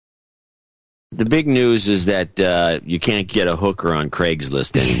The big news is that you can't get a hooker on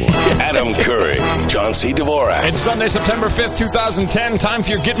Craigslist anymore. Adam Curry, John C. Dvorak. It's Sunday, September 5th, 2010. Time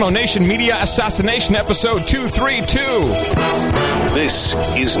for your Gitmo Nation Media Assassination Episode 232. This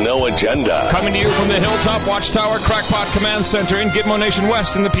is No Agenda. Coming to you from the Hilltop Watchtower Crackpot Command Center in Gitmo Nation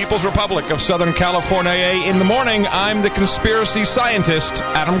West in the People's Republic of Southern California. In the morning, I'm the conspiracy scientist,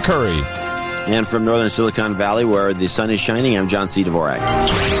 Adam Curry. And from northern Silicon Valley, where the sun is shining, I'm John C. Dvorak.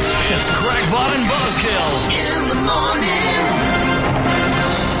 It's Crackpot and Buzzkill in the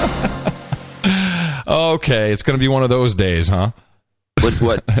morning. Okay, it's going to be one of those days, huh?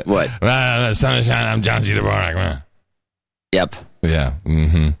 What? The sun is shining, I'm John C. Dvorak. Yep. Yeah.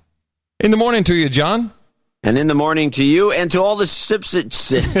 Mm-hmm. In the morning to you, John. And in the morning to you and to all the sips. To all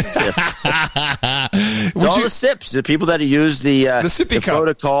the sips, the people that use the sippy cup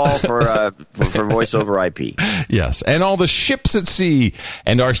protocol for voice over IP. Yes, and all the ships at sea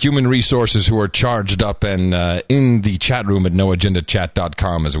and our human resources who are charged up and in the chat room at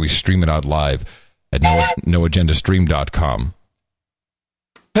noagendachat.com as we stream it out live at noagendastream.com.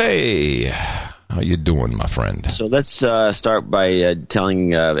 Hey, how you doing, my friend? So let's start by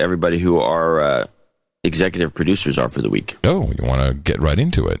telling everybody who our executive producers are for the week. Oh, you want to get right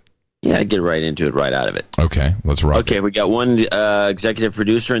into it? Yeah, get right into it, right out of it. Okay, let's rock. Okay, we got one executive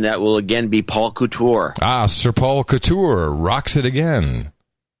producer, and that will again be Paul Couture. Ah, Sir Paul Couture rocks it again.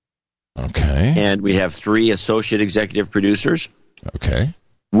 Okay. And we have 3 associate executive producers. Okay.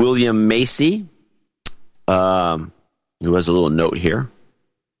 William Macy, who has a little note here,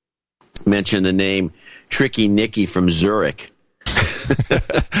 mentioned the name Tricky Nicky from Zurich.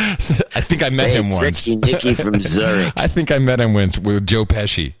 I think I met him once. Tricky Nicky from Zurich. I think I met him with Joe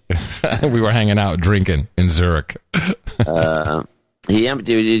Pesci. We were hanging out drinking in Zurich. There's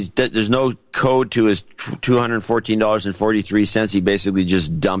no code to his $214.43. He basically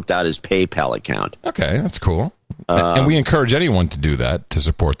just dumped out his PayPal account. Okay, that's cool. And we encourage anyone to do that to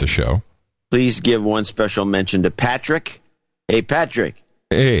support the show. Please give one special mention to Patrick. Hey, Patrick.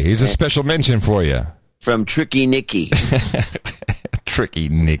 Hey, here's a special mention for you. From Tricky Nicky. Tricky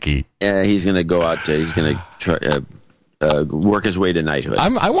Nicky. He's going to go out. He's going to try, work his way to knighthood.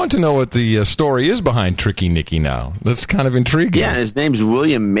 I want to know what the story is behind Tricky Nicky now. That's kind of intriguing. Yeah, his name's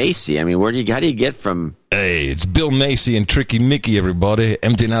William Macy. I mean, how do you get from... Hey, it's Bill Macy and Tricky Mickey, everybody,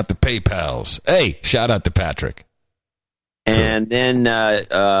 emptying out the PayPals. Hey, shout out to Patrick. And then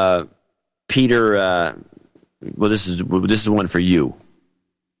Peter... well, this is one for you.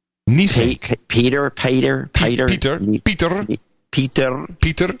 Niesink. Peter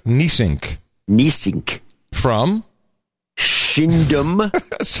Niesink. Niesink. From? Schiedam.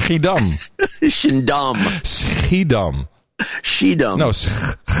 No,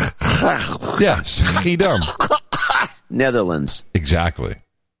 yeah, Schiedam. Netherlands. Exactly.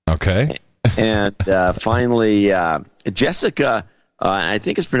 Okay. And finally, Jessica, I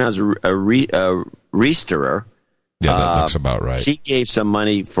think it's pronounced Riesterer. Yeah, that looks about right. She gave some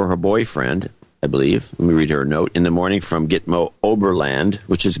money for her boyfriend, I believe. Let me read her note. In the morning from Gitmo Oberland,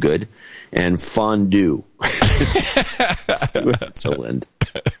 which is good, and fondue. Switzerland.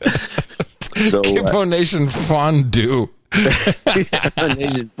 So, Gitmo Nation fondue. Gitmo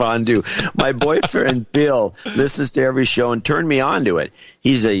Nation fondue. My boyfriend, Bill, listens to every show and turned me on to it.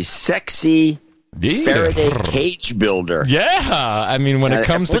 He's a sexy... Faraday cage builder. Yeah, I mean, when it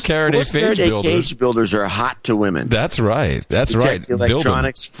comes to Faraday cage builders are hot to women. That's right. That's right.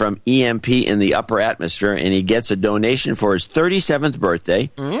 Electronics from EMP in the upper atmosphere, and he gets a donation for his 37th birthday,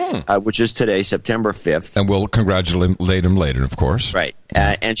 which is today, September 5th. And we'll congratulate him later, of course. Right.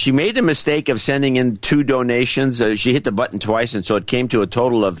 And she made the mistake of sending in 2 donations. She hit the button twice, and so it came to a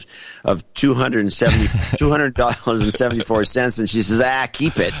total of $200.74. And she says,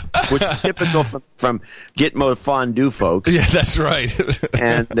 keep it, which is typical from Gitmo Fondue folks. Yeah, that's right.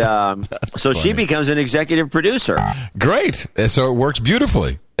 And so she becomes an executive producer. Great. So it works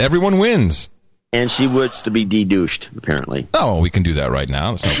beautifully. Everyone wins. And she wants to be de-douched, apparently. Oh, we can do that right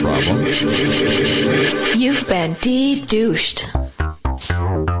now. That's no problem. You've been de-douched.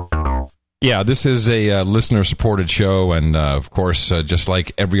 Yeah, this is a listener-supported show, and of course, just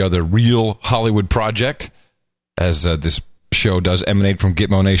like every other real Hollywood project, as this show does emanate from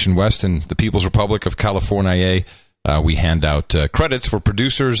Gitmo Nation West and the People's Republic of California, we hand out credits for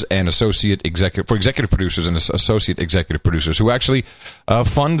producers and executive producers and associate executive producers who actually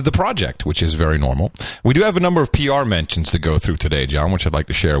fund the project, which is very normal. We do have a number of PR mentions to go through today, John, which I'd like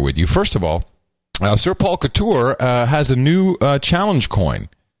to share with you. First of all, Sir Paul Couture has a new challenge coin.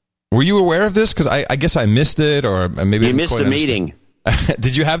 Were you aware of this? Because I guess I missed it, or maybe you missed the meeting.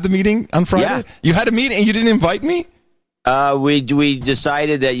 Did you have the meeting on Friday? Yeah. You had a meeting and you didn't invite me? We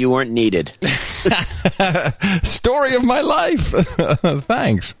decided that you weren't needed. Story of my life.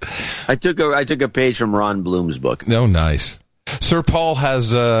 Thanks. I took a page from Ron Bloom's book. Oh, nice. Sir Paul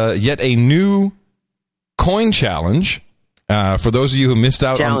has yet a new coin challenge. For those of you who missed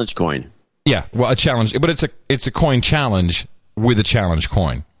out, challenge coin. Yeah, well, a challenge, but it's a coin challenge with a challenge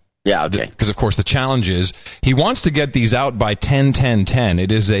coin. Yeah, okay. Because of course the challenge is he wants to get these out by 10-10-10.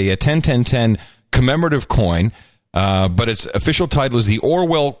 It is a 10-10-10 commemorative coin. But its official title is the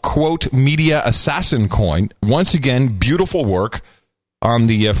Orwell Quote Media Assassin coin. Once again, beautiful work. On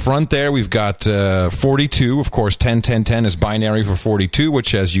the front there, we've got 42. Of course, 10-10-10 is binary for 42,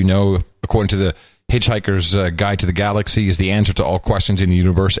 which, as you know, according to the Hitchhiker's Guide to the Galaxy, is the answer to all questions in the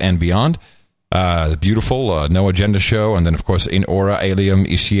universe and beyond. Beautiful, No Agenda show. And then, of course, In Ora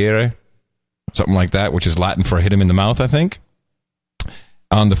Alium Iciere, something like that, which is Latin for hit him in the mouth, I think.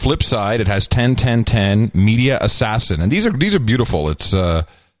 On the flip side, it has 10-10-10 Media Assassin, and these are beautiful. It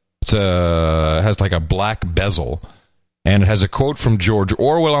has like a black bezel, and it has a quote from George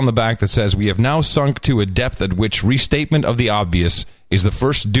Orwell on the back that says, "We have now sunk to a depth at which restatement of the obvious is the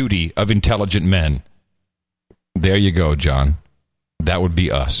first duty of intelligent men." There you go, John. That would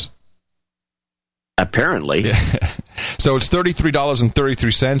be us. Apparently. Yeah. So it's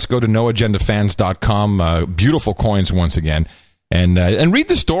 $33.33. Go to noagendafans.com. Beautiful coins once again. And read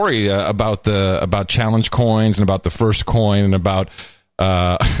the story about challenge coins and about the first coin and about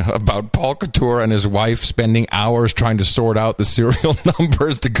Paul Couture and his wife spending hours trying to sort out the serial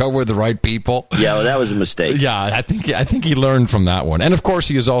numbers to go with the right people. Yeah, well, that was a mistake. Yeah, I think he learned from that one. And of course,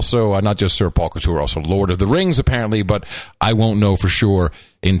 he is also not just Sir Paul Couture, also Lord of the Rings apparently. But I won't know for sure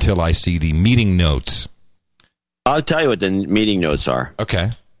until I see the meeting notes. I'll tell you what the meeting notes are.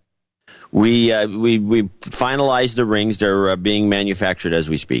 Okay. We finalized the rings. They're being manufactured as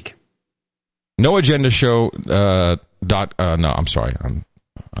we speak. No Agenda Show. No, I'm sorry. I'm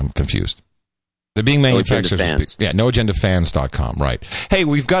confused. They're being manufactured. No Agenda Fans. Yeah, noagendafans.com. Right. Hey,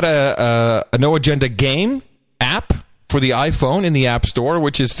 we've got a No Agenda game app for the iPhone in the App Store,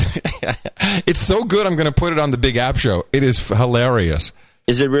 which is it's so good. I'm going to put it on the Big App Show. It is hilarious.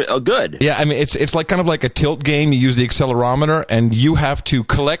 Is it good? Yeah, I mean, it's like kind of like a tilt game. You use the accelerometer, and you have to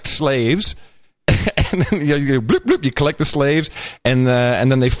collect slaves. And then you bloop, bloop, you collect the slaves, and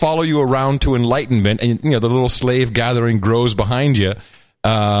then they follow you around to enlightenment, and the little slave gathering grows behind you.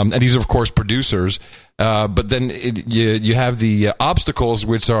 And these are, of course, producers. But then you have the obstacles,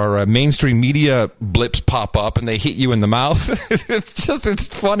 which are mainstream media blips pop up, and they hit you in the mouth. It's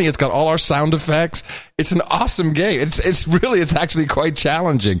funny. It's got all our sound effects. It's an awesome game. It's actually quite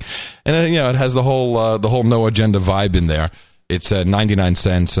challenging, and it has the whole No Agenda vibe in there. It's 99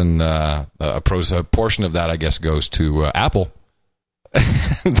 cents, and a portion of that, I guess, goes to Apple.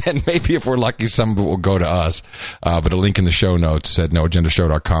 Then maybe if we're lucky, some of it will go to us. But a link in the show notes at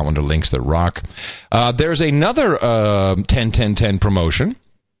noagendashow.com under links that rock. There's another 10-10-10 promotion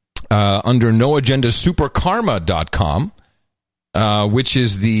under noagendasuperkarma.com, which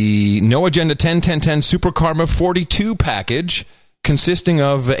is the No Agenda 10-10-10 Super Karma 42 package, consisting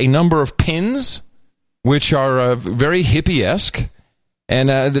of a number of pins, which are very hippie-esque.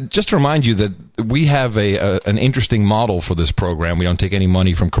 And just to remind you that we have an interesting model for this program. We don't take any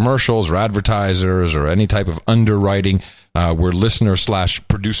money from commercials or advertisers or any type of underwriting. We're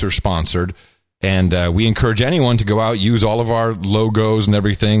listener/producer sponsored. And we encourage anyone to go out, use all of our logos and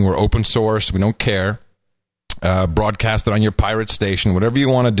everything. We're open source. We don't care. Broadcast it on your pirate station, whatever you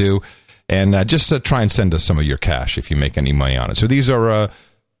want to do. And just try and send us some of your cash if you make any money on it. So these are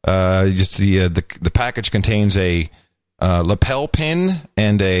just the package contains a lapel pin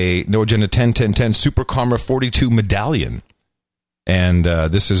and a No Agenda 10-10-10 Super Karma 42 medallion. And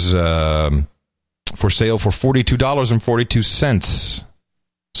this is for sale for $42.42.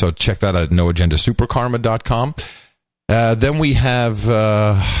 So check that out at noagendasuperkarma.com. Then we have,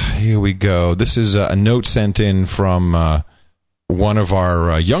 here we go. This is a note sent in from one of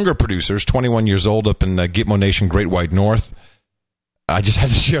our younger producers, 21 years old, up in Gitmo Nation, Great White North. I just had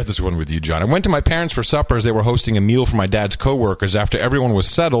to share this one with you, John. I went to my parents for supper as they were hosting a meal for my dad's coworkers. After everyone was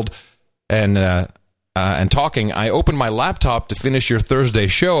settled and talking, I opened my laptop to finish your Thursday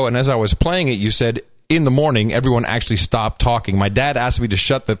show, and as I was playing it, you said, in the morning, everyone actually stopped talking. My dad asked me to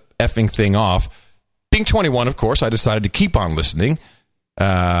shut the effing thing off. Being 21, of course, I decided to keep on listening.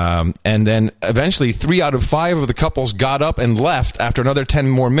 And then eventually 3 out of 5 of the couples got up and left. After another 10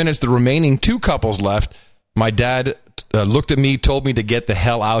 more minutes, the remaining 2 couples left. My dad looked at me, told me to get the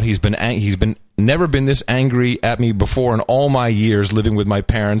hell out. He's never been this angry at me before in all my years living with my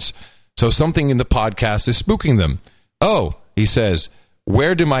parents. So something in the podcast is spooking them. Oh, he says,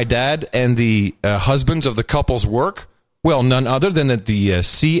 where do my dad and the husbands of the couples work? Well, none other than at the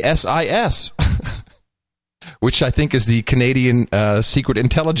CSIS, which I think is the Canadian Secret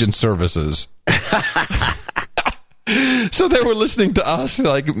Intelligence Services. So they were listening to us,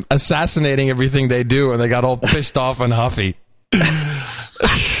 like, assassinating everything they do, and they got all pissed off and huffy.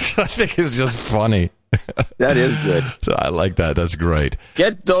 I think it's just funny. That is good. So I like that. That's great.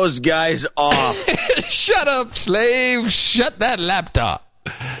 Get those guys off. Shut up, slave. Shut that laptop.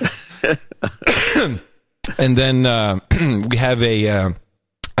 And then we have a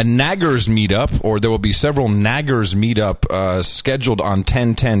Naggers meetup, or there will be several Naggers meetup scheduled on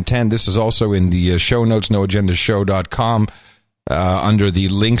 10/10/10. This is also in the show notes, noagendashow.com, under the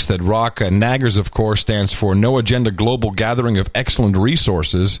links that rock. Naggers, of course, stands for No Agenda Global Gathering of Excellent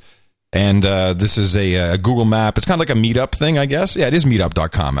Resources. And this is a Google map. It's kind of like a meetup thing, I guess. Yeah, it is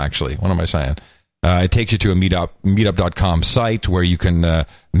meetup.com, actually. What am I saying? It takes you to a meetup.com site where you can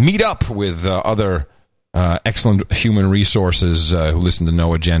meet up with other excellent human resources who listen to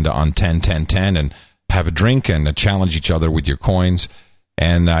No Agenda on 10/10/10 and have a drink and challenge each other with your coins.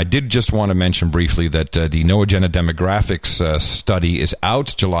 And I did just want to mention briefly that the No Agenda Demographics study is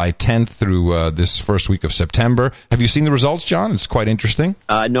out July 10th through this first week of September. Have you seen the results, John? It's quite interesting.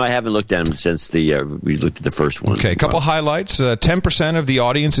 No, I haven't looked at them since we looked at the first one. Okay, a couple highlights. 10% of the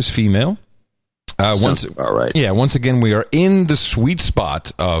audience is female. Sounds about right. Yeah, once again, we are in the sweet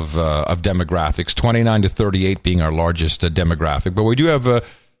spot of demographics, 29 to 38 being our largest demographic. But we do have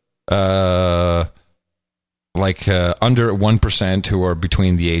under 1% who are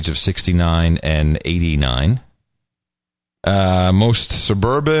between the age of 69 and 89. Most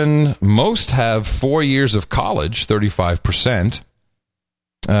suburban, most have 4 years of college, 35%.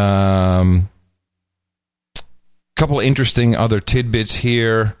 Couple interesting other tidbits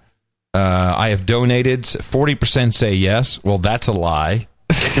here. I have donated. 40% say yes. Well, that's a lie.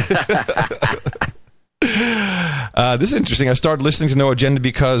 This is interesting. I started listening to No Agenda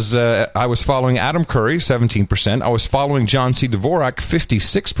because I was following Adam Curry, 17%. I was following John C. Dvorak,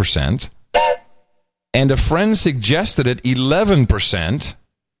 56%. And a friend suggested it, 11%.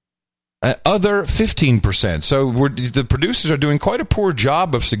 Other, 15%. So the producers are doing quite a poor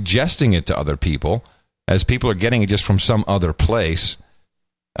job of suggesting it to other people, as people are getting it just from some other place.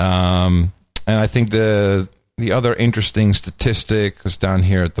 And I think the other interesting statistic is down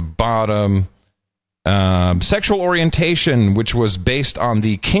here at the bottom. Sexual orientation, which was based on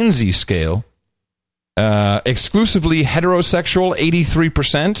the Kinsey scale, exclusively heterosexual,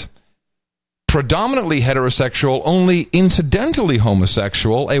 83%. Predominantly heterosexual, only incidentally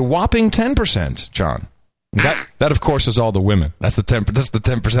homosexual, a whopping 10%, John. That of course, is all the women. That's the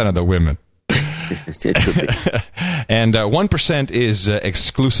 10% of the women. And 1% is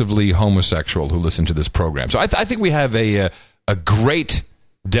exclusively homosexual who listen to this program. So I think we have a great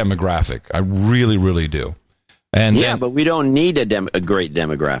demographic. I really, really do. And yeah, but we don't need a great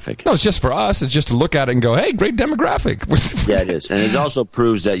demographic. No, it's just for us. It's just to look at it and go, hey, great demographic. Yeah, it is. And it also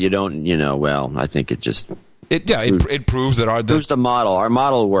proves that you don't, well, I think it just... It proves that proves the model. Our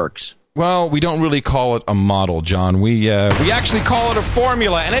model works. Well, we don't really call it a model, John. We actually call it a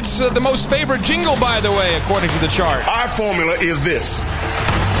formula, and it's the most favorite jingle, by the way, according to the chart. Our formula is this.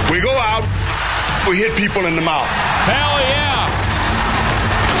 We go out, we hit people in the mouth. Hell yeah!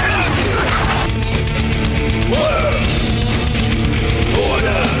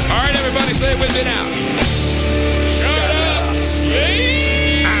 All right, everybody, say it with me now. Shut up,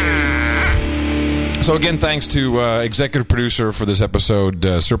 say. So again, thanks to executive producer for this episode,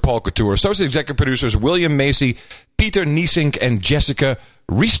 Sir Paul Couture. Associate executive producers William Macy, Peter Niesink, and Jessica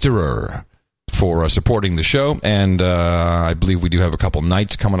Riesterer for supporting the show. And I believe we do have a couple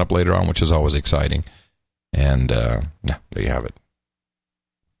nights coming up later on, which is always exciting. And there you have it.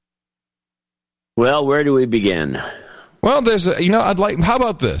 Well, where do we begin? Well, there's how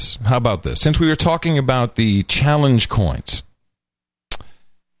about this? Since we were talking about the challenge coins,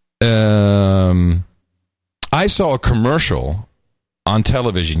 I saw a commercial on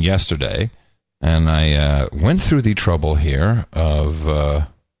television yesterday, and I went through the trouble here of, hold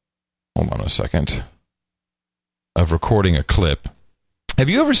on a second, of recording a clip. Have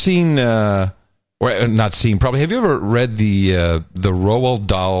you ever seen, or not seen, probably, have you ever read the Roald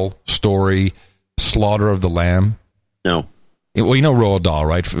Dahl story, Slaughter of the Lamb? No. Well, you know Roald Dahl,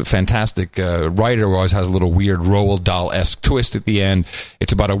 right? Fantastic writer who always has a little weird Roald Dahl-esque twist at the end.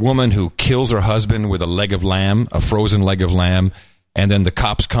 It's about a woman who kills her husband with a leg of lamb, a frozen leg of lamb, and then the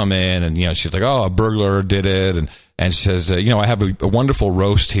cops come in, and she's like, "Oh, a burglar did it," and she says, "I have a wonderful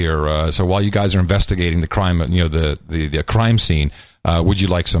roast here. So while you guys are investigating the crime, the crime scene, would you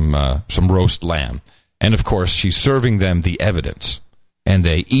like some roast lamb?" And of course, she's serving them the evidence. and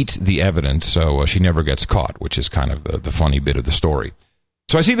they eat the evidence, so she never gets caught, which is kind of the funny bit of the story.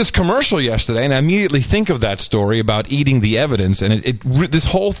 So I see this commercial yesterday, and I immediately think of that story about eating the evidence, and this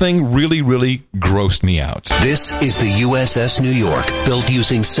whole thing really, really grossed me out. This is the USS New York, built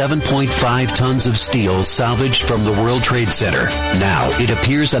using 7.5 tons of steel salvaged from the World Trade Center. Now, it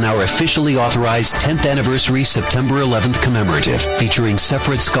appears on our officially authorized 10th anniversary September 11th commemorative, featuring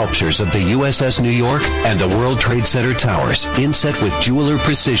separate sculptures of the USS New York and the World Trade Center towers, inset with jeweler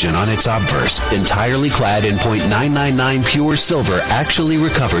precision on its obverse, entirely clad in .999 pure silver, actually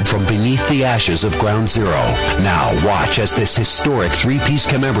recovered from beneath the ashes of Ground Zero. Now watch as this historic three-piece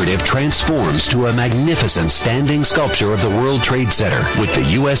commemorative transforms to a magnificent standing sculpture of the World Trade Center with the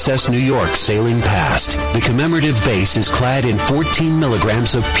USS New York sailing past. The commemorative base is clad in 14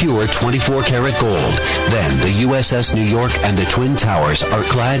 milligrams of pure 24-karat gold. Then the USS New York and the Twin Towers are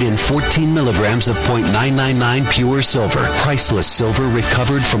clad in 14 milligrams of .999 pure silver, priceless silver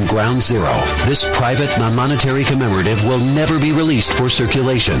recovered from Ground Zero. This private, non-monetary commemorative will never be released for circulation.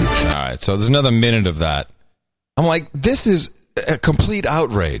 All right, so there's another minute of that. I'm like, this is a complete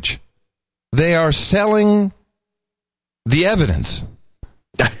outrage. They are selling the evidence.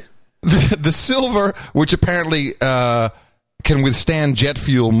 The silver, which apparently can withstand jet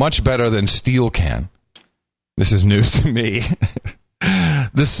fuel much better than steel can. This is news to me.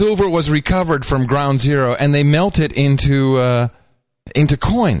 The silver was recovered from Ground Zero, and they melt it into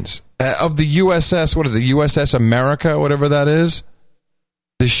coins of the USS. What is it, the USS America, whatever that is?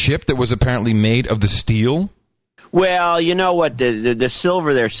 The ship that was apparently made of the steel? Well, you know what? The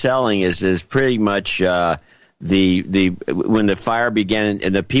silver they're selling is pretty much the when the fire began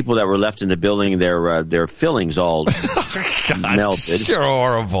and the people that were left in the building, their fillings all melted. You're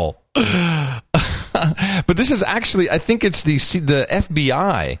horrible. But this is actually, I think it's the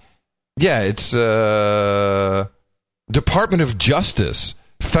FBI. Yeah, it's Department of Justice.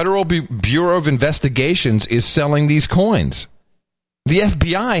 Federal Bureau of Investigations is selling these coins. The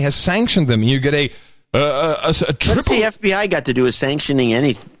FBI has sanctioned them. You get a triple. What's the FBI got to do with sanctioning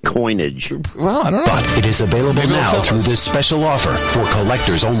any coinage? Well, I don't know. But it is available now through this special offer for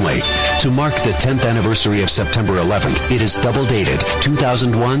collectors only. To mark the 10th anniversary of September 11th, it is double dated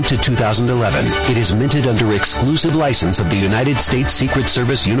 2001 to 2011. It is minted under exclusive license of the United States Secret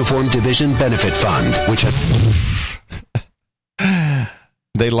Service Uniform Division Benefit Fund, which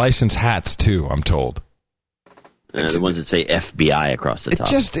they license hats too, I'm told. The ones that say FBI across the top.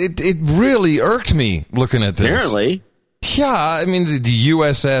 It really irked me looking at this. Apparently. Yeah, I mean, the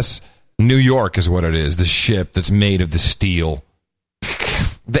USS New York is what it is, the ship that's made of the steel.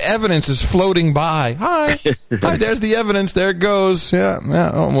 The evidence is floating by. Hi, there's the evidence. There it goes. Yeah.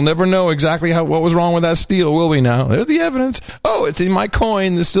 Oh, we'll never know exactly what was wrong with that steel, will we now? There's the evidence. Oh, it's in my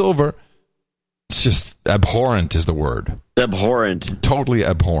coin, the silver. It's just abhorrent is the word. Abhorrent. Totally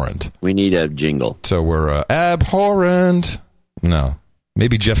abhorrent. We need a jingle. So we're abhorrent. No.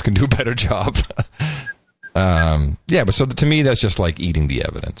 Maybe Jeff can do a better job. Yeah, but so to me, that's just like eating the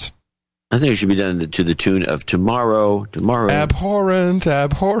evidence. I think it should be done to the tune of Tomorrow. Abhorrent.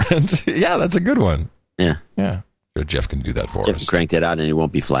 Yeah, that's a good one. Yeah. Sure, Jeff can do that for us. Jeff can crank that out and it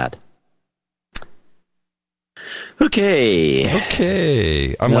won't be flat. Okay.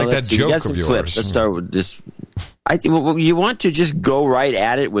 I'm like that joke of yours. Clips. Let's start with this. I think you want to just go right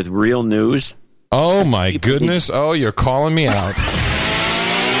at it with real news. Oh my goodness! Oh, you're calling me out.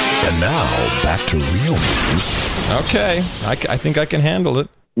 And now back to real news. Okay, I think I can handle it.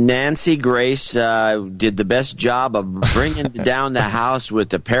 Nancy Grace did the best job of bringing down the house with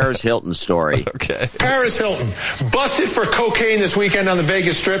the Paris Hilton story. Okay. Paris Hilton, busted for cocaine this weekend on the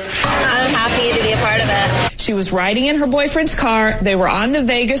Vegas Strip. I'm happy to be a part of it. She was riding in her boyfriend's car. They were on the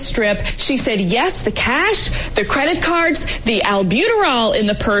Vegas Strip. She said, yes, the cash, the credit cards, the albuterol in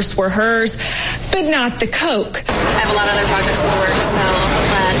the purse were hers, but not the coke. I have a lot of other projects in the works, so I'm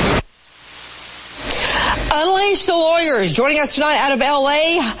glad. Unleash the lawyers. Joining us tonight out of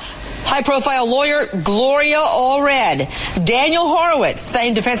L.A., high-profile lawyer Gloria Allred, Daniel Horowitz,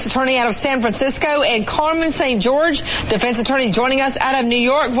 famed defense attorney out of San Francisco, and Carmen St. George, defense attorney joining us out of New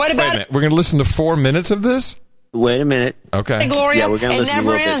York. What about... Wait a minute. We're going to listen to 4 minutes of this? Wait a minute. Okay. Hey, Gloria, yeah, we're going to listen a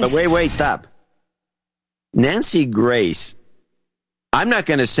little ends. bit. But wait, stop. Nancy Grace, I'm not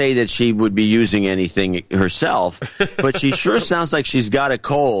going to say that she would be using anything herself, but she sure sounds like she's got a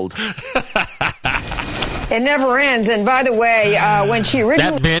cold. It never ends. And by the way, when she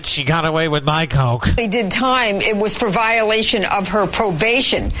originally... That bitch, she got away with my coke. ...did time, it was for violation of her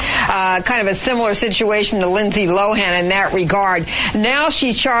probation. Kind of a similar situation to Lindsay Lohan in that regard. Now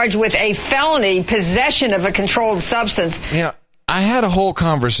she's charged with a felony possession of a controlled substance. Yeah, I had a whole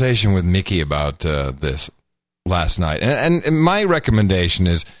conversation with Mickey about this last night. And my recommendation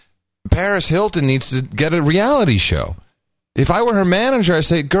is Paris Hilton needs to get a reality show. If I were her manager, I'd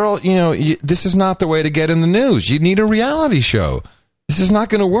say, girl, this is not the way to get in the news. You need a reality show. This is not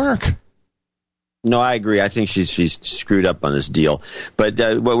going to work. No, I agree. I think she's screwed up on this deal. But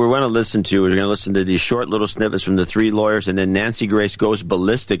what we're going to listen to, we're going to listen to these short little snippets from the three lawyers, and then Nancy Grace goes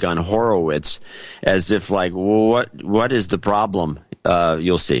ballistic on Horowitz, as if like, what is the problem?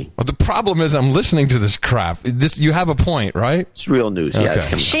 You'll see. Well, the problem is I'm listening to this crap. You have a point, right? It's real news. Okay. Yeah, it's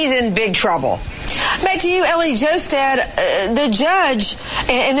coming. She's in big trouble. Back to you, Ellie Jostad. The judge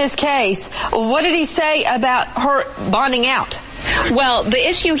in this case, what did he say about her bonding out? Well, the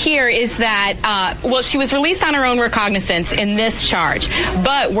issue here is that, she was released on her own recognizance in this charge.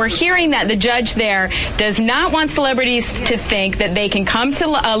 But we're hearing that the judge there does not want celebrities to think that they can come to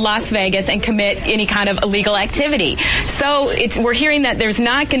Las Vegas and commit any kind of illegal activity. So we're hearing that there's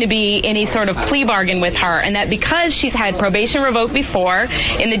not going to be any sort of plea bargain with her, and that because she's had probation revoked before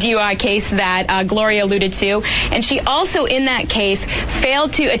in the DUI case that Gloria alluded to, and she also in that case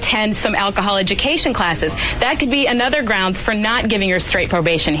failed to attend some alcohol education classes, that could be another grounds for not giving her straight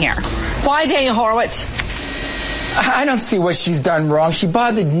probation here. Why, Daniel Horowitz? I don't see what she's done wrong. She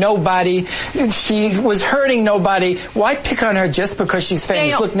bothered nobody. She was hurting nobody. Why pick on her just because she's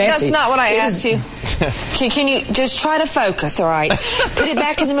famous? Daniel, look, Nancy. That's not what I asked you. Can you just try to focus, all right? Put it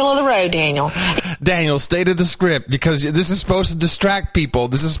back in the middle of the road, Daniel. Daniel, stay to the script, because this is supposed to distract people.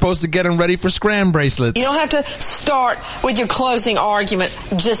 This is supposed to get them ready for scram bracelets. You don't have to start with your closing argument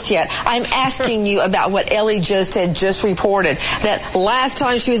just yet. I'm asking you about what Ellie Jostad just reported, that last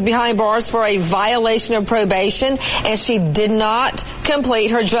time she was behind bars for a violation of probation, and she did not complete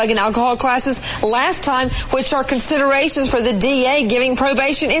her drug and alcohol classes last time, which are considerations for the DA giving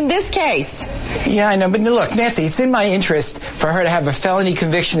probation in this case. Yeah, I know, but look, Nancy, it's in my interest for her to have a felony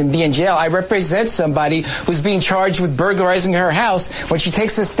conviction and be in jail. I represent somebody who's being charged with burglarizing her house. When she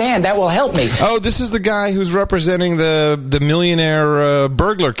takes a stand, that will help me. Oh, this is the guy who's representing the millionaire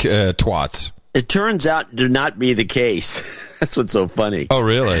burglar twats. It turns out to not be the case. That's what's so funny. Oh,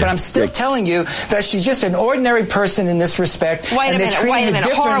 really? But I'm still telling you that she's just an ordinary person in this respect. Wait a minute,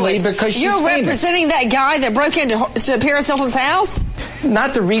 Horowitz. Because she's You're famous. Representing that guy that broke into Paris Hilton's house?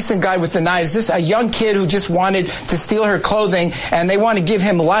 Not the recent guy with the knives. Just a young kid who just wanted to steal her clothing, and they want to give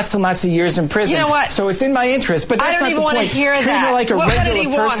him lots and lots of years in prison. You know what? So it's in my interest. But that's I don't even want to hear Treat that. her like a what regular did he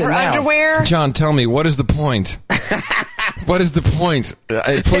want? person Her now. underwear? John, tell me, what is the point? What is the point?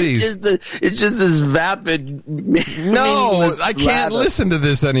 Please. It's just this vapid. No, I can't listen to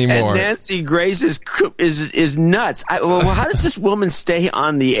this anymore. And Nancy Grace is nuts. How does this woman stay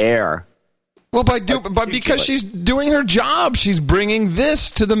on the air? Well, because she's doing her job. She's bringing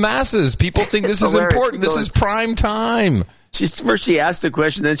this to the masses. People think this is important. This is prime time. First she asked the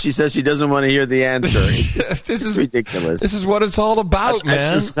question, then she says she doesn't want to hear the answer. This is ridiculous. This is what it's all about, man.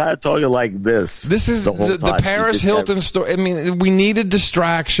 That's just how I talk like this. This is the Paris Hilton story. I mean, we needed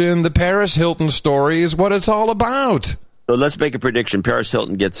distraction. The Paris Hilton story is what it's all about. So let's make a prediction. Paris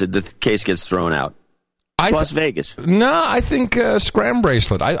Hilton gets it. The case gets thrown out. It's Las Vegas. No, I think scram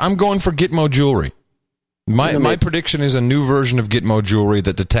bracelet. I'm going for Gitmo jewelry. My prediction is a new version of Gitmo jewelry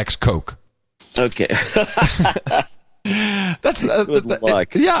that detects coke. Okay. That's good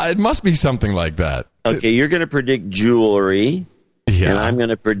luck. Yeah, it must be something like that. Okay, you're going to predict jewelry, and I'm going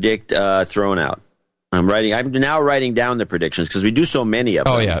to predict thrown out. I'm now writing down the predictions because we do so many of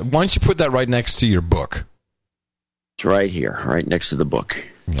them. Oh yeah, why don't you put that right next to your book? It's right here, right next to the book.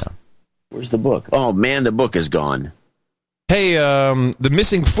 Yeah. Where's the book? Oh man, the book is gone. Hey, the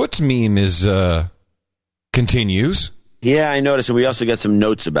missing foots meme continues. Yeah, I noticed, and we also got some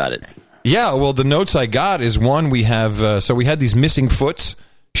notes about it. Yeah, well, the notes I got is one, we have, so we had these missing foots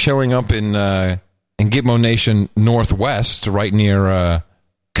showing up in Gitmo Nation Northwest, right near,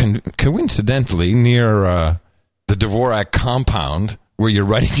 coincidentally, near the Dvorak compound, where you're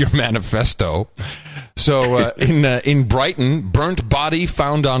writing your manifesto. So in Brighton, burnt body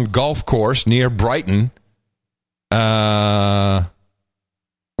found on golf course near Brighton,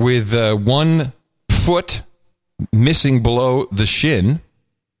 with 1 foot missing below the shin.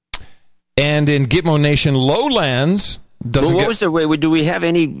 And in Gitmo Nation Lowlands, what was the way? Do we have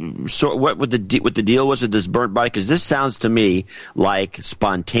any sort? What the deal was with this burnt body? Because this sounds to me like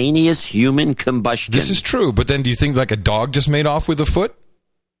spontaneous human combustion. This is true, but then do you think like a dog just made off with a foot?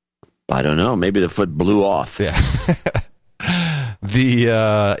 I don't know. Maybe the foot blew off. Yeah.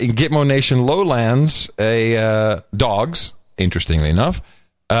 In Gitmo Nation Lowlands, dogs, interestingly enough,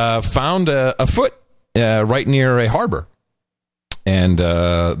 found a foot right near a harbor. And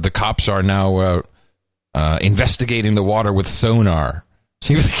the cops are now investigating the water with sonar.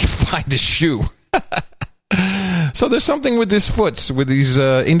 See if they can find the shoe. So there's something with these foots, with these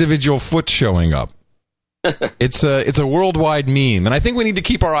individual foot showing up. It's a worldwide meme, and I think we need to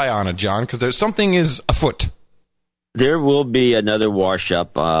keep our eye on it, John, because there's something is afoot. There will be another wash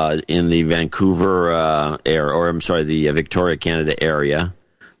up in the Vancouver area, or I'm sorry, the Victoria, Canada area.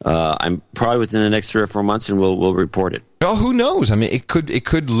 I'm probably within the next 3 or 4 months, and we'll report it. Oh, who knows? I mean, it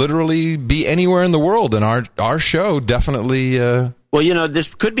could literally be anywhere in the world, and our show definitely. Well, you know,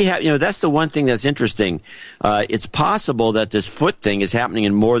 this could be. That's the one thing that's interesting. It's possible that this foot thing is happening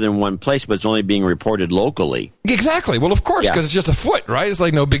in more than one place, but it's only being reported locally. Exactly. Well, of course, because it's just a foot, right? It's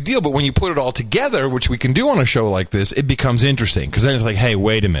like no big deal. But when you put it all together, which we can do on a show like this, it becomes interesting because then it's like, hey,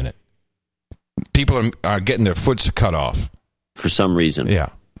 wait a minute, people are getting their foots cut off for some reason.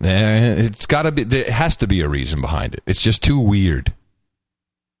 Yeah, it's got to be. There has to be a reason behind it. It's just too weird.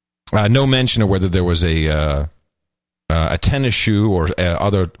 No mention of whether there was a tennis shoe or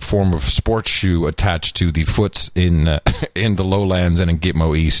other form of sports shoe attached to the foots in the lowlands and in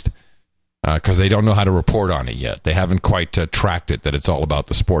Gitmo East, because they don't know how to report on it yet. They haven't quite tracked it that it's all about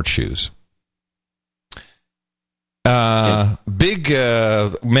the sports shoes. Big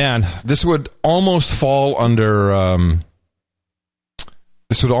man, this would almost fall under.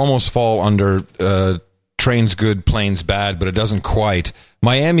 Trains good, planes bad, but it doesn't quite.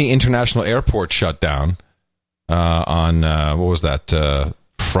 Miami International Airport shut down. On what was that,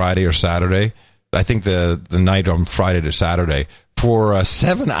 Friday or Saturday? I think the night on Friday to Saturday for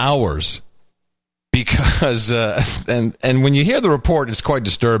 7 hours because and when you hear the report, it's quite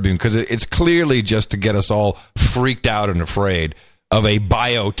disturbing because it's clearly just to get us all freaked out and afraid of a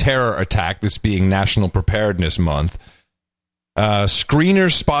bioterror attack, this being National Preparedness Month.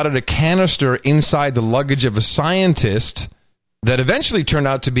 Screeners spotted a canister inside the luggage of a scientist that eventually turned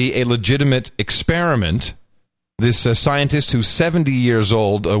out to be a legitimate experiment. This scientist, who's 70 years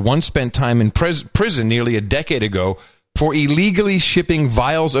old, once spent time in prison nearly a decade ago for illegally shipping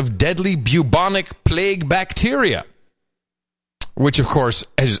vials of deadly bubonic plague bacteria, which, of course,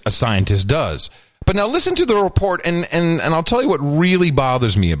 as a scientist does. But now listen to the report, and I'll tell you what really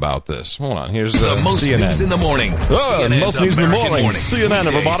bothers me about this. Hold on, here's the most CNN. news in the morning. Most news in the morning. CNN,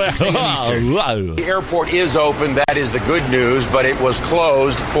 everybody. The airport is open. That is the good news, but it was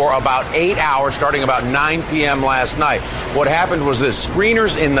closed for about 8 hours, starting about 9 p.m. last night. What happened was this.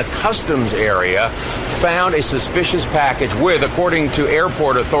 Screeners in the customs area found a suspicious package with, according to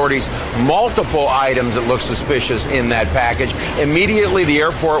airport authorities, multiple items that look suspicious in that package. Immediately, the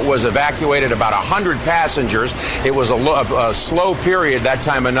airport was evacuated. About 100 passengers. It was a slow period that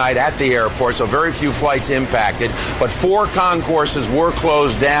time of night at the airport, so very few flights impacted. But 4 concourses were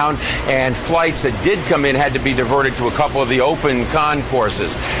closed down, and flights that did come in had to be diverted to a couple of the open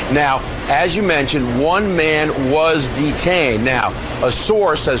concourses. Now, as you mentioned, one man was detained. Now, a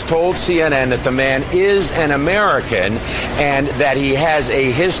source has told CNN that the man is an American and that he has a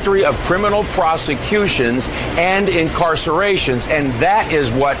history of criminal prosecutions and incarcerations, and that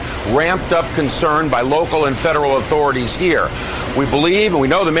is what ramped up concern by local and federal authorities here. We believe and we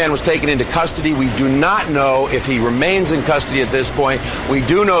know the man was taken into custody. We do not know if he remains in custody at this point. We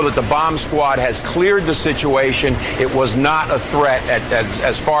do know that the bomb squad has cleared the situation. It was not a threat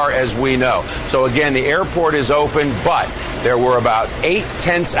as far as we know. So again, the airport is open, but there were about 8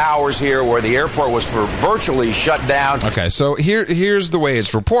 tense hours here where the airport was virtually shut down. Okay, so here's the way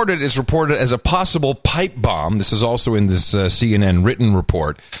it's reported. It's reported as a possible pipe bomb. This is also in this CNN written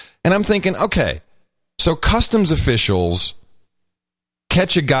report. And I'm thinking, okay, so customs officials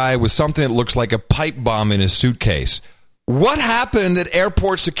catch a guy with something that looks like a pipe bomb in his suitcase. What happened at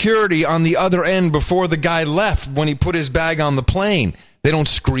airport security on the other end before the guy left when he put his bag on the plane? They don't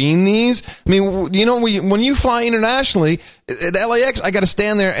screen these? I mean, you know, when you fly internationally, at LAX, I got to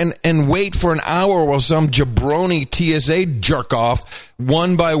stand there and wait for an hour while some jabroni TSA jerk-off,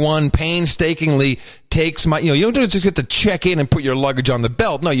 one by one, painstakingly takes my... You don't just get to check in and put your luggage on the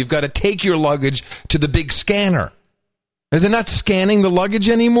belt. No, you've got to take your luggage to the big scanner. They're not scanning the luggage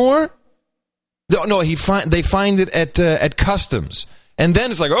anymore? No, they find it at customs. And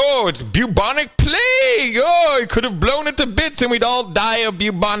then it's like, oh, it's bubonic plague. Oh, it could have blown it to bits and we'd all die of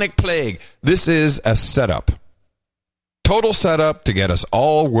bubonic plague. This is a setup. Total setup to get us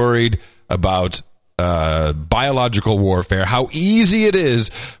all worried about biological warfare, how easy it is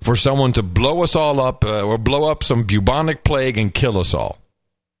for someone to blow us all up or blow up some bubonic plague and kill us all.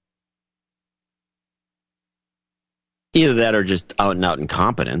 Either that or just out and out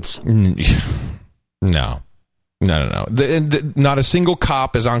incompetence. No. Not a single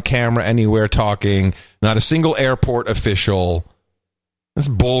cop is on camera anywhere talking. Not a single airport official. This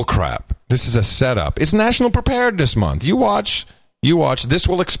is bull crap. This is a setup. It's National Preparedness Month. You watch. This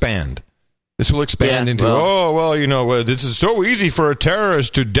will expand. This will expand into, this is so easy for a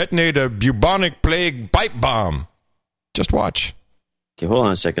terrorist to detonate a bubonic plague pipe bomb. Just watch. Okay, hold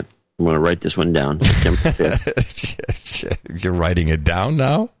on a second. I'm going to write this one down. September 5th. You're writing it down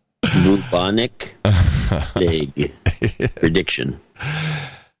now? Bubonic plague prediction.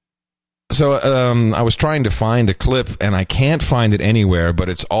 So I was trying to find a clip, and I can't find it anywhere, but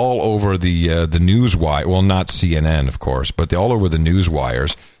it's all over the news wire. Well, not CNN, of course, but all over the news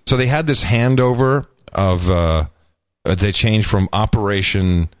wires. So they had this handover of they changed from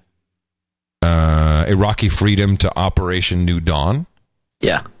Operation Iraqi Freedom to Operation New Dawn.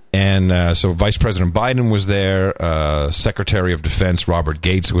 Yeah. And so Vice President Biden was there, Secretary of Defense Robert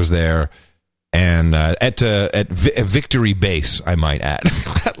Gates was there, and at Victory Base, I might add.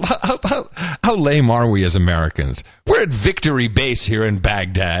 How lame are we as Americans? We're at Victory Base here in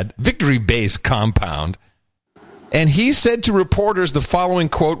Baghdad, Victory Base compound. And he said to reporters the following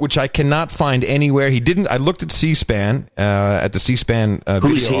quote, which I cannot find anywhere. He didn't. I looked at C-SPAN, at the C-SPAN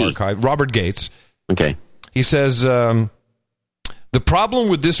video archive. Robert Gates. Okay. He says, the problem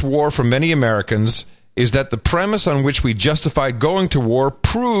with this war for many Americans is that the premise on which we justified going to war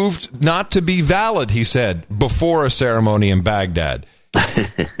proved not to be valid, he said, before a ceremony in Baghdad.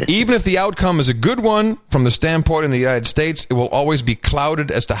 Even if the outcome is a good one from the standpoint of the United States, it will always be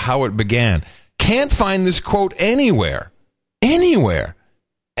clouded as to how it began. Can't find this quote anywhere. Anywhere.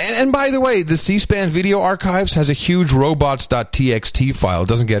 And by the way, the C-SPAN video archives has a huge robots.txt file.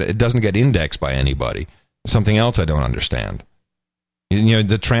 It doesn't get indexed by anybody. Something else I don't understand. You know,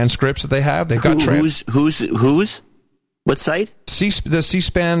 the transcripts that they have, they've got who's? What site? The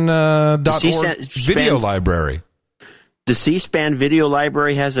C-SPAN.org video library. The C-SPAN video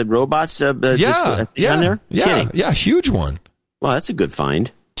library has a robots on there? Yeah, huge one. Well, that's a good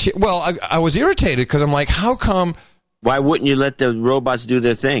find. Well, I was irritated because I'm like, how come? Why wouldn't you let the robots do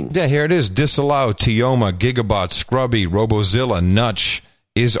their thing? Yeah, here it is. Disallow, Tioma, Gigabot, Scrubby, Robozilla, Nutch,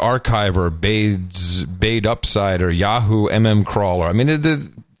 Is Archiver, Bade Upsider, Yahoo, Crawler. I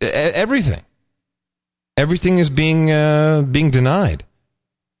mean, everything. Everything is being denied.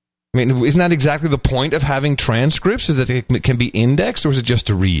 I mean, isn't that exactly the point of having transcripts? Is that it can be indexed, or is it just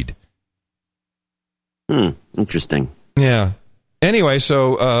to read? Interesting. Yeah. Anyway,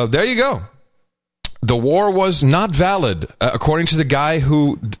 so there you go. The war was not valid, according to the guy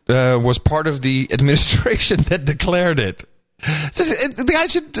who was part of the administration that declared it. The guy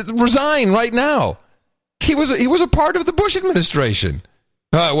should resign right now. He was a part of the Bush administration.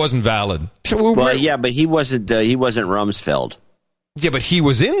 It wasn't valid. Well, yeah, but he wasn't Rumsfeld. Yeah, but he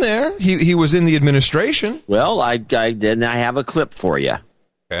was in there. He was in the administration. Well, I have a clip for you.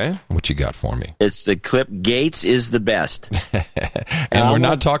 Okay, what you got for me? It's the clip. Gates is the best, and we're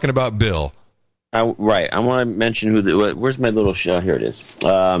not talking about Bill. Right. I want to mention where's my little show? Here it is.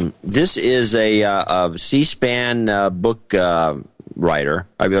 This is a C-SPAN book writer,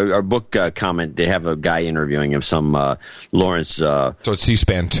 or book comment. They have a guy interviewing him, some Lawrence. So it's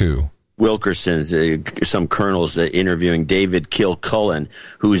C-SPAN 2. Wilkerson, some colonels interviewing David Kilcullen,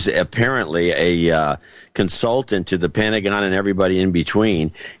 who's apparently a consultant to the Pentagon and everybody in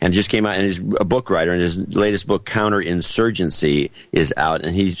between, and just came out, and he's a book writer, and his latest book, Counterinsurgency, is out,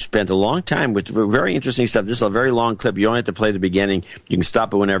 and he spent a long time with very interesting stuff. This is a very long clip. You only have to play the beginning. You can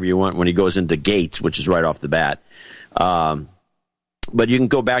stop it whenever you want when he goes into Gates, which is right off the bat. But you can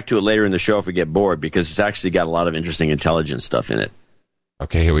go back to it later in the show if you get bored, because it's actually got a lot of interesting intelligence stuff in it.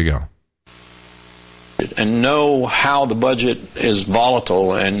 Okay, here we go. And know how the budget is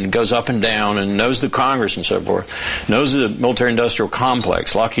volatile and goes up and down, and knows the Congress and so forth, knows the military-industrial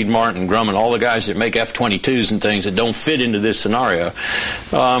complex, Lockheed Martin, Grumman, all the guys that make F-22s and things that don't fit into this scenario.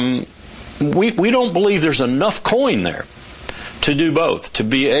 We don't believe there's enough coin there to do both, to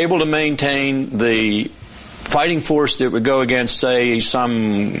be able to maintain the fighting force that would go against, say,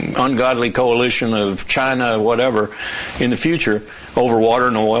 some ungodly coalition of China, whatever, in the future over water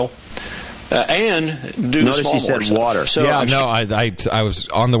and oil. And do Notice the small he said stuff. water. So yeah, no, I was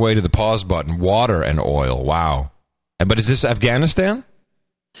on the way to the pause button. Water and oil. Wow. But is this Afghanistan?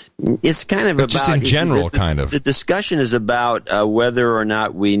 It's kind of just in general, kind of. The discussion is about whether or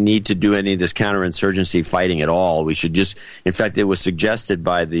not we need to do any of this counterinsurgency fighting at all. We should just, in fact, it was suggested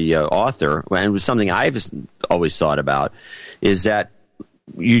by the author, and it was something I've always thought about, is that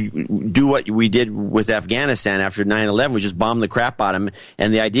you do what we did with Afghanistan after 9/11, we just bomb the crap out of them,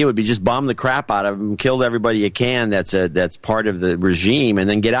 and the idea would be just bomb the crap out of them, kill everybody you can that's part of the regime, and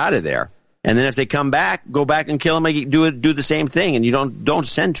then get out of there. And then if they come back, go back and kill them, do the same thing, and you don't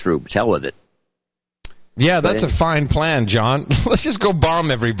send troops. Hell with it. Yeah, that's a fine plan, John. Let's just go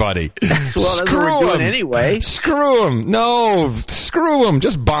bomb everybody. Well, that's what we're doing anyway. Screw them. No, screw them.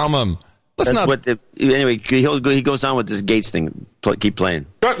 Just bomb them. Anyway, he goes on with this Gates thing. Keep playing.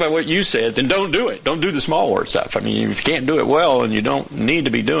 Struck by what you said, then don't do it. Don't do the small word stuff. I mean, if you can't do it well and you don't need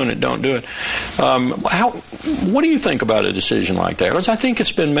to be doing it, don't do it. What do you think about a decision like that? Because I think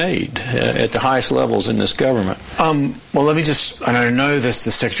it's been made at the highest levels in this government. Well, let me just, and I know this,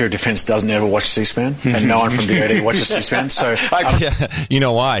 the Secretary of Defense doesn't ever watch C-SPAN, and no one from DoD watches C-SPAN, so... You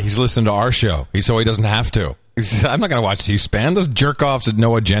know why? He's listening to our show, so he doesn't have to. I'm not going to watch C-SPAN. Those jerk-offs at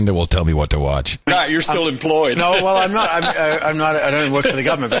No Agenda will tell me what to watch. God, you're still employed. No, well, I'm not. I don't work for the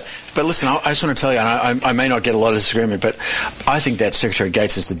government. But listen, I just want to tell you, and I may not get a lot of disagreement, but I think that Secretary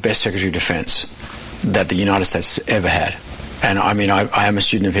Gates is the best Secretary of Defense that the United States has ever had. And I mean, I am a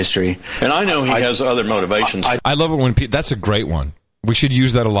student of history. And I know he has other motivations. I love it when people... That's a great one. We should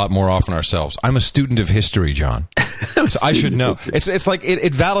use that a lot more often ourselves. I'm a student of history, John. So I should know. It's like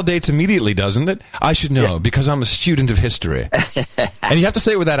it validates immediately, doesn't it? I should know because I'm a student of history. And you have to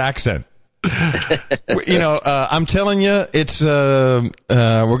say it with that accent. I'm telling you, it's we're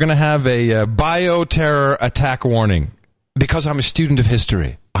going to have a bioterror attack warning because I'm a student of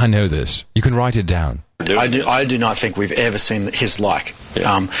history. I know this. You can write it down. I do not think we've ever seen his like.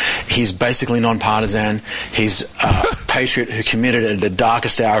 Yeah. He's basically nonpartisan. He's a patriot who committed at the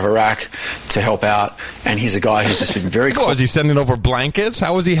darkest hour of Iraq to help out, and he's a guy who's just been very quiet. Was he sending over blankets?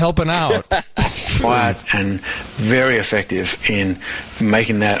 How was he helping out? Quiet and very effective in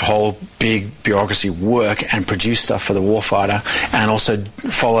making that whole big bureaucracy work and produce stuff for the warfighter, and also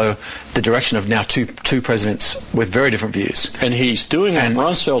follow the direction of now two presidents with very different views. And he's doing what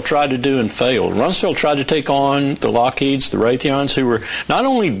Rumsfeld tried to do and failed. Rumsfeld tried to take on the Lockheeds, the Raytheons, who were not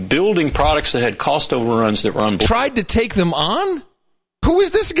only building products that had cost overruns that were unbelievable. Tried to take them on? Who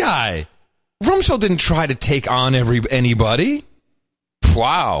is this guy? Rumsfeld didn't try to take on anybody.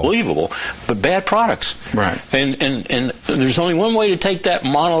 Wow. Unbelievable, but bad products. Right. And there's only one way to take that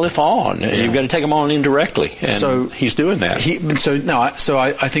monolith on. Yeah. You've got to take them on indirectly. And so he's doing that.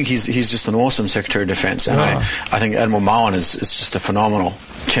 I think he's just an awesome Secretary of Defense. And I think Admiral Mullen is just a phenomenal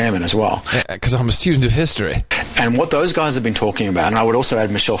chairman as well. Because I'm a student of history. And what those guys have been talking about, and I would also add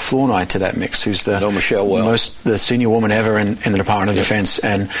Michelle Flournoy to that mix, who's the senior woman ever in the Department of Defense.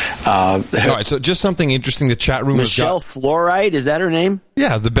 And all right, so just something interesting. The chat room Michelle Fluoride, is that her name?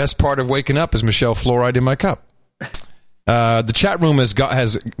 Yeah, the best part of waking up is Michelle Fluoride in my cup. The chat room has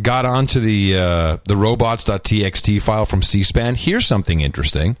got onto the robots.txt file from C-SPAN. Here's something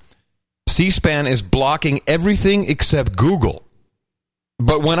interesting. C-SPAN is blocking everything except Google.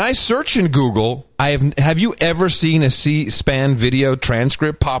 But when I search in Google, have you ever seen a C-SPAN video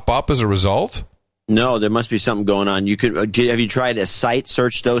transcript pop up as a result? No, there must be something going on. Have you tried a site?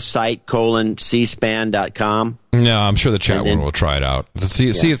 Search those site:cspan.com. No, I'm sure the chat room will try it out. See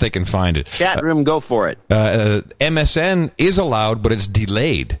if they can find it. Chat room, go for it. MSN is allowed, but it's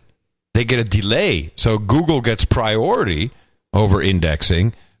delayed. They get a delay, so Google gets priority over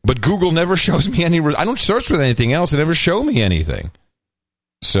indexing. But Google never shows me any. I don't search with anything else; it never show me anything.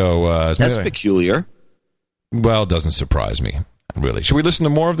 So that's peculiar. Well, it doesn't surprise me, really. Should we listen to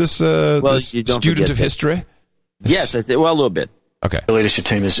more of this, this student of history? Yes, a little bit. Okay. The leadership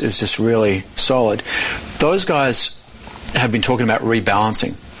team is just really solid. Those guys have been talking about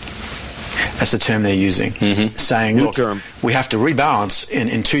rebalancing. That's the term they're using. Mm-hmm. Saying, look, we have to rebalance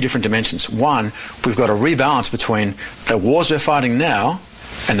in two different dimensions. One, we've got to rebalance between the wars we're fighting now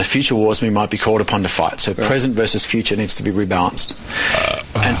and the future wars we might be called upon to fight. So present versus future needs to be rebalanced.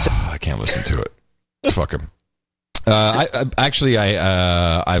 I can't listen to it. Fuck him. I've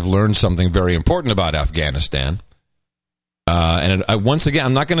learned something very important about Afghanistan. And once again,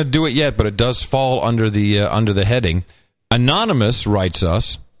 I'm not going to do it yet, but it does fall under the heading. Anonymous writes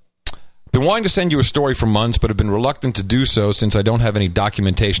us, been wanting to send you a story for months, but have been reluctant to do so since I don't have any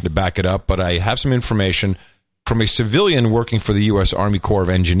documentation to back it up, but I have some information from a civilian working for the U.S. Army Corps of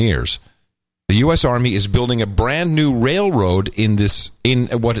Engineers. The U.S. Army is building a brand new railroad in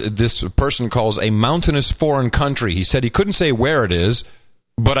what this person calls a mountainous foreign country. He said he couldn't say where it is,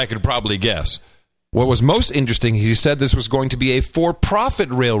 but I could probably guess. What was most interesting, he said this was going to be a for-profit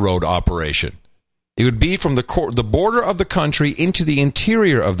railroad operation. It would be from the border of the country into the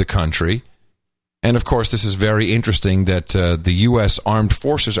interior of the country. And, of course, this is very interesting that the U.S. Armed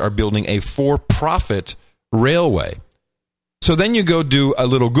Forces are building a for-profit railway. So then you go do a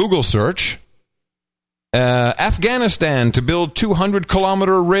little Google search. Afghanistan to build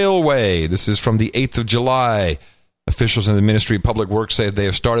 200-kilometer railway. This is from the 8th of July. Officials in the Ministry of Public Works say they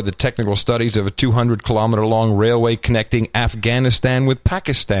have started the technical studies of a 200-kilometer-long railway connecting Afghanistan with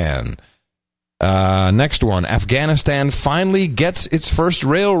Pakistan. Next one. Afghanistan finally gets its first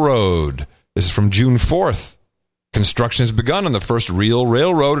railroad. This is from June 4th. Construction has begun on the first real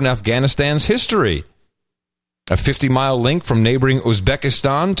railroad in Afghanistan's history. A 50-mile link from neighboring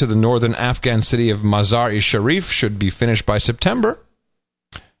Uzbekistan to the northern Afghan city of Mazar-e-Sharif should be finished by September.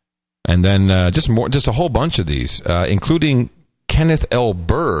 And then just a whole bunch of these, including Kenneth L.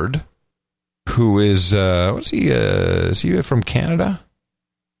 Bird, who is is he from Canada?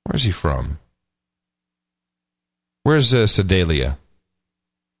 Where's he from? Where's Sedalia?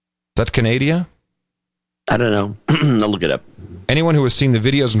 Is that Canada? I don't know. I'll look it up. Anyone who has seen the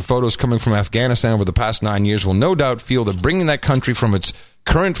videos and photos coming from Afghanistan over the past 9 years will no doubt feel that bringing that country from its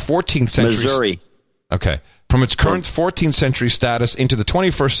current 14th century... Missouri. Okay. From its current 14th century status into the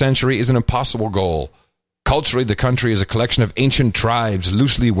 21st century is an impossible goal. Culturally, the country is a collection of ancient tribes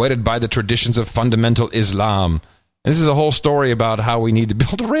loosely wedded by the traditions of fundamental Islam. And this is a whole story about how we need to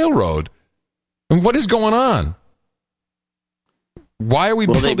build a railroad. And what is going on? Why are we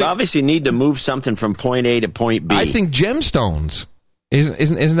building... They obviously need to move something from point A to point B. I think gemstones.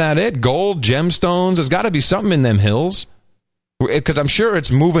 Isn't that it? Gold, gemstones. There's got to be something in them hills. Because I'm sure it's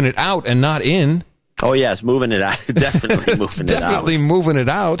moving it out and not in. Oh, yeah, it's moving it out. Definitely moving it out. Definitely moving it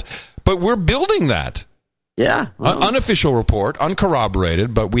out. But we're building that. Yeah. Well. Unofficial report,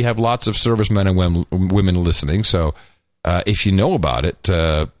 uncorroborated, but we have lots of servicemen and women listening. So if you know about it,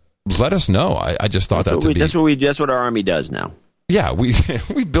 let us know. I just thought that's what our Army does now. Yeah,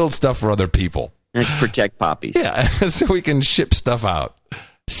 we build stuff for other people. And protect poppies. Yeah, so we can ship stuff out.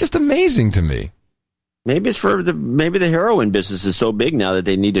 It's just amazing to me. Maybe it's maybe the heroin business is so big now that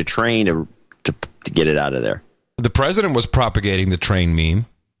they need a train to get it out of there. The president was propagating the train meme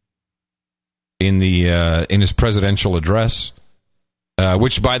in his presidential address,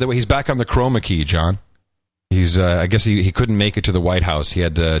 which, by the way, he's back on the chroma key, John. He's I guess he couldn't make it to the White House. He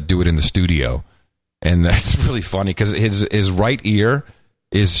had to do it in the studio. And that's really funny because his right ear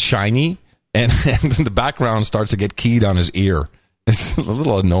is shiny, and then the background starts to get keyed on his ear. It's a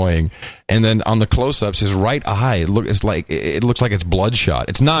little annoying. And then on the close-ups, his right eye, it looks like it's bloodshot.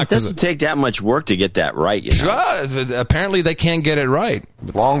 It's not. It doesn't take that much work to get that right. You know? Apparently, they can't get it right.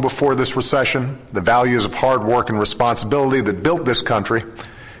 Long before this recession, the values of hard work and responsibility that built this country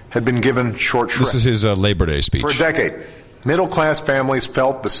had been given short shrift. This is his Labor Day speech. For a decade, middle-class families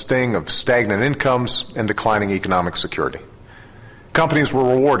felt the sting of stagnant incomes and declining economic security. Companies were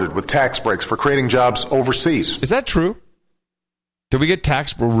rewarded with tax breaks for creating jobs overseas. Is that true? Did we get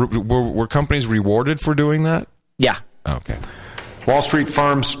tax? Were companies rewarded for doing that? Yeah. Okay. Wall Street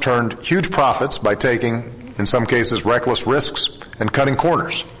firms turned huge profits by taking, in some cases, reckless risks and cutting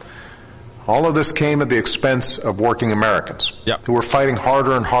corners. All of this came at the expense of working Americans who were fighting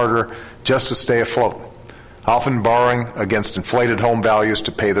harder and harder just to stay afloat, often borrowing against inflated home values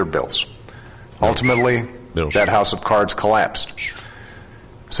to pay their bills. Ultimately, that house of cards collapsed.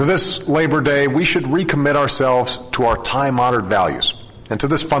 So this Labor Day, we should recommit ourselves to our time-honored values and to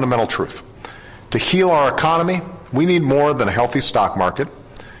this fundamental truth. To heal our economy, we need more than a healthy stock market.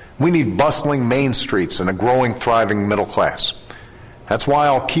 We need bustling main streets and a growing, thriving middle class. That's why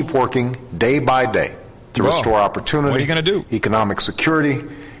I'll keep working day by day to restore opportunity, what are you going to do? Economic security,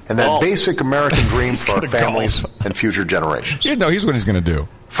 and that basic American dream for our families and future generations. Yeah, no, here's what he's going to do.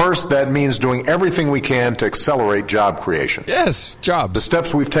 First, that means doing everything we can to accelerate job creation. Yes, jobs. The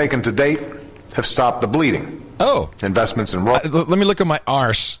steps we've taken to date have stopped the bleeding. Oh. Investments in let me look at my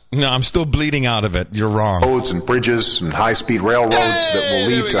arse. No, I'm still bleeding out of it. You're wrong. Roads and bridges and high-speed railroads that will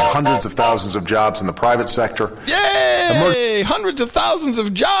lead to hundreds of thousands of jobs in the private sector. Yay! Hundreds of thousands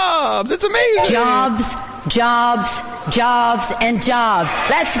of jobs. It's amazing. Jobs, jobs, jobs, and jobs.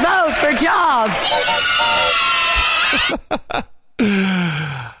 Let's vote for jobs.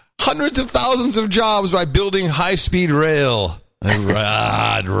 Hundreds of thousands of jobs by building high-speed rail.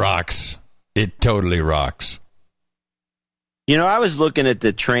 It rocks. It totally rocks. You know, I was looking at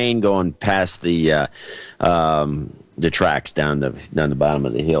the train going past the tracks down the bottom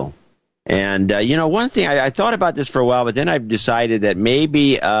of the hill, and you know, one thing I thought about this for a while, but then I've decided that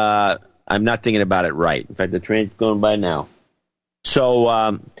maybe I'm not thinking about it right. In fact, the train's going by now.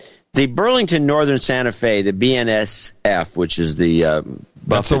 So the Burlington Northern Santa Fe, the BNSF, which is the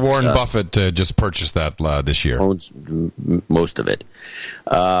that's the Warren Buffett just purchased that this year. Owns most of it.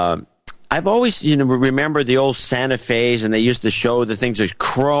 I've always, remember the old Santa Fe's, and they used to show the things as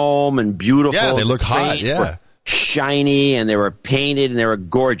chrome and beautiful. Yeah, they look hot. Yeah, were shiny, and they were painted, and they were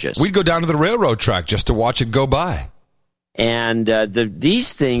gorgeous. We'd go down to the railroad track just to watch it go by. And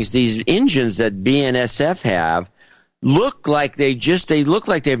these engines that BNSF have, look like they look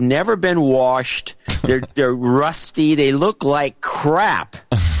like they've never been washed. They're rusty. They look like crap.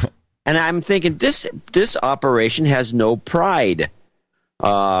 And I'm thinking this operation has no pride.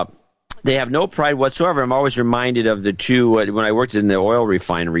 They have no pride whatsoever. I'm always reminded of the two when I worked in the oil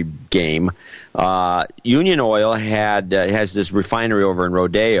refinery game. Union Oil has this refinery over in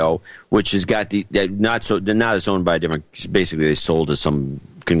Rodeo, which has got now it's owned by a different. Basically, they sold to some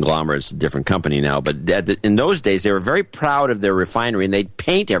conglomerate, it's a different company now. But in those days, they were very proud of their refinery, and they'd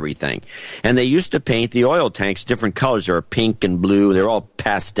paint everything. And they used to paint the oil tanks different colors. They were pink and blue. They were all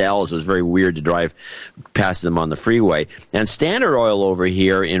pastels. It was very weird to drive past them on the freeway. And Standard Oil over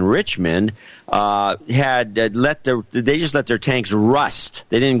here in Richmond they just let their tanks rust.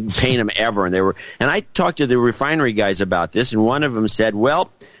 They didn't paint them ever, and I talked to the refinery guys about this, and one of them said,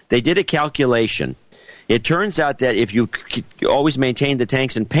 well, they did a calculation. It turns out that if you always maintain the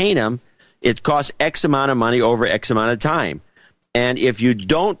tanks and paint them, it costs X amount of money over X amount of time. And if you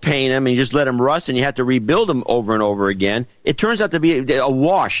don't paint them and you just let them rust and you have to rebuild them over and over again, it turns out to be a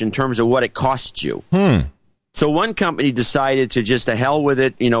wash in terms of what it costs you. So one company decided to just to hell with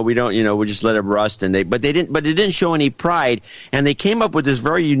it. We just let it rust, but it didn't show any pride, and they came up with this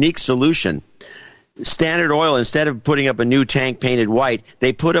very unique solution. Standard Oil, instead of putting up a new tank painted white,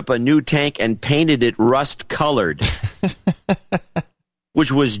 they put up a new tank and painted it rust-colored, which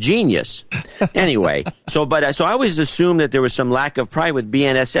was genius. Anyway, so I always assumed that there was some lack of pride with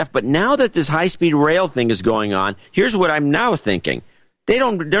BNSF, but now that this high-speed rail thing is going on, here's what I'm now thinking. They're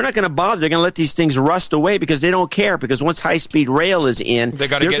not going to bother. They're going to let these things rust away because they don't care. Because once high-speed rail is in, they're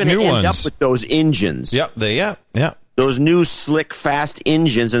going to end up with those engines. Yep. Those new slick, fast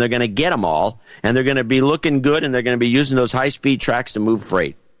engines, and they're going to get them all, and they're going to be looking good, and they're going to be using those high-speed tracks to move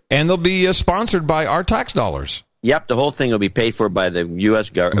freight. And they'll be sponsored by our tax dollars. Yep, the whole thing will be paid for by the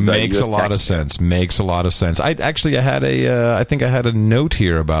U.S. government. Makes a lot of sense. I think I had a note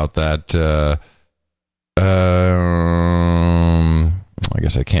here about that. I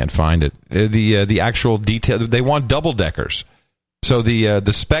guess I can't find it. The actual detail. They want double deckers. So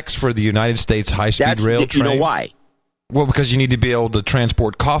the specs for the United States high-speed rail train. You know why? Well, because you need to be able to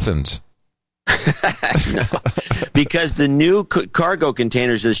transport coffins. No, because the new cargo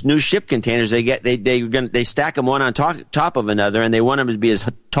containers, this new ship containers, they stack them one on top of another, and they want them to be as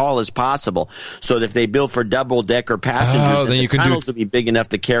tall as possible. So that if they build for double decker passengers, then the tunnels will be big enough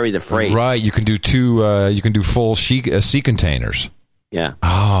to carry the freight. Right, you can do full sea containers. Yeah.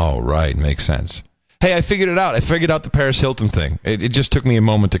 Oh, right, makes sense. Hey, I figured it out. I figured out the Paris Hilton thing. It just took me a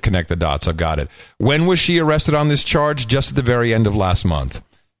moment to connect the dots. I've got it. When was she arrested on this charge? Just at the very end of last month.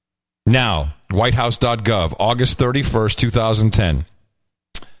 Now, whitehouse.gov, August 31st, 2010.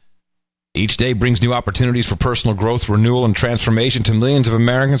 Each day brings new opportunities for personal growth, renewal, and transformation to millions of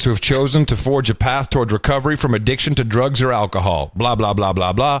Americans who have chosen to forge a path toward recovery from addiction to drugs or alcohol. Blah, blah, blah,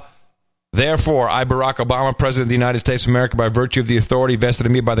 blah, blah. Therefore, I, Barack Obama, President of the United States of America, by virtue of the authority vested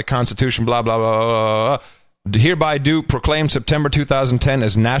in me by the Constitution, blah, blah, blah, blah, blah, hereby do proclaim September 2010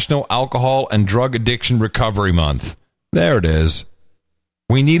 as National Alcohol and Drug Addiction Recovery Month. There it is.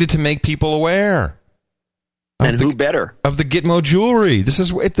 We needed to make people aware. And who better? Of the Gitmo jewelry. This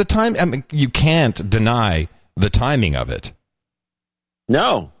is at the time. I mean, you can't deny the timing of it.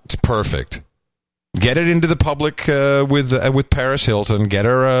 No. It's perfect. Get it into the public with Paris Hilton. Get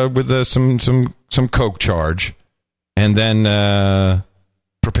her with some coke charge, and then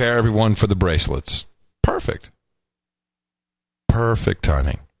prepare everyone for the bracelets. Perfect. Perfect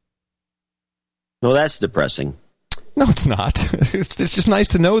timing. Well, that's depressing. No, it's not. It's just nice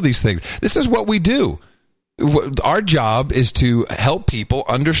to know these things. This is what we do. Our job is to help people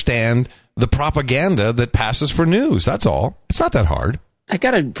understand the propaganda that passes for news. That's all. It's not that hard.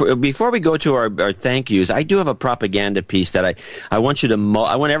 Before we go to our thank yous, I do have a propaganda piece that I want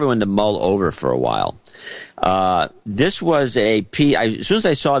everyone to mull over for a while. This was a piece. As soon as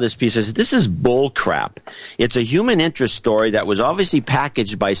I saw this piece, I said, "This is bull crap." It's a human interest story that was obviously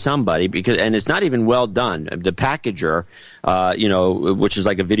packaged by somebody and it's not even well done. The packager, which is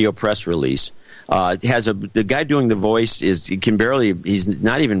like a video press release, the guy doing the voice he's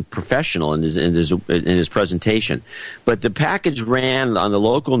not even professional in his presentation. But the package ran on the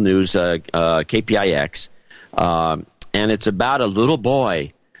local news, KPIX, and it's about a little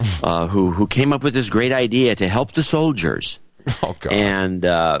boy who came up with this great idea to help the soldiers. Oh God! And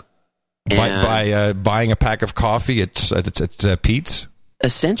by buying a pack of coffee at Pete's,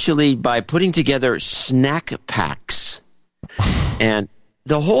 essentially by putting together snack packs, and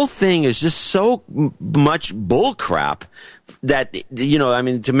the whole thing is just so much bull crap that,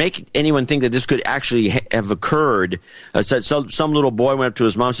 to make anyone think that this could actually have occurred. Some little boy went up to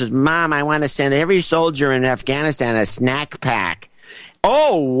his mom and says, "Mom, I want to send every soldier in Afghanistan a snack pack."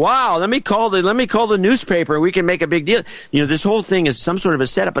 Oh, wow. Let me call the newspaper and we can make a big deal. This whole thing is some sort of a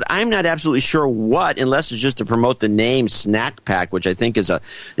setup, but I'm not absolutely sure what, unless it's just to promote the name Snack Pack, which I think is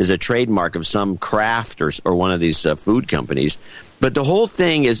a trademark of some craft or one of these food companies. But the whole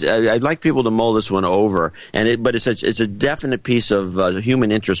thing is, I'd like people to mull this one over, but it's a definite piece of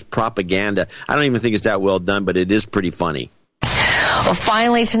human interest propaganda. I don't even think it's that well done, but it is pretty funny. Well,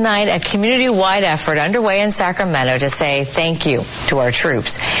 finally tonight, a community-wide effort underway in Sacramento to say thank you to our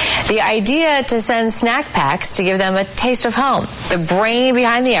troops. The idea to send snack packs to give them a taste of home. The brain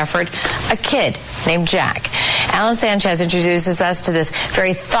behind the effort, a kid named Jack. Alan Sanchez introduces us to this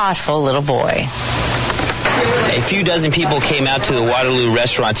very thoughtful little boy. A few dozen people came out to the Waterloo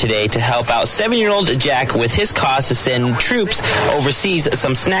restaurant today to help out 7-year-old Jack with his cause to send troops overseas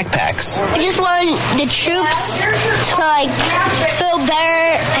some snack packs. I just want the troops to feel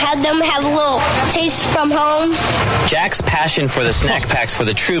better, have them have a little taste from home. Jack's passion for the snack packs for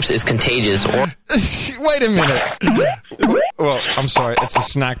the troops is contagious. Wait a minute. Well, I'm sorry. It's the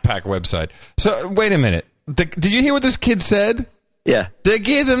Snack Pack website. So, wait a minute. Did you hear what this kid said? Yeah. They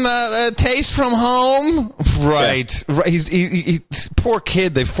gave him a taste from home? Right. Yeah. Right. He's poor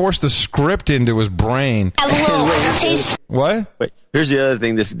kid. They forced the script into his brain. A little taste. What? Wait. Here's the other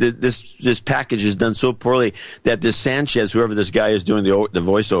thing. This package is done so poorly that this Sanchez, whoever this guy is doing the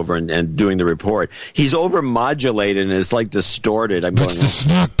voiceover and doing the report, he's over-modulated and it's like distorted. I'm That's going, the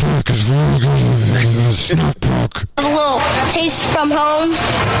snack pack is really good. Snack pack. A little taste from home.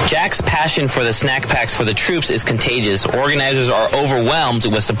 Jack's passion for the snack packs for the troops is contagious. Organizers are overwhelmed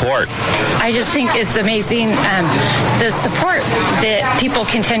with support. I just think it's amazing the support that people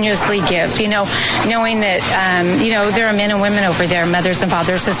continuously give, knowing that, there are men and women over there, mothers and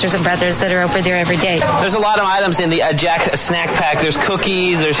fathers, sisters and brothers that are over there every day. There's a lot of items in the Jack snack pack. There's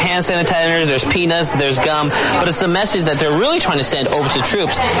cookies, there's hand sanitizers, there's peanuts, there's gum, but it's the message that they're really trying to send over to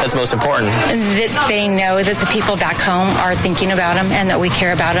troops that's most important. That they know that the people back home are thinking about them and that we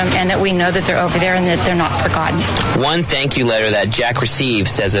care about them and that we know that they're over there and that they're not forgotten. One thank you letter that Jack received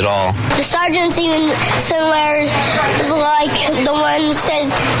says it all. The sergeant's even similar, like the one said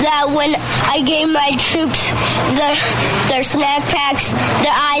that when I gave my troops their snack packs,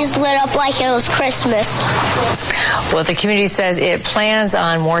 their eyes lit up like it was Christmas. Well, the community says it plans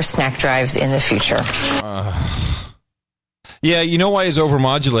on more snack drives in the future. Yeah, you know why it's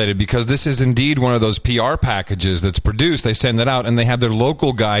overmodulated? Because this is indeed one of those PR packages that's produced. They send it out, and they have their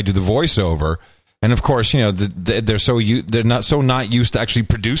local guy do the voiceover. And of course, they're not used to actually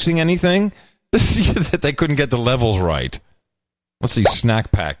producing anything that they couldn't get the levels right. Let's see,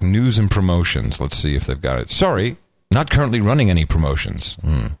 Snack Pack news and promotions. Let's see if they've got it. Sorry, not currently running any promotions.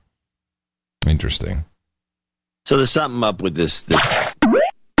 Interesting. So there's something up with this.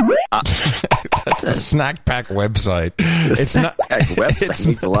 That's the Snack Pack website. Snack Pack website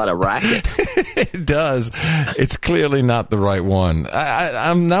needs a lot of racket. It does. It's clearly not the right one.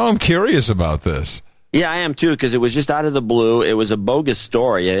 I'm curious about this. Yeah, I am too, because it was just out of the blue. It was a bogus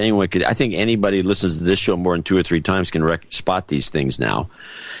story. I think anybody who listens to this show more than 2 or 3 times can spot these things now.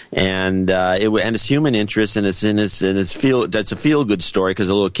 And it's human interest, and it's a feel good story because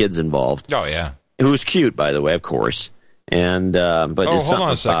a little kid's involved. Oh yeah, who's cute, by the way, of course. And but hold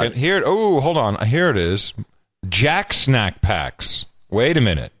on a second. Hold on. Here it is. Jack Snack Packs. Wait a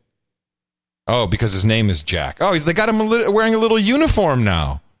minute. Oh, because his name is Jack. Oh, they got him wearing a little uniform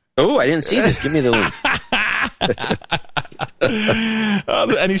now. Oh, I didn't see this. Give me the link.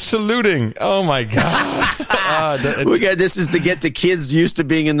 And he's saluting. Oh my God! This is to get the kids used to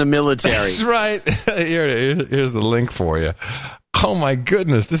being in the military. That's right. Here's the link for you. Oh my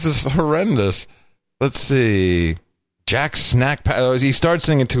goodness, this is horrendous. Let's see. Jack Snack Pack. He starts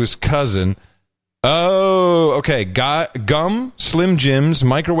singing to his cousin. Oh, okay. Gum, Slim Jims,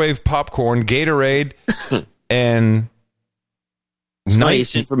 microwave popcorn, Gatorade, and.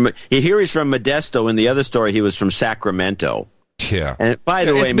 He's from Modesto. In the other story, he was from Sacramento. Yeah. And by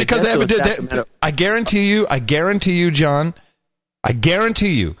the way, because I guarantee you, John,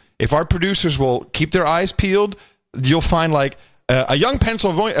 if our producers will keep their eyes peeled, you'll find like a young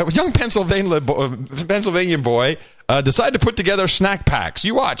Pennsylvania boy decided to put together snack packs.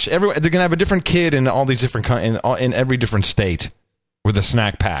 You watch. They're going to have a different kid in all these different in every different state with a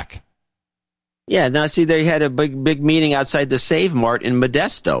snack pack. Yeah, now see, they had a big meeting outside the Save Mart in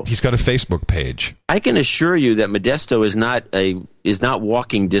Modesto. He's got a Facebook page. I can assure you that Modesto is not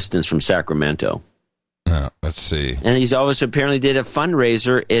walking distance from Sacramento. Let's see. And he's always apparently did a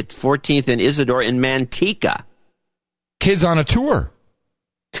fundraiser at 14th and Isidore in Manteca. Kids on a tour.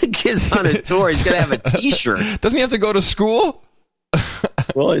 Kids on a tour. He's going to have a T-shirt. Doesn't he have to go to school?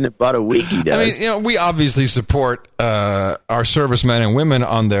 Well, in about a week he does. I mean, we obviously support our servicemen and women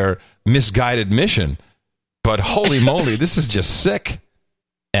on their misguided mission, but holy moly, this is just sick.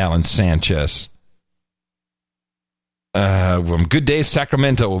 Alan Sanchez. From Good Day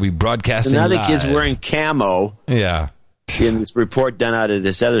Sacramento will be broadcasting now live. the kid's wearing camo. Yeah. In this report done out of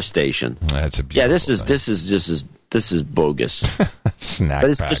this other station. That's a beautiful this is bogus. Snack but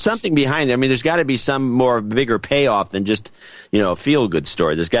it's, packs. there's something behind it. I mean, there's got to be some more bigger payoff than just, a feel-good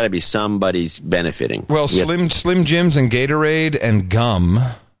story. There's got to be somebody's benefiting. Well, Slim Jims and Gatorade and gum.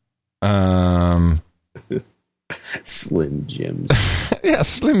 Slim Jims. Yeah,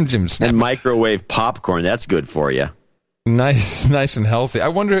 Slim Jims. And microwave popcorn. That's good for you. Nice and healthy. I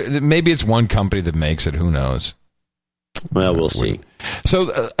wonder, maybe it's one company that makes it. Who knows? Well, we'll see.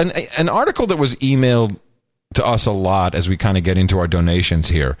 So an article that was emailed to us a lot as we kind of get into our donations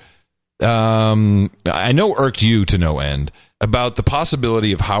here, I know irked you to no end, about the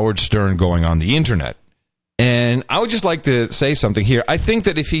possibility of Howard Stern going on the internet. And I would just like to say something here. I think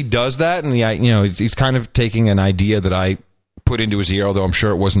that if he does that, and he's kind of taking an idea that I put into his ear, although I'm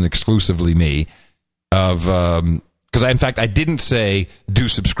sure it wasn't exclusively me, because in fact I didn't say do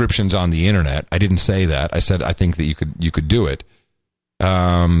subscriptions on the internet. I didn't say that. I said I think that you could do it.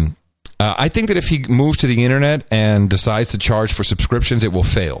 I think that if he moves to the internet and decides to charge for subscriptions, it will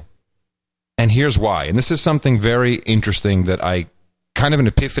fail. And here's why. And this is something very interesting that kind of an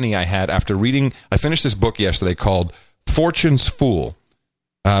epiphany I had after reading. I finished this book yesterday called Fortune's Fool,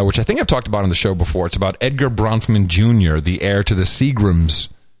 which I think I've talked about on the show before. It's about Edgar Bronfman Jr., the heir to the Seagram's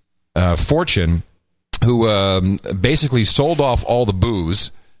fortune, who basically sold off all the booze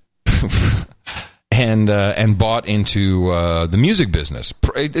and bought into the music business,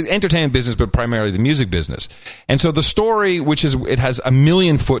 entertainment business, but primarily the music business. And so the story, it has 1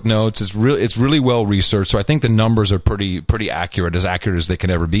 million footnotes, it's really well researched. So I think the numbers are pretty accurate as they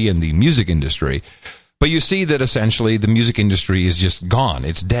can ever be in the music industry. But you see that essentially the music industry is just gone.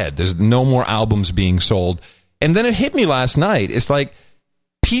 It's dead. There's no more albums being sold. And then it hit me last night. It's like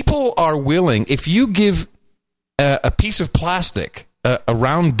people are willing, if you give a piece of plastic, a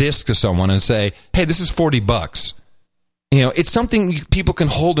round disc to someone and say, hey, this is $40. It's something people can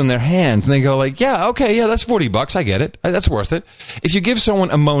hold in their hands and they go like, yeah, okay, yeah, that's $40. I get it. That's worth it. If you give someone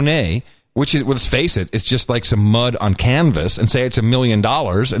a Monet, which is, let's face it, it's just like some mud on canvas, and say it's $1 million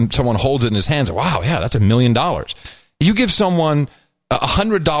and someone holds it in his hands, wow, yeah, that's $1 million. You give someone a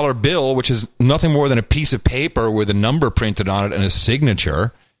 $100 bill, which is nothing more than a piece of paper with a number printed on it and a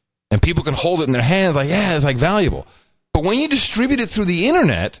signature, and people can hold it in their hands like, yeah, it's like valuable. But when you distribute it through the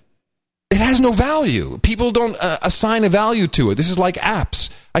internet, it has no value. People don't assign a value to it. This is like apps.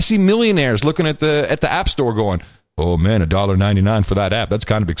 I see millionaires looking at the app store going, oh man, $1.99 for that app. That's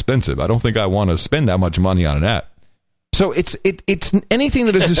kind of expensive. I don't think I want to spend that much money on an app. So it's anything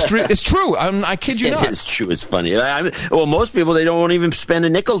that is it's true. I kid you not. It's true. It's funny. Most people, they don't even spend a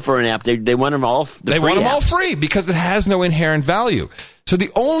nickel for an app. They want them all. They want them all free because it has no inherent value. So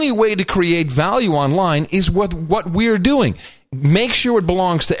the only way to create value online is what we're doing. Make sure it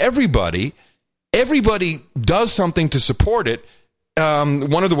belongs to everybody. Everybody does something to support it.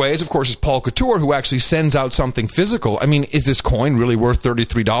 One of the ways, of course, is Paul Couture, who actually sends out something physical. I mean, is this coin really worth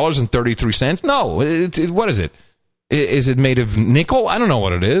 $33.33? No. What is it? Is it made of nickel? I don't know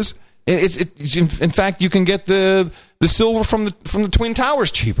what it is. In fact, you can get the silver from the Twin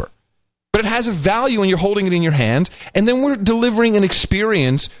Towers cheaper. But it has a value and you're holding it in your hands. And then we're delivering an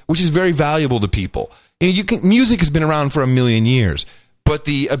experience which is very valuable to people. Music has been around for 1 million years. But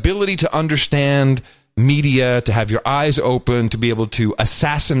the ability to understand media, to have your eyes open, to be able to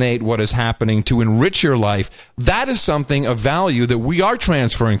assassinate what is happening, to enrich your life, that is something of value that we are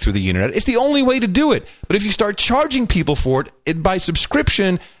transferring through the internet. It's the only way to do it. But if you start charging people for it by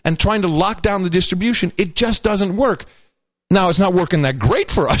subscription and trying to lock down the distribution, it just doesn't work. Now, it's not working that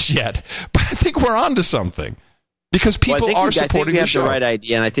great for us yet, but I think we're onto something. Because people are supporting the show. I think we have the right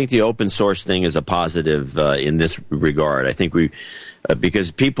idea, and I think the open source thing is a positive in this regard. I think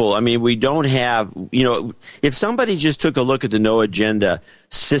because people, we don't have, if somebody just took a look at the No Agenda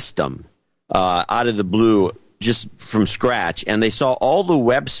system out of the blue, just from scratch, and they saw all the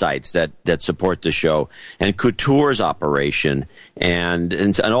websites that support the show, and Couture's operation,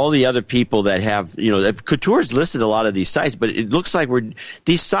 and all the other people that have, if Couture's listed a lot of these sites, but it looks like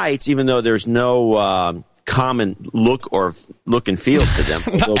these sites, even though there's no common look and feel to them.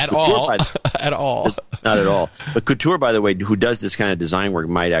 At all. Not at all. But Couture, by the way, who does this kind of design work,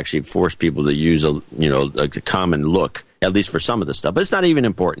 might actually force people to use a common look, at least for some of the stuff. But it's not even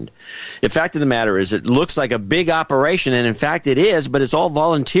important. The fact of the matter is, it looks like a big operation, and in fact it is, but it's all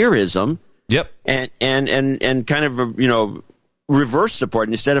volunteerism. Yep. And kind of, reverse support.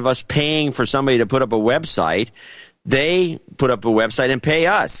 Instead of us paying for somebody to put up a website, they put up a website and pay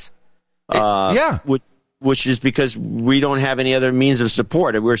us. Which is because we don't have any other means of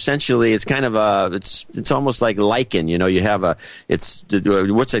support. We're essentially, it's kind of it's almost like lichen. You know, you have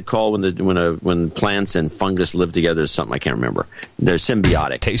what's it called when plants and fungus live together? Something I can't remember. They're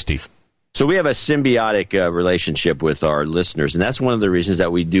symbiotic. Tasty. So we have a symbiotic relationship with our listeners, and that's one of the reasons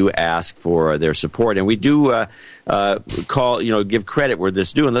that we do ask for their support, and we do give credit where this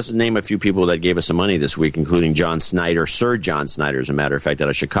is due. And let's name a few people that gave us some money this week, including John Snyder, Sir John Snyder, as a matter of fact, out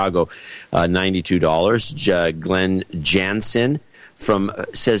of Chicago, $92. Glenn Jansen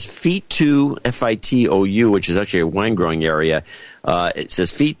says Fitou, Fitou, which is actually a wine growing area. It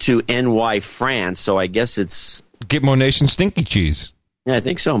says Fitou, NY, France. So I guess it's Gitmo Nation stinky cheese. Yeah, I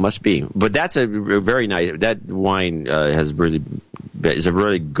think so. Must be. But that's a very nice. That wine is a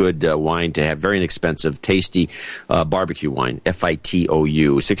really good wine to have. Very inexpensive, tasty barbecue wine.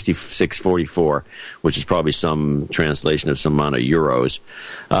 Fitou, 66.44, which is probably some translation of some amount of euros.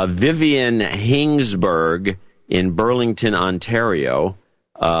 Vivian Hingsberg in Burlington, Ontario.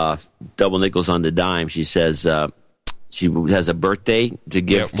 Double nickels on the dime. She says. She has a birthday to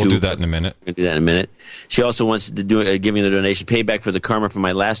give. We'll do that in a minute. We'll do that in a minute. She also wants to do giving the donation payback for the karma for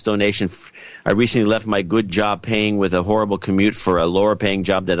my last donation. I recently left my good job paying with a horrible commute for a lower paying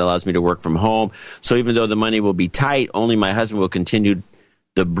job that allows me to work from home. So even though the money will be tight, only my husband will continue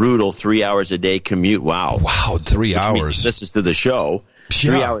the brutal 3 hours a day commute. Wow. 3 hours. This is to the show.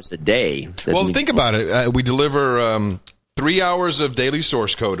 3 hours a day. Well, think about it. We deliver 3 hours of daily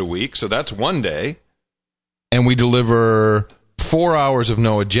source code a week, so that's one day. And we deliver 4 hours of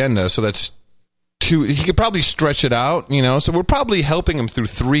no agenda, so that's 2. He could probably stretch it out, so we're probably helping him through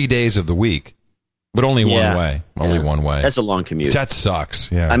 3 days of the week, but only one way. Only one way. That's a long commute. That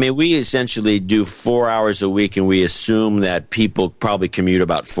sucks, yeah. I mean, we essentially do 4 hours a week, and we assume that people probably commute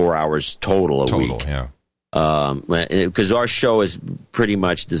about 4 hours total a week. Yeah. Because our show is pretty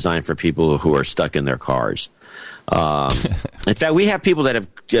much designed for people who are stuck in their cars. In fact, we have people that have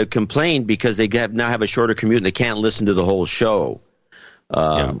complained because they now have a shorter commute and they can't listen to the whole show.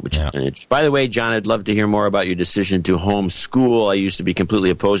 Which is interesting. By the way, John, I'd love to hear more about your decision to homeschool. I used to be completely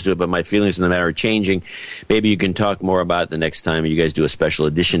opposed to it, but my feelings on the matter are changing. Maybe you can talk more about it the next time you guys do a special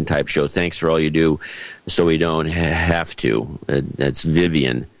edition type show. Thanks for all you do so we don't have to. That's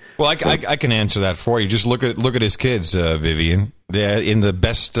Vivian. Well, I can answer that for you. Just look at his kids, Vivian. They're in the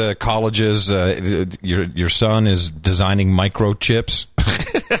best colleges. Your son is designing microchips.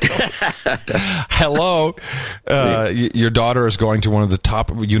 Hello. Your daughter is going to one of the top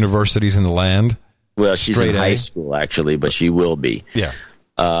universities in the land. Well, she's in high school, actually, but she will be. Yeah.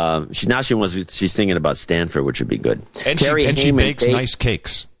 She's thinking about Stanford, which would be good. And she bakes nice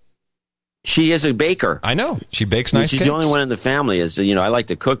cakes. She is a baker. I know. She bakes nice cakes. She's the only one in the family. I like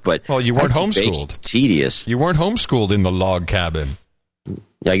to cook, but... Well, you weren't homeschooled. It's tedious. You weren't homeschooled in the log cabin.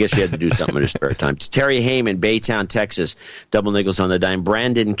 Yeah, I guess she had to do something in her spare time. Terry Heyman, Baytown, Texas. Double nickels on the dime.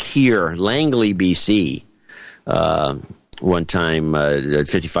 Brandon Keir, Langley, BC. One time,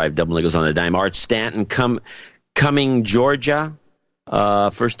 55 double nickels on the dime. Art Stanton, Cumming, Georgia.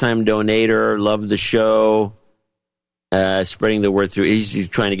 First-time donator. Love the show. Spreading the word through. He's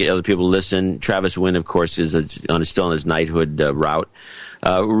trying to get other people to listen. Travis Wynn, of course, is still on his knighthood route.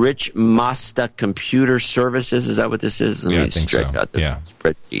 Rich Masta Computer Services. Is that what this is? Let me stretch out the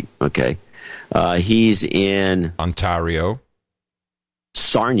spreadsheet. Okay. He's in Ontario.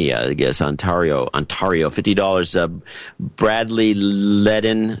 Sarnia, I guess. Ontario. $50. Bradley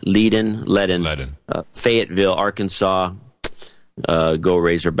Leden. Fayetteville, Arkansas. Go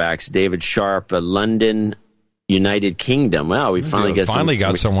Razorbacks. David Sharp, London, United Kingdom. Wow, we finally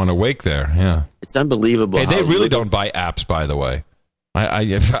got someone awake there. Yeah, it's unbelievable. Hey, they really don't buy apps, by the way.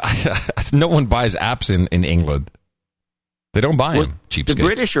 No one buys apps in England. They don't buy them. Cheapskates. The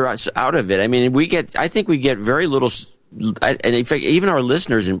British are out of it. I mean, I think we get very little. And in fact, even our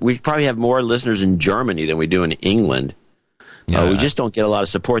listeners, and we probably have more listeners in Germany than we do in England. Yeah, we just don't get a lot of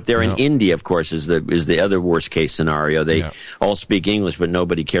support there. In India, of course, is the other worst case scenario. They all speak English, but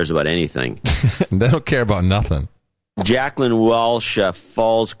nobody cares about anything. They don't care about nothing. Jacqueline Walsh,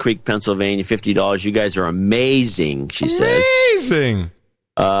 Falls Creek, Pennsylvania, $50. You guys are amazing, she says. Amazing.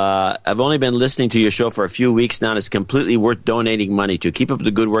 I've only been listening to your show for a few weeks now, and it's completely worth donating money to. Keep up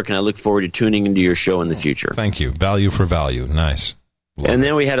the good work, and I look forward to tuning into your show in the future. Thank you. Value for value. Nice. And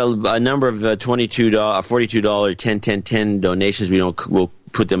then we had a number of $42, $42, 10 donations. We'll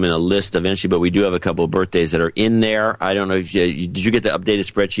put them in a list eventually, but we do have a couple of birthdays that are in there. I don't know if did you get the updated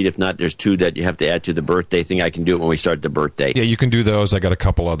spreadsheet? If not, there's 2 that you have to add to the birthday thing. I can do it when we start the birthday. Yeah, you can do those. I got a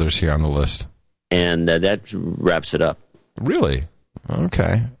couple others here on the list. And that wraps it up. Really?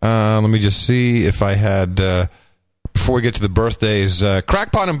 Okay. Let me just see if I had... before we get to the birthdays,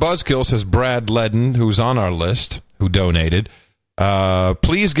 Crackpot and Buzzkill says Brad Ledden, who's on our list, who donated.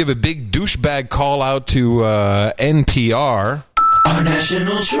 Please give a big douchebag call out to NPR. Our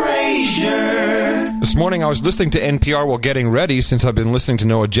national treasure. This morning I was listening to NPR while getting ready. Since I've been listening to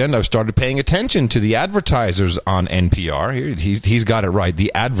No Agenda, I've started paying attention to the advertisers on NPR. He's got it right,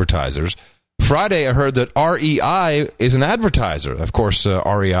 the advertisers. Friday I heard that REI is an advertiser. Of course,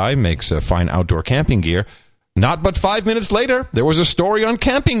 REI makes fine outdoor camping gear. Not but 5 minutes later, there was a story on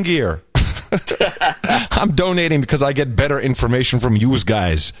camping gear. I'm donating because I get better information from you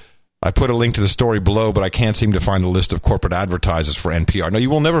guys. I put a link to the story below, but I can't seem to find a list of corporate advertisers for NPR. No,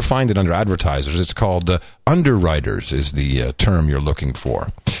 you will never find it under advertisers. It's called underwriters is the term you're looking for.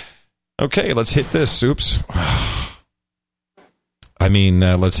 Okay, let's hit this, Soups. I mean,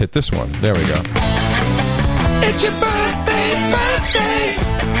 let's hit this one. There we go. It's your birthday.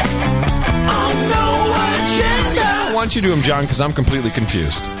 On No Agenda. Why don't you do them, John, because I'm completely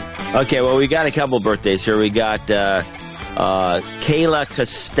confused. Okay, well, we got a couple birthdays here. We got Kayla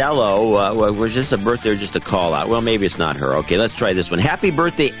Costello. Was just a birthday or just a call out? Well, maybe it's not her. Okay, let's try this one. Happy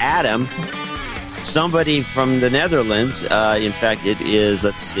birthday, Adam. Somebody from the Netherlands. In fact, it is,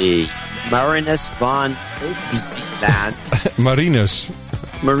 let's see, Marinus van Opzeeland. Marinus.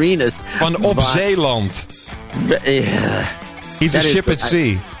 Van Opzeeland. He's a ship at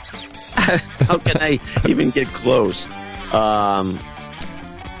sea. How can I even get close?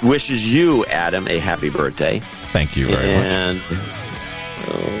 Wishes you, Adam, a happy birthday. Thank you very much.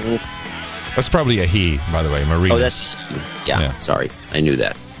 That's probably a he, by the way, Marinus. Oh, that's... Yeah, sorry. I knew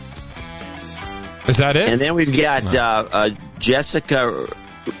that. Is that it? And then we've got Jessica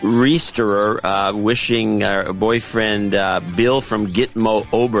Reisterer wishing her boyfriend Bill from Gitmo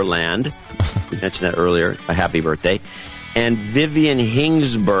Oberland, we mentioned that earlier, a happy birthday. And Vivian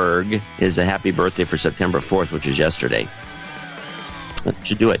Hingsberg is a happy birthday for September 4th, which is yesterday. That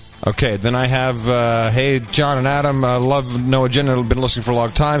should do it. Okay, then I have, hey, John and Adam, love No Agenda, been listening for a long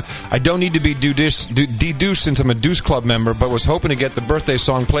time. I don't need to be deduced since I'm a Deuce Club member, but was hoping to get the birthday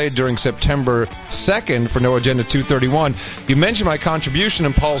song played during September 2nd for No Agenda 231. You mentioned my contribution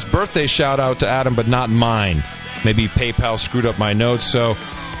and Paul's birthday shout-out to Adam, but not mine. Maybe PayPal screwed up my notes, so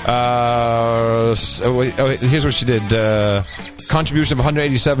here's what she did. Contribution of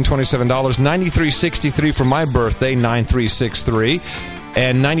 $187.27, $93.63 for my birthday, $93.63,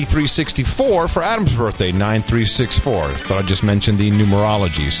 and $93.64 for Adam's birthday, $93.64. Thought I'd just mention the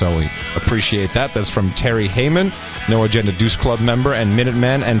numerology, so we appreciate that. That's from Terry Heyman, No Agenda Deuce Club member and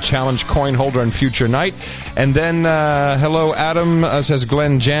Minuteman and Challenge coin holder and future night. And then, hello, Adam, says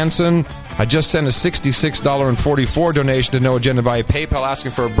Glenn Jansen. I just sent a $66.44 donation to No Agenda via PayPal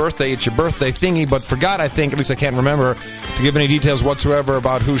asking for a birthday. It's your birthday thingy, but forgot, I think, at least I can't remember, to give any details whatsoever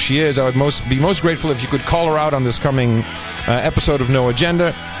about who she is. I would be most grateful if you could call her out on this coming episode of No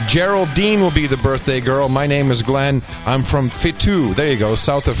Agenda. Geraldine will be the birthday girl. My name is Glenn. I'm from Fitou. There you go,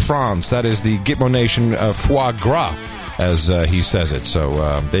 south of France. That is the Gitmo Nation foie gras, as he says it.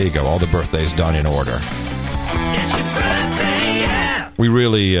 So there you go, all the birthdays done in order. We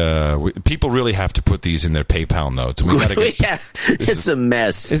really, people really have to put these in their PayPal notes. We gotta get, it's a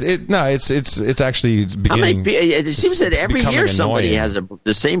mess. It's actually beginning. It seems that every year somebody has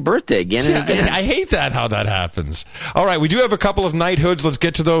the same birthday again and again. I hate that, how that happens. All right, we do have a couple of knighthoods. Let's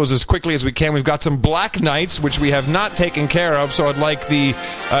get to those as quickly as we can. We've got some black knights, which we have not taken care of, so I'd like the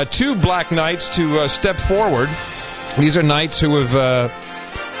two black knights to step forward. These are knights who have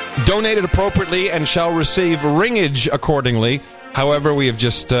donated appropriately and shall receive ringage accordingly. However, we have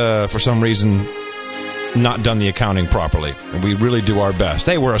just, for some reason, not done the accounting properly. And we really do our best.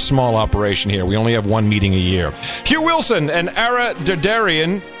 Hey, we're a small operation here. We only have one meeting a year. Hugh Wilson and Ara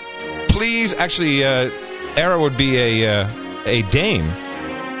Derdarian, please. Actually, Ara would be a dame.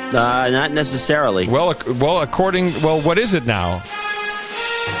 Not necessarily. Well, what is it now?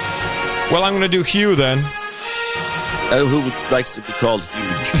 Well, I'm going to do Hugh then. Who likes to be called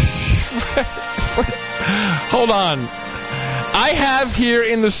huge? Hold on. I have here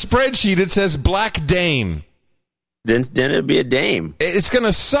in the spreadsheet, it says Black Dame. Then it'd be a dame. It's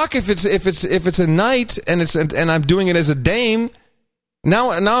gonna suck if it's a knight and I'm doing it as a dame.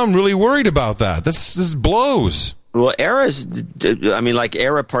 Now I'm really worried about that. This blows. Well, Ara's, like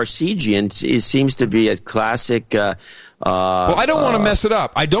Ara Parsegian seems to be a classic. Well, I don't want to mess it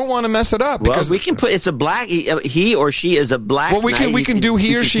up. Because we can put it's a black. He or she is a black. Well, we can do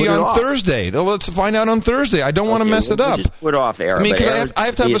he or she on Thursday. Let's find out on Thursday. I don't want to mess it up. Just put off Ara. I mean, because I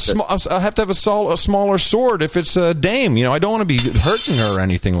have to have a smaller sword if it's a dame. I don't want to be hurting her or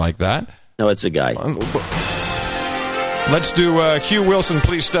anything like that. No, it's a guy. Let's do Hugh Wilson.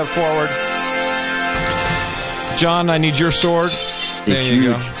 Please step forward. John, I need your sword. There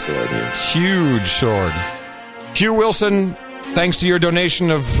you go. Sword, yeah. Huge sword. Hugh Wilson, thanks to your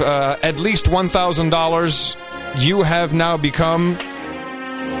donation of at least $1,000, you have now become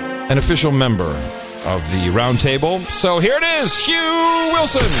an official member of the round table. So here it is, Hugh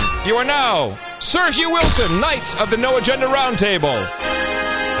Wilson. You are now Sir Hugh Wilson, Knight of the No Agenda Roundtable.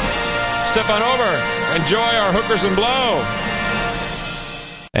 Step on over. Enjoy our hookers and blow.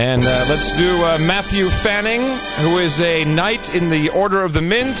 And let's do Matthew Fanning, who is a knight in the Order of the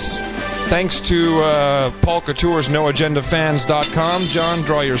Mint. Thanks to Paul Couture's NoAgendaFans.com. John,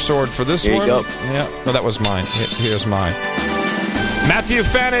 draw your sword for this one. Here you go. Yeah, no, that was mine. Here's mine. Matthew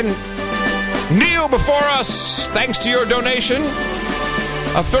Fanning, kneel before us, thanks to your donation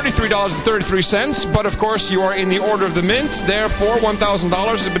of $33.33. But, of course, you are in the Order of the Mint. Therefore, $1,000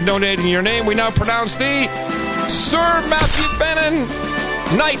 has been donated in your name. We now pronounce thee Sir Matthew Fanning,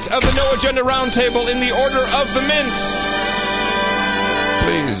 Knight of the No Agenda Roundtable in the Order of the Mint.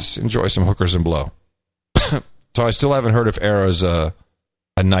 Please enjoy some hookers and blow. So I still haven't heard if Era's a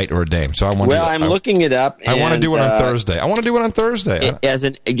knight or a dame. So I want. Well, I'm looking it up. I want to do it on Thursday.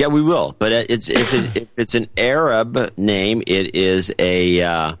 We will. But if it's an Arab name, it's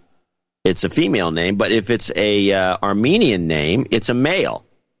a female name. But if it's a Armenian name, it's a male.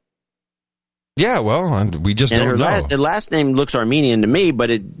 Yeah, well, we just don't know. The last name looks Armenian to me,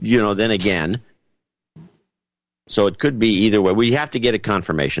 but then again, so it could be either way. We have to get a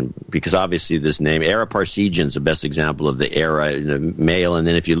confirmation because obviously this name, Era Parsegian, is the best example of the Era, the male, and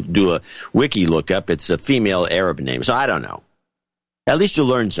then if you do a wiki lookup, it's a female Arab name. So I don't know. At least you'll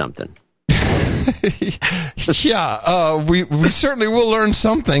learn something. Yeah, we certainly will learn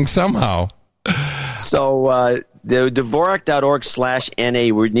something somehow. So the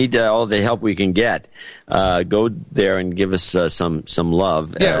Dvorak.org/NA, we need all the help we can get. Go there and give us some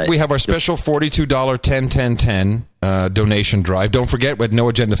love. Yeah, we have our special $42 10-10-10 donation drive. Don't forget, at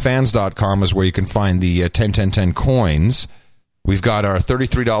NoAgendaFans.com is where you can find the 10-10-10 coins. We've got our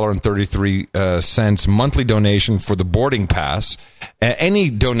 $33.33 monthly donation for the boarding pass. Any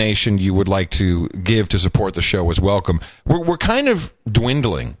donation you would like to give to support the show is welcome. We're kind of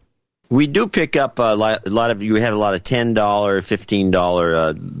dwindling. We do pick up a lot of you have a lot of $10,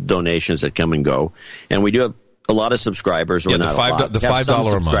 $15 donations that come and go, and we do have a lot of subscribers. Yeah, the $5 a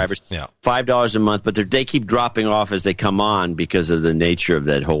month. Yeah, $5 a month, but they keep dropping off as they come on because of the nature of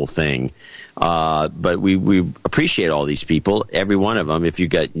that whole thing. But we appreciate all these people, every one of them. If you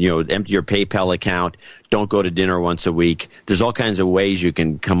got empty your PayPal account, don't go to dinner once a week. There's all kinds of ways you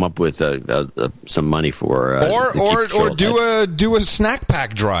can come up with some money for or do a snack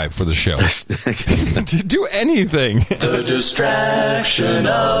pack drive for the show. Do anything. The distraction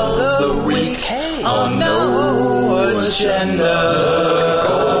of the week on No Agenda.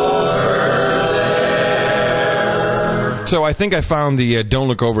 So I think I found the don't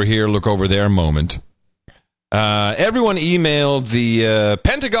look over here, look over there moment. Everyone emailed the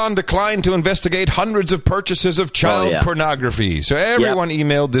Pentagon declined to investigate hundreds of purchases of child pornography. So everyone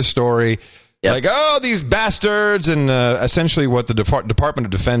emailed this story. Yep. Like, these bastards. And essentially what the Department of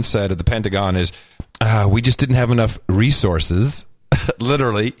Defense said at the Pentagon is, we just didn't have enough resources,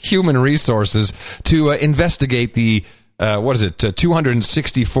 literally human resources, to investigate the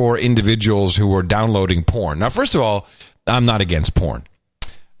 264 individuals who were downloading porn. Now, first of all, I'm not against porn.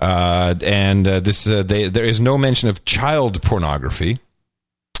 There is no mention of child pornography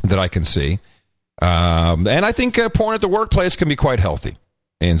that I can see. And I think porn at the workplace can be quite healthy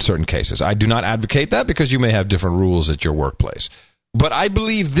in certain cases. I do not advocate that because you may have different rules at your workplace. But I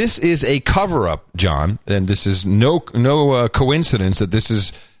believe this is a cover-up, John, and this is no coincidence that this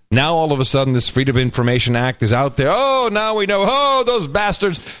is now all of a sudden this Freedom of Information Act is out there. Oh, now we know, those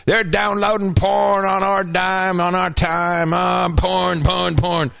bastards, they're downloading porn on our dime, on our time,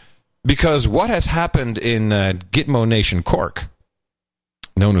 porn. Because what has happened in Gitmo Nation Cork,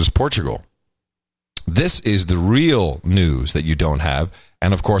 known as Portugal, this is the real news that you don't have.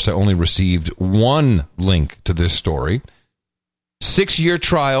 And, of course, I only received one link to this story. 6-year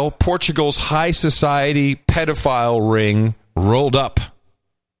trial, Portugal's high society pedophile ring rolled up.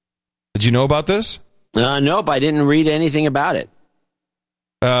 Did you know about this? Nope, I didn't read anything about it.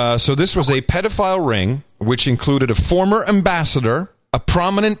 So this was a pedophile ring, which included a former ambassador, a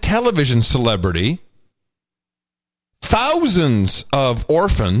prominent television celebrity, thousands of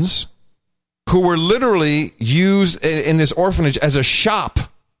orphans who were literally used in this orphanage as a shop.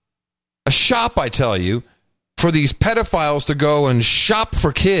 A shop, I tell you, for these pedophiles to go and shop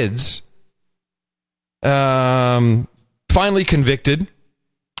for kids. Finally convicted,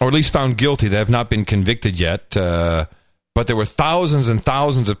 or at least found guilty. They have not been convicted yet. but there were thousands and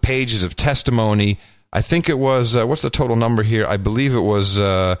thousands of pages of testimony. I think it was, what's the total number here? I believe it was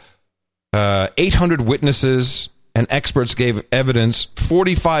 800 witnesses and experts gave evidence,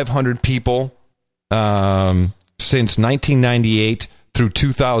 4,500 people since 1998 through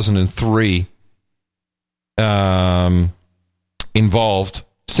 2003 involved.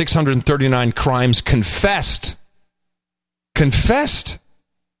 639 crimes confessed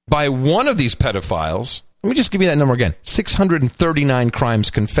by one of these pedophiles. Let me just give you that number again. 639 crimes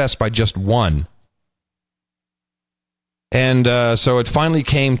confessed by just one. And so it finally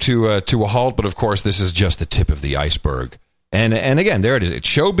came to a halt, but of course this is just the tip of the iceberg. And again, there it is. It's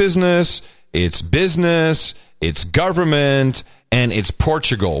show business, it's business, it's government, and it's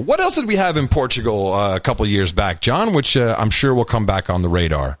Portugal. What else did we have in Portugal a couple of years back, John, which I'm sure will come back on the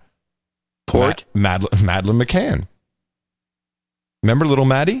radar? Madeleine McCann. Remember little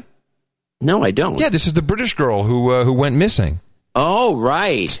Maddie? No, I don't. Yeah, this is the British girl who went missing. Oh,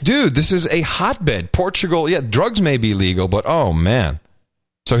 right. Dude, this is a hotbed. Portugal, yeah, drugs may be legal, but oh, man.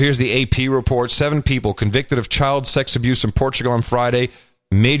 So here's the AP report. 7 people convicted of child sex abuse in Portugal on Friday.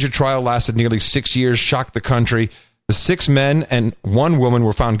 Major trial lasted nearly 6 years, shocked the country. The 6 men and 1 woman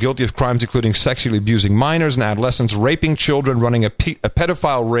were found guilty of crimes including sexually abusing minors and adolescents, raping children, running a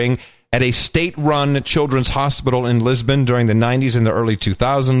pedophile ring at a state-run children's hospital in Lisbon during the 90s and the early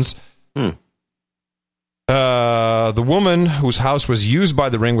 2000s. The woman whose house was used by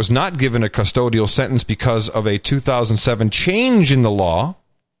the ring was not given a custodial sentence because of a 2007 change in the law.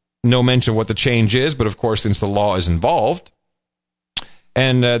 No mention what the change is, but of course, since the law is involved.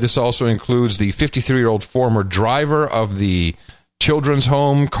 And this also includes the 53-year-old former driver of the children's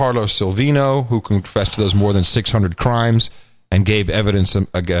home, Carlos Silvino, who confessed to those more than 600 crimes and gave evidence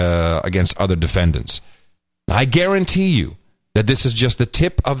against other defendants. I guarantee you that this is just the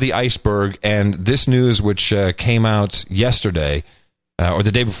tip of the iceberg, and this news, which came out yesterday, or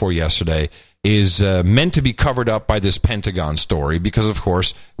the day before yesterday, is meant to be covered up by this Pentagon story because, of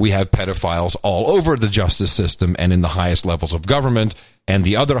course, we have pedophiles all over the justice system and in the highest levels of government, and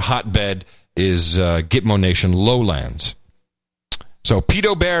the other hotbed is Gitmo Nation lowlands. So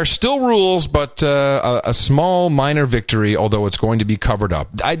Pedo Bear still rules, but a small, minor victory, although it's going to be covered up.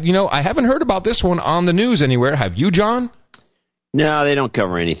 I haven't heard about this one on the news anywhere. Have you, John? No, they don't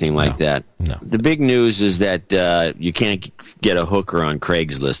cover anything like that. No. The big news is that you can't get a hooker on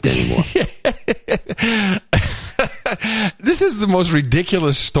Craigslist anymore. This is the most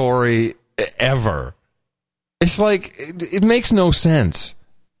ridiculous story ever. It's like, it makes no sense.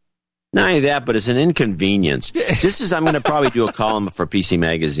 Not only that, but it's an inconvenience. I'm going to probably do a column for PC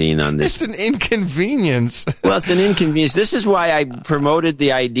Magazine on this. It's an inconvenience. Well, it's an inconvenience. This is why I promoted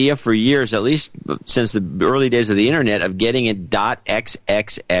the idea for years, at least since the early days of the internet, of getting a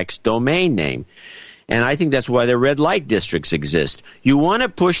 .xxx domain name. And I think that's why the red light districts exist. You want to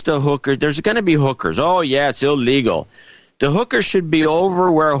push the hooker. There's going to be hookers. Oh, yeah, it's illegal. The hookers should be over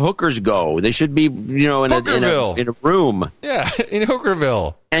where hookers go. They should be, in a room. Yeah, in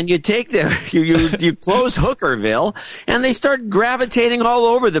Hookerville. And you take you close Hookerville, and they start gravitating all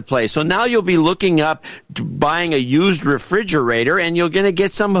over the place. So now you'll be looking up, buying a used refrigerator, and you're going to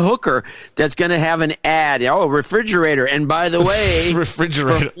get some hooker that's going to have an ad. Oh, refrigerator. And by the way,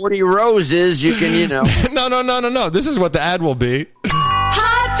 refrigerator. For 40 roses, you can, No. This is what the ad will be.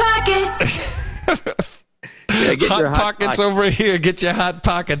 Hot Pockets. Yeah, hot pockets over here. Get your hot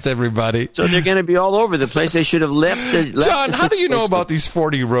pockets, everybody. So they're going to be all over the place. They should have left. John, how do you know about these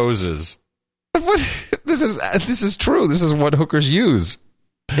 40 roses? This is true. This is what hookers use.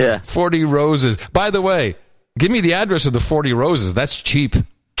 Yeah, 40 roses. By the way, give me the address of the 40 roses. That's cheap.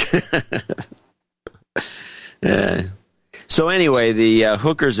 Yeah. So anyway, the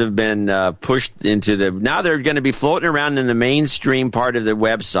hookers have been pushed into now they're going to be floating around in the mainstream part of the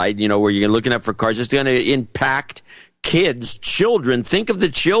website, where you're looking up for cars. It's going to impact kids, children. Think of the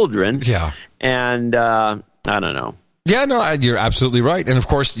children. Yeah. And I don't know. Yeah, no, you're absolutely right. And of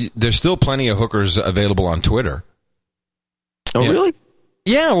course, there's still plenty of hookers available on Twitter. Oh, really?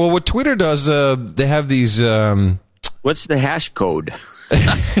 Yeah, well, what Twitter does, they have these... What's the hash code?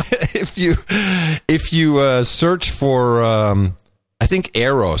 If you search for I think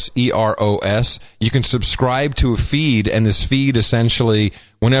Eros, E-R-O-S, you can subscribe to a feed, and this feed essentially,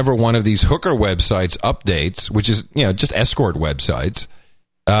 whenever one of these hooker websites updates, which is just escort websites,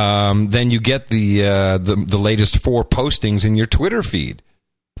 then you get the latest 4 postings in your Twitter feed.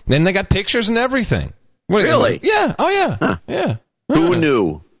 Then they got pictures and everything. Really? Yeah. Oh yeah. Huh. Yeah. Who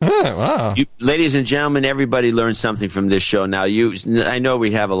knew? Yeah, wow. Ladies and gentlemen, everybody learned something from this show. Now, I know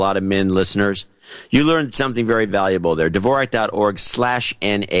we have a lot of men listeners. You learned something very valuable there.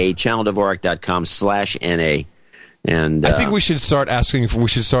 Dvorak.org/NA, channeldvorak.com/NA. And I think we should start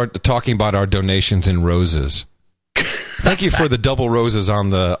talking about our donations in roses. Thank you for the double roses on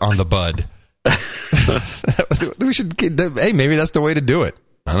the bud. We should. Hey, maybe that's the way to do it.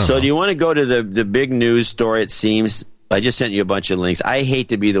 I don't know. Do you want to go to the big news story? It seems I just sent you a bunch of links. I hate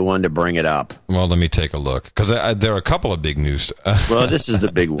to be the one to bring it up. Well, let me take a look because there are a couple of big news. Well, this is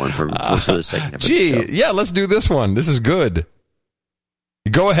the big one for the second episode. Gee, yeah, let's do this one. This is good.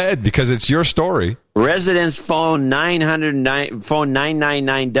 Go ahead, because it's your story. Residents phone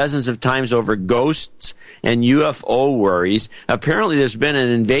 999 dozens of times over ghosts and UFO worries. Apparently, there's been an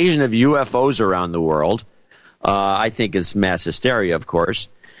invasion of UFOs around the world. I think it's mass hysteria, of course,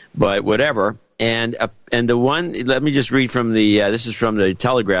 but whatever. And the one, let me just read from this is from the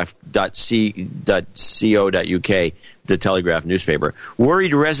telegraph.co.uk, the Telegraph newspaper.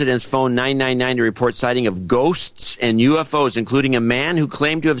 Worried residents phone 999 to report sighting of ghosts and UFOs, including a man who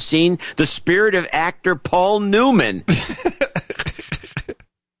claimed to have seen the spirit of actor Paul Newman.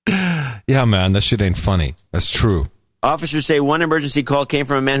 Yeah, man, that shit ain't funny. That's true. Officers say one emergency call came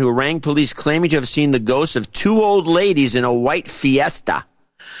from a man who rang police claiming to have seen the ghosts of two old ladies in a white Fiesta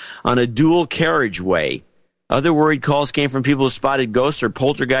on a dual carriageway. Other worried calls came from people who spotted ghosts or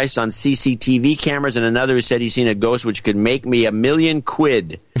poltergeists on CCTV cameras, and another who said he's seen a ghost which could make me $1 million.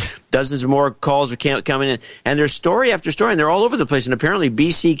 Dozens of more calls are coming in, and there's story after story, and they're all over the place. And apparently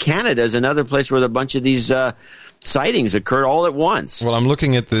BC, Canada is another place where a bunch of these sightings occurred all at once. Well, I'm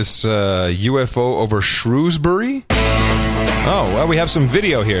looking at this UFO over Shrewsbury. Oh, well, we have some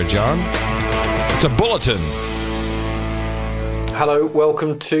video here, John. It's a bulletin. Hello,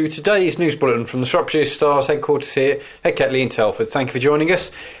 welcome to today's news bulletin from the Shropshire Star's headquarters here at Ketley in Telford. Thank you for joining us.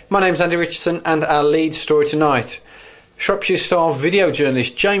 My name's Andy Richardson, and our lead story tonight. Shropshire Star video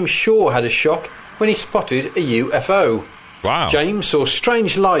journalist James Shaw had a shock when he spotted a UFO. Wow. James saw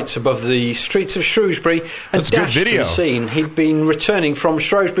strange lights above the streets of Shrewsbury and dashed to the scene. He'd been returning from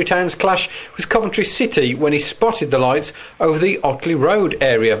Shrewsbury Town's clash with Coventry City when he spotted the lights over the Otley Road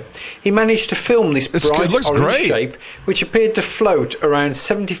area. He managed to film this bright orange shape, which appeared to float around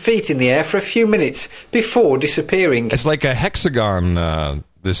 70 feet in the air for a few minutes before disappearing. It's like a hexagon,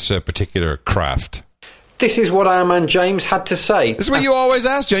 this particular craft. This is what our man James had to say. This is what you always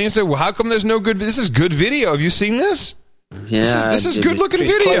ask, James. You say, well, how come there's no good... This is good video. Have you seen this? Yeah, this is good-looking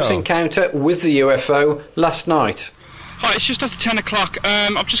video. Close encounter with the UFO last night. Hi, it's just after 10 o'clock.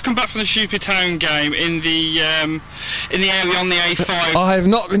 I've just come back from the Shrewsbury Town game in the area on the A5. I've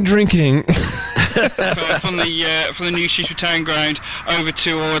not been drinking. from the new Shrewsbury Town ground over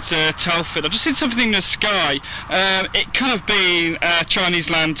towards Telford. I've just seen something in the sky. It could have been a Chinese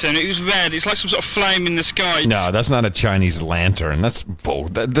lantern. It was red. It's like some sort of flame in the sky. No, that's not a Chinese lantern. That's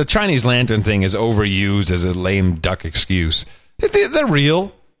the Chinese lantern thing is overused as a lame duck excuse. They're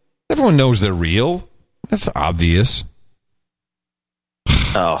real. Everyone knows they're real. That's obvious.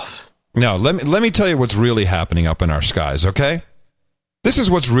 Oh. No, let me tell you what's really happening up in our skies, okay? This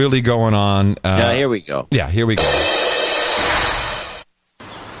is what's really going on. Here we go. Yeah, here we go.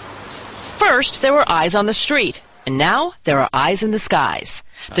 First, there were eyes on the street, and now there are eyes in the skies.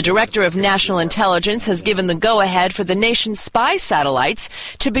 The Director of National Intelligence has given the go-ahead for the nation's spy satellites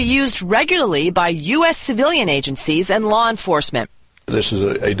to be used regularly by U.S. civilian agencies and law enforcement. This is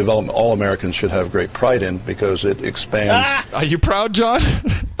a development all Americans should have great pride in because it expands. Are you proud, John?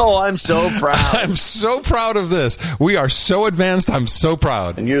 Oh, I'm so proud. I'm so proud of this. We are so advanced. I'm so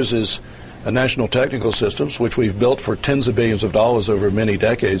proud. And uses national technical systems, which we've built for tens of billions of dollars over many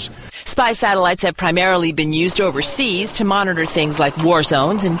decades. Spy satellites have primarily been used overseas to monitor things like war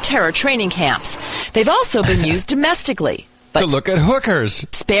zones and terror training camps. They've also been used domestically. But to look at hookers.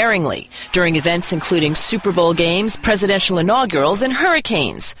 Sparingly, during events including Super Bowl games, presidential inaugurals, and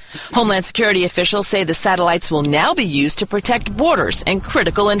hurricanes. Homeland Security officials say the satellites will now be used to protect borders and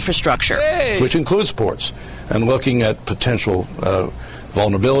critical infrastructure. Which includes ports, and looking at potential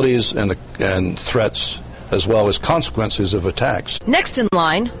vulnerabilities and threats, as well as consequences of attacks. Next in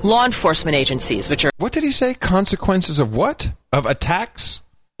line, law enforcement agencies, which are... What did he say? Consequences of what? Of attacks?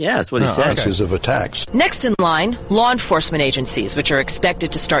 Yeah, that's what he said. Of attacks. Next in line, law enforcement agencies, which are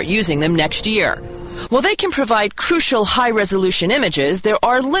expected to start using them next year. While they can provide crucial high-resolution images, there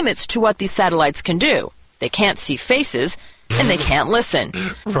are limits to what these satellites can do. They can't see faces, and they can't listen.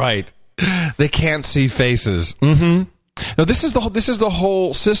 Right. They can't see faces. Mm-hmm. Now, this is the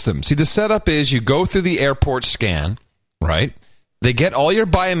whole system. See, the setup is you go through the airport scan, right? They get all your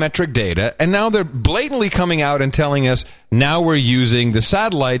biometric data, and now they're blatantly coming out and telling us, now we're using the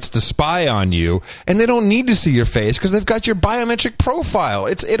satellites to spy on you, and they don't need to see your face because they've got your biometric profile.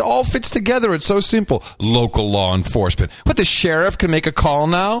 It all fits together. It's so simple. Local law enforcement. What, the sheriff can make a call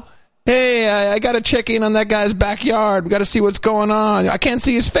now? Hey, I got to check in on that guy's backyard. We got to see what's going on. I can't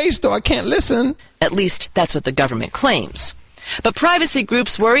see his face, though. I can't listen. At least that's what the government claims. But privacy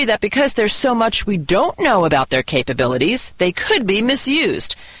groups worry that because there's so much we don't know about their capabilities, they could be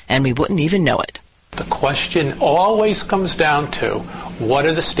misused, and we wouldn't even know it. The question always comes down to, what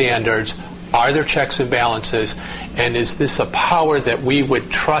are the standards? Are there checks and balances? And is this a power that we would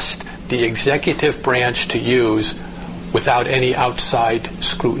trust the executive branch to use without any outside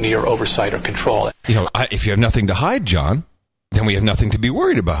scrutiny or oversight or control? You know, if you have nothing to hide, John, then we have nothing to be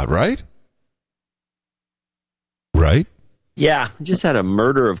worried about, right? Right? Yeah, just had a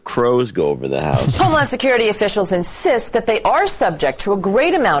murder of crows go over the house. Homeland Security officials insist that they are subject to a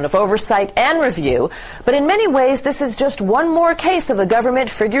great amount of oversight and review, but in many ways this is just one more case of the government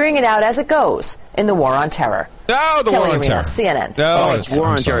figuring it out as it goes in the war on terror. No, the Kelly war on Arena, terror. CNN. No, it's war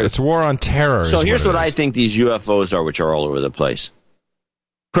on terror. It's war on terror. So here's what I think these UFOs are, which are all over the place.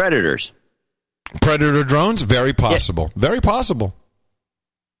 Predators. Predator drones? Very possible. Yeah. Very possible.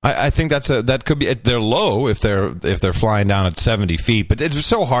 I think that could be. They're low if they're flying down at 70 feet, but it's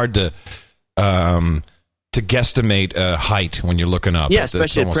so hard to guesstimate height when you're looking up. Yeah,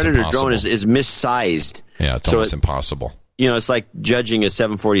 especially a Predator drone is missized. Yeah, it's almost impossible. You know, it's like judging a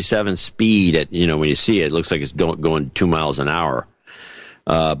 747 speed at, you know, when you see it, it looks like it's going 2 miles an hour.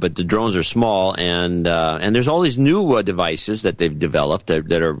 But the drones are small, and there's all these new devices that they've developed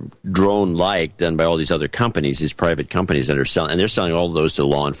that are drone-like, done by all these other companies, these private companies that are selling, and they're selling all those to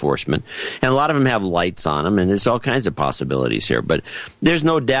law enforcement. And a lot of them have lights on them, and there's all kinds of possibilities here. But there's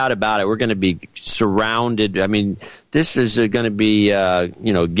no doubt about it. We're going to be surrounded. I mean, this is going to be,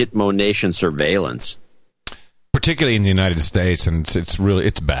 Gitmo Nation surveillance. Particularly in the United States, and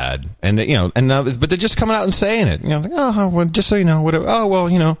it's bad, and but they're just coming out and saying it. You know, like, oh, well, just so you know, whatever. Oh, well,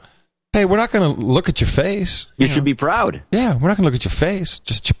 you know, hey, we're not going to look at your face. You should be proud. Yeah, we're not going to look at your face,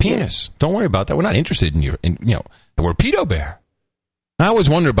 just your penis. Yeah. Don't worry about that. We're not interested in we're a pedo bear. I always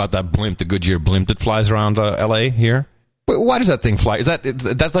wonder about that blimp, the Goodyear blimp that flies around L.A. here. Why does that thing fly? Is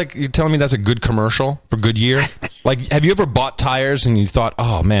that's like you're telling me that's a good commercial for Goodyear? Like, have you ever bought tires and you thought,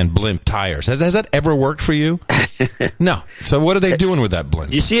 oh man, blimp tires? Has that ever worked for you? No. So what are they doing with that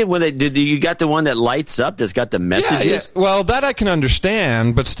blimp? You see it when you got the one that lights up that's got the messages? Yeah. Well, that I can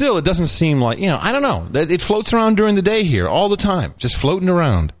understand, but still, it doesn't seem like, I don't know. It floats around during the day here all the time, just floating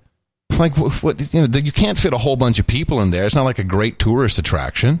around. Like what? You can't fit a whole bunch of people in there. It's not like a great tourist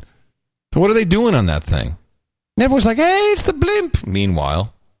attraction. So what are they doing on that thing? And everyone's like, hey, it's the blimp.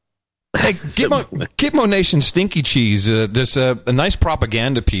 Meanwhile, hey, Gitmo Nation Stinky Cheese, there's a nice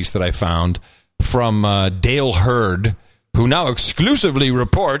propaganda piece that I found from Dale Hurd, who now exclusively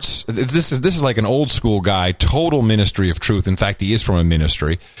reports, this is like an old school guy, total ministry of truth. In fact, he is from a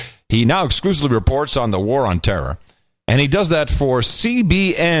ministry. He now exclusively reports on the war on terror. And he does that for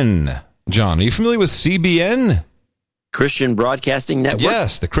CBN. John, are you familiar with CBN? Christian Broadcasting Network?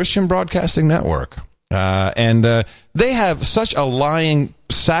 Yes, the Christian Broadcasting Network. And they have such a lying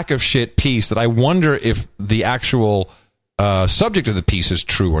sack of shit piece that I wonder if the actual subject of the piece is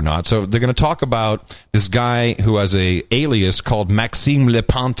true or not. So they're going to talk about this guy who has a alias called Maxime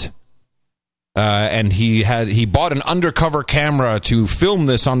Lepant. And he bought an undercover camera to film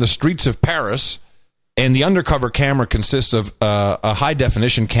this on the streets of Paris. And the undercover camera consists of a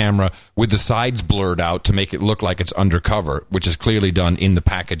high-definition camera with the sides blurred out to make it look like it's undercover, which is clearly done in the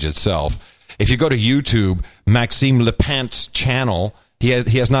package itself. If you go to YouTube, Maxime Lepant's channel, he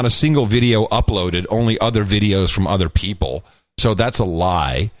has not a single video uploaded, only other videos from other people. So that's a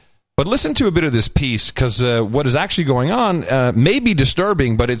lie. But listen to a bit of this piece, because what is actually going on may be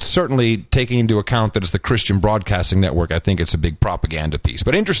disturbing, but it's certainly taking into account that it's the Christian Broadcasting Network. I think it's a big propaganda piece.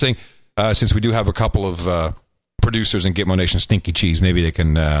 But interesting, since we do have a couple of producers in Gitmo Nation Stinky Cheese, maybe they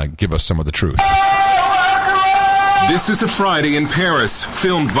can give us some of the truth. This is a Friday in Paris,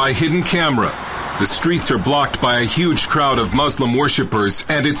 filmed by hidden camera. The streets are blocked by a huge crowd of Muslim worshippers,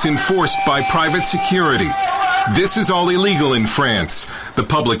 and it's enforced by private security. This is all illegal in France. The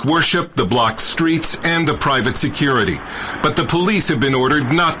public worship, the blocked streets, and the private security. But the police have been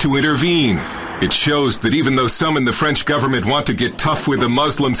ordered not to intervene. It shows that even though some in the French government want to get tough with the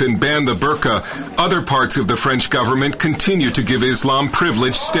Muslims and ban the burqa, other parts of the French government continue to give Islam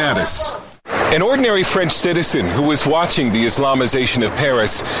privileged status. An ordinary French citizen who was watching the Islamization of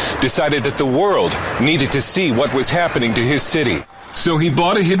Paris decided that the world needed to see what was happening to his city. So he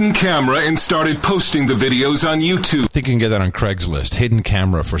bought a hidden camera and started posting the videos on YouTube. I think you can get that on Craigslist. Hidden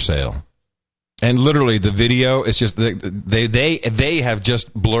camera for sale. And literally, the video is just they have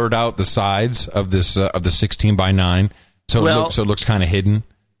just blurred out the sides of this of the 16:9, so it looks kind of hidden.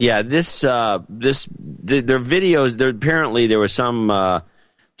 Yeah, their videos. Apparently there was some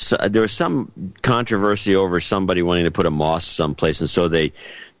there was some controversy over somebody wanting to put a mosque someplace, and so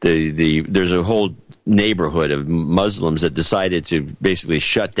there's a whole neighborhood of Muslims that decided to basically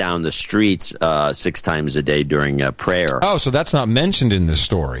shut down the streets 6 times a day during prayer. Oh, so that's not mentioned in this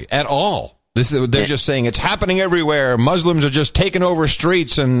story at all. They're just saying it's happening everywhere. Muslims are just taking over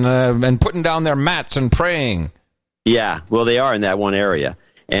streets and putting down their mats and praying. Yeah, well, they are in that one area.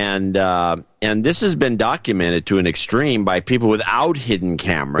 And this has been documented to an extreme by people without hidden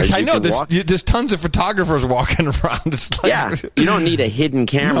cameras. I know there's tons of photographers walking around. It's like, yeah, you don't need a hidden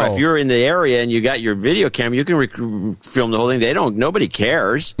camera. No. If you're in the area and you got your video camera, you can film the whole thing. Nobody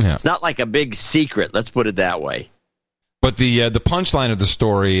cares. Yeah. It's not like a big secret. Let's put it that way. But the punchline of the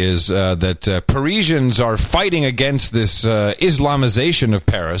story is that Parisians are fighting against this Islamization of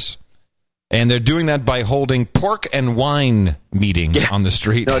Paris. And they're doing that by holding pork and wine meetings on the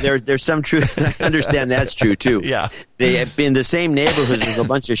street. No, there's some truth. I understand that's true, too. Yeah. In the same neighborhoods, there's a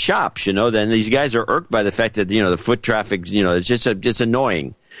bunch of shops, then these guys are irked by the fact that, the foot traffic, it's just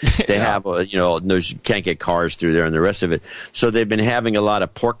annoying. They have, you can't get cars through there and the rest of it. So they've been having a lot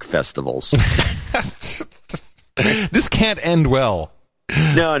of pork festivals. This can't end well.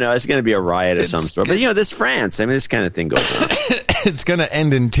 No, it's going to be a riot of some sort. But, this France, this kind of thing goes on. It's going to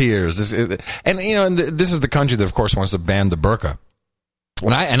end in tears. This is the country that, of course, wants to ban the burqa.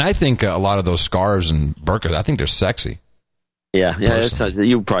 And I think a lot of those scarves and burqas, I think they're sexy. Yeah,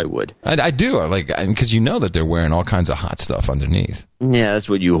 you probably would. I do, because that they're wearing all kinds of hot stuff underneath. Yeah, that's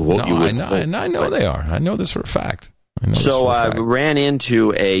what you hope you would. I know they are. I know this for a fact. So I ran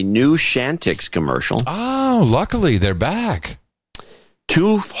into a new Shantix commercial. Oh, luckily they're back.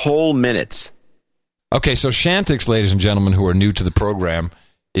 2 whole minutes. Okay, so Shantix, ladies and gentlemen who are new to the program,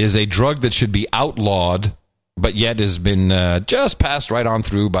 is a drug that should be outlawed, but yet has been just passed right on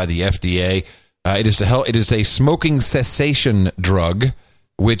through by the FDA. It is a smoking cessation drug,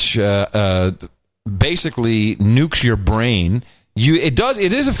 which basically nukes your brain.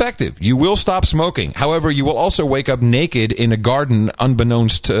 It is effective. You will stop smoking. However, you will also wake up naked in a garden of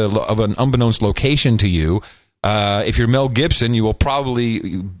an unbeknownst location to you. If you're Mel Gibson, you will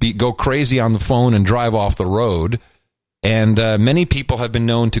probably go crazy on the phone and drive off the road. And many people have been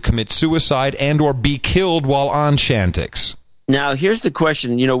known to commit suicide and or be killed while on Shantix. Now, here's the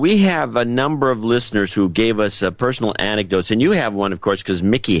question. We have a number of listeners who gave us personal anecdotes, and you have one, of course, because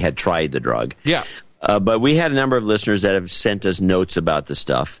Mickey had tried the drug. Yeah. But we had a number of listeners that have sent us notes about the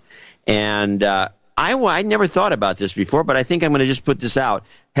stuff. And I never thought about this before, but I think I'm going to just put this out.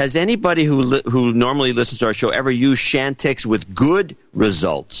 Has anybody who normally listens to our show ever used Shantix with good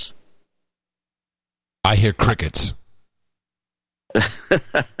results? I hear crickets.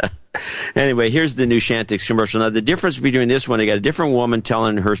 Anyway, here's the new Shantix commercial. Now, the difference between this one, they got a different woman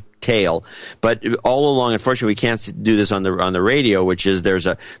telling her tale, but all along, unfortunately, we can't do this on the radio. Which is there's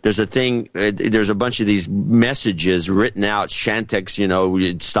a thing, there's a bunch of these messages written out. Shantix,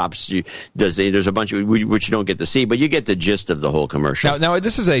 it stops. There's a bunch of which you don't get to see, but you get the gist of the whole commercial. Now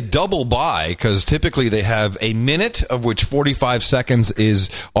this is a double buy because typically they have a minute of which 45 seconds is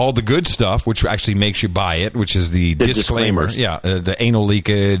all the good stuff, which actually makes you buy it, which is the disclaimer. Yeah, the anal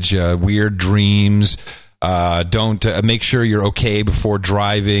leakage. Weird dreams. Don't make sure you're okay before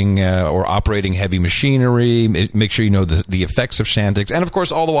driving or operating heavy machinery. Make sure you know the effects of Shantix, and of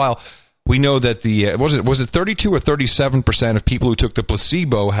course, all the while, we know that was it 32 or 37% of people who took the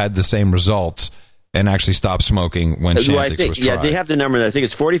placebo had the same results and actually stopped smoking when Shantix was tried. Yeah, they have the number. I think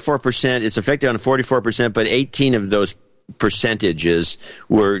it's 44%. It's effective on 44%, but 18 of those percentages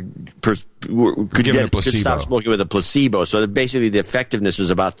could stop smoking with a placebo. So basically the effectiveness is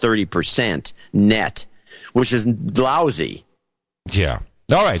about 30% net, which is lousy. Yeah.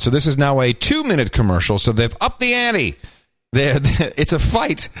 All right, so this is now a 2-minute commercial, so they've upped the ante. It's a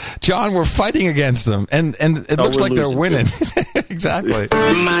fight. John, we're fighting against them, and it looks like they're winning. Exactly.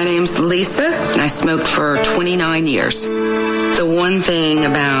 My name's Lisa, and I smoked for 29 years. The one thing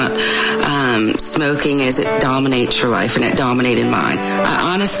about smoking is it dominates your life, and it dominated mine.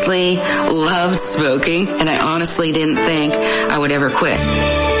 I honestly loved smoking, and I honestly didn't think I would ever quit.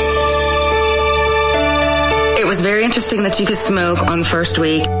 It was very interesting that you could smoke on the first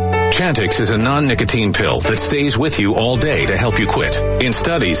week. Chantix is a non-nicotine pill that stays with you all day to help you quit. In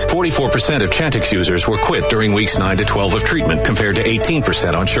studies, 44% of Chantix users were quit during weeks 9 to 12 of treatment compared to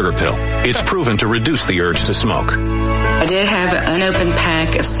 18% on sugar pill. It's proven to reduce the urge to smoke. I did have an unopened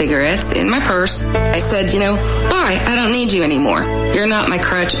pack of cigarettes in my purse. I said, bye, I don't need you anymore. You're not my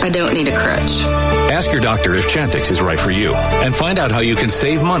crutch. I don't need a crutch. Ask your doctor if Chantix is right for you and find out how you can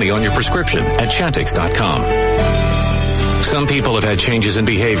save money on your prescription at Chantix.com. Some people have had changes in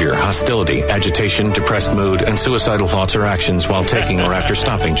behavior, hostility, agitation, depressed mood, and suicidal thoughts or actions while taking or after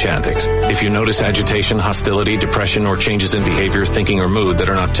stopping Chantix. If you notice agitation, hostility, depression, or changes in behavior, thinking, or mood that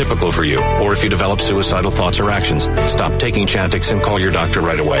are not typical for you, or if you develop suicidal thoughts or actions, stop taking Chantix and call your doctor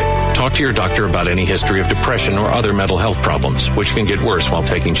right away. Talk to your doctor about any history of depression or other mental health problems, which can get worse while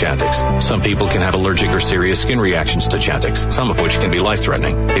taking Chantix. Some people can have allergic or serious skin reactions to Chantix, some of which can be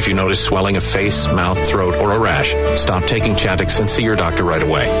life-threatening. If you notice swelling of face, mouth, throat, or a rash, stop taking Chantix and see your doctor right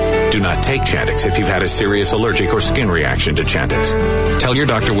away. Do not take Chantix if you've had a serious allergic or skin reaction to Chantix. Tell your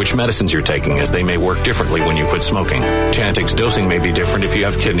doctor which medicines you're taking, as they may work differently when you quit smoking. Chantix dosing may be different if you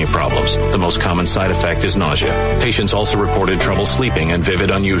have kidney problems. The most common side effect is nausea. Patients also reported trouble sleeping and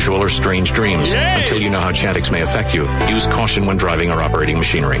vivid, unusual, or strange dreams. Until you know how Chantix may affect you, use caution when driving or operating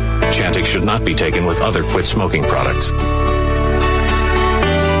machinery. Chantix should not be taken with other quit smoking products.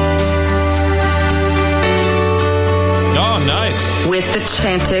 Oh, nice. With the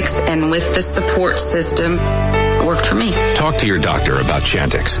Chantix and with the support system, it worked for me. Talk to your doctor about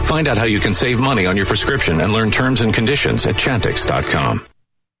Chantix. Find out how you can save money on your prescription and learn terms and conditions at Chantix.com.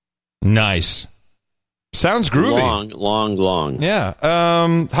 Nice. Sounds groovy. Long. Yeah.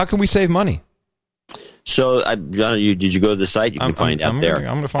 How can we save money? So, did you go to the site? You can find out there.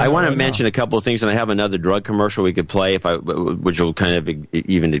 I want to mention a couple of things, and I have another drug commercial we could play, which will kind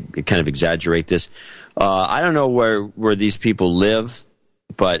of exaggerate this. I don't know where these people live,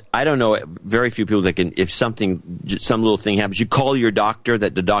 but I don't know very few people that can. If some little thing happens, you call your doctor.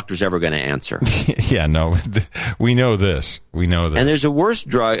 That the doctor's ever going to answer. Yeah, no, we know this. And there's a worse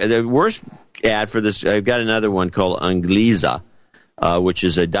drug. The worst ad for this. I've got another one called Onglyza. Which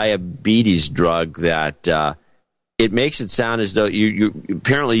is a diabetes drug that it makes it sound as though you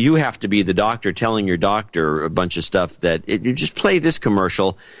apparently you have to be the doctor telling your doctor a bunch of stuff that you just play this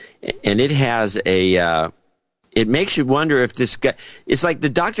commercial, and it has it makes you wonder if this guy. It's like the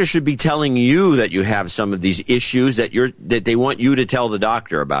doctor should be telling you that you have some of these issues that they want you to tell the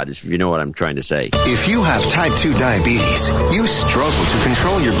doctor about. If you know what I'm trying to say. If you have type 2 diabetes, you struggle to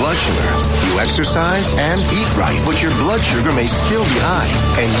control your blood sugar. You exercise and eat right, but your blood sugar may still be high,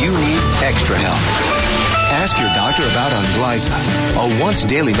 and you need extra help. Ask your doctor about Onglyza, a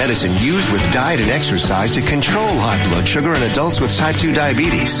once-daily medicine used with diet and exercise to control high blood sugar in adults with type 2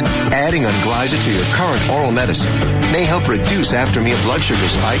 diabetes. Adding Onglyza to your current oral medicine may help reduce after-meal blood sugar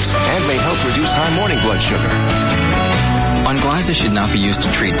spikes and may help reduce high morning blood sugar. Onglyza should not be used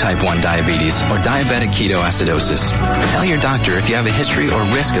to treat type 1 diabetes or diabetic ketoacidosis. Tell your doctor if you have a history or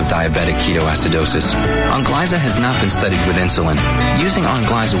risk of diabetic ketoacidosis. Onglyza has not been studied with insulin. Using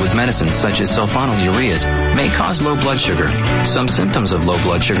Onglyza with medicines such as sulfonylureas may cause low blood sugar. Some symptoms of low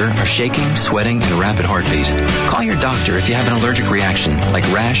blood sugar are shaking, sweating, and rapid heartbeat. Call your doctor if you have an allergic reaction like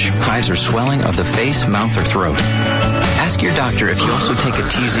rash, hives, or swelling of the face, mouth, or throat. Ask your doctor if you also take a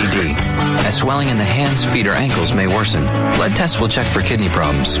TZD, as swelling in the hands, feet, or ankles may worsen. Blood tests will check for kidney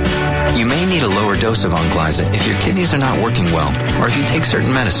problems. You may need a lower dose of Onglyza if your kidneys are not working well, or if you take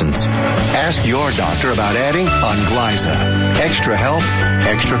certain medicines. Ask your doctor about adding Onglyza. Extra help,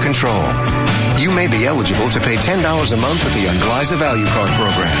 extra control. You may be eligible to pay $10 a month with the Onglyza Value Card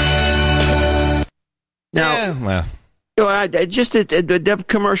program. Now, the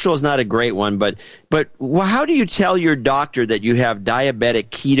commercial is not a great one, but how do you tell your doctor that you have diabetic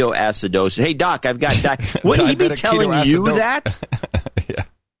ketoacidosis? Hey, doc, I've got wouldn't he be telling you that? Yeah.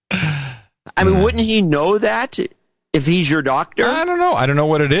 I mean, wouldn't he know that if he's your doctor? I don't know. I don't know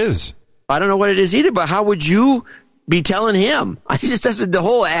what it is. I don't know what it is either, but how would you be telling him? The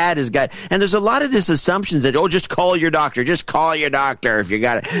whole ad has got, and there's a lot of this assumptions that, just call your doctor. Just call your doctor if you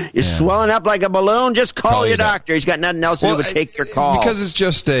got it. You're swelling up like a balloon. Just call your doctor. He's got nothing else to do but take your call. Because it's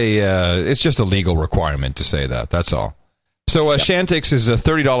just a legal requirement to say that. That's all. So Chantix is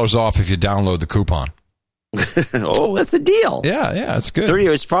 $30 off if you download the coupon. Oh, that's a deal. Yeah, it's good.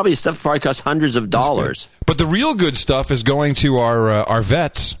 It's probably stuff probably costs hundreds of dollars. But the real good stuff is going to our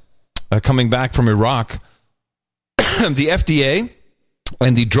vets coming back from Iraq. The FDA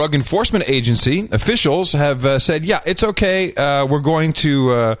and the Drug Enforcement Agency officials have said, yeah, it's okay. We're going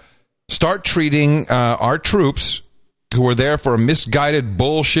to start treating our troops who were there for a misguided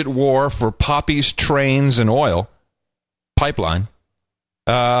bullshit war for poppies, trains, and oil pipeline.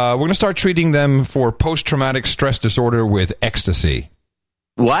 We're going to start treating them for post-traumatic stress disorder with ecstasy.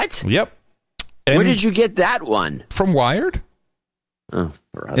 What? Yep. Where did you get that one? From Wired. Oh,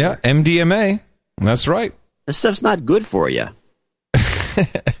 brother. Yeah, MDMA. That's right. This stuff's not good for you.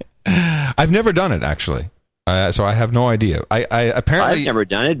 I've never done it, actually. So I have no idea. Apparently I've never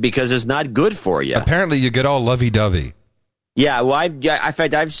done it because it's not good for you. Apparently you get all lovey-dovey. Yeah, well, I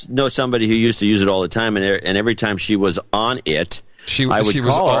know somebody who used to use it all the time, and every time she was on it, I would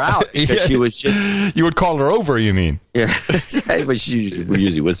call her out because she was just. You would call her over, you mean? Yeah, but she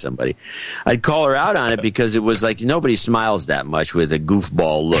usually with somebody. I'd call her out on it because it was like nobody smiles that much with a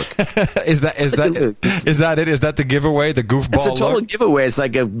goofball look. Is that it? Is that the giveaway? The goofball look? It's a total giveaway. It's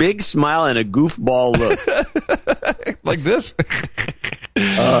like a big smile and a goofball look, like this.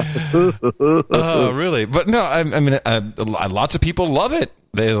 Oh, really? But no, I mean, lots of people love it.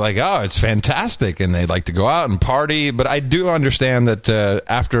 They're like, oh, it's fantastic, and they like to go out and party. But I do understand that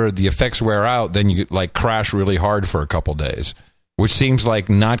after the effects wear out, then you like crash really hard for a couple days, which seems like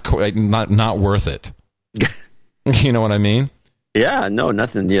not worth it. You know what I mean? Yeah, no,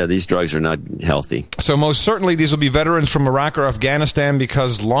 nothing. Yeah, these drugs are not healthy. So most certainly these will be veterans from Iraq or Afghanistan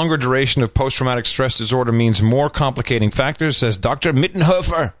because longer duration of post-traumatic stress disorder means more complicating factors, says Dr.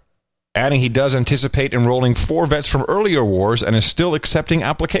 Mittenhofer. Adding he does anticipate enrolling 4 vets from earlier wars and is still accepting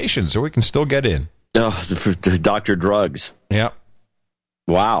applications, so we can still get in. Oh, for Dr. Drugs. Yeah.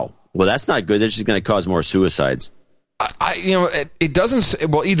 Wow. Well, that's not good. That's just going to cause more suicides. It doesn't...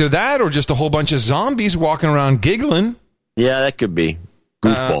 Well, either that or just a whole bunch of zombies walking around giggling. Yeah, that could be.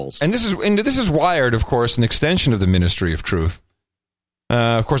 Goofballs. And this is Wired, of course, an extension of the Ministry of Truth.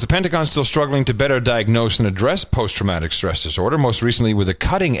 Of course, the Pentagon's still struggling to better diagnose and address post-traumatic stress disorder, most recently with a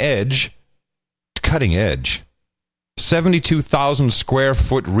cutting-edge, 72,000 square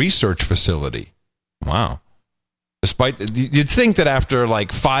foot research facility. Wow. Despite, you'd think that after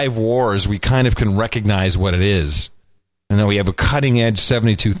like 5 wars, we kind of can recognize what it is. And then we have a cutting-edge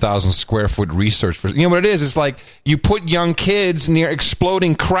 72,000 square foot research. You know what it is? It's like you put young kids near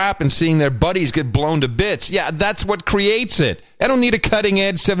exploding crap and seeing their buddies get blown to bits. Yeah, that's what creates it. I don't need a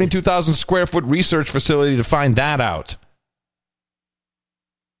cutting-edge 72,000 square foot research facility to find that out.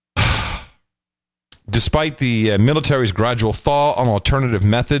 Despite the military's gradual thaw on alternative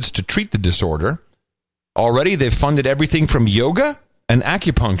methods to treat the disorder, already they've funded everything from yoga and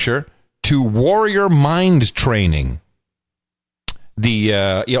acupuncture to warrior mind training.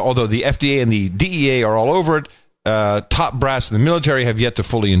 Although the FDA and the DEA are all over it, top brass in the military have yet to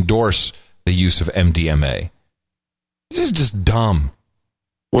fully endorse the use of MDMA. This is just dumb.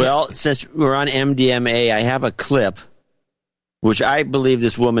 Well, since we're on MDMA, I have a clip, which I believe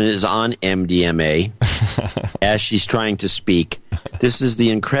this woman is on MDMA as she's trying to speak. This is the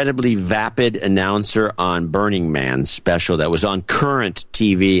incredibly vapid announcer on Burning Man special that was on Current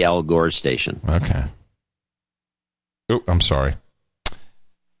TV, Al Gore's station. Okay. Oh, I'm sorry.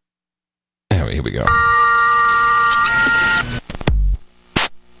 Anyway, here we go.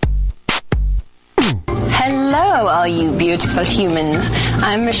 Hello, all you beautiful humans.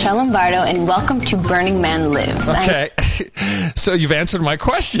 I'm Michelle Lombardo, and welcome to Burning Man Lives. Okay, so you've answered my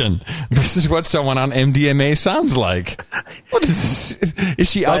question. This is what someone on MDMA sounds like. What is this?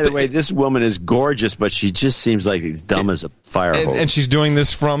 Is she out? By the way, this woman is gorgeous, but she just seems like as dumb as a fire hose. And she's doing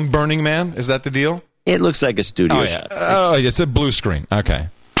this from Burning Man? Is that the deal? It looks like a studio shot. Oh, it's a blue screen. Okay.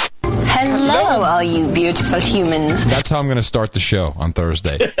 Hello, all you beautiful humans. That's how I'm going to start the show on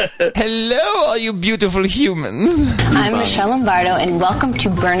Thursday. Hello, all you beautiful humans. I'm Michelle Lombardo, and welcome to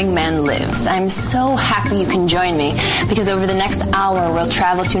Burning Man Lives. I'm so happy you can join me, because over the next hour, we'll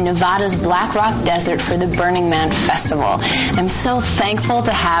travel to Nevada's Black Rock Desert for the Burning Man Festival. I'm so thankful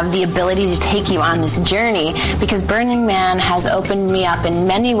to have the ability to take you on this journey, because Burning Man has opened me up in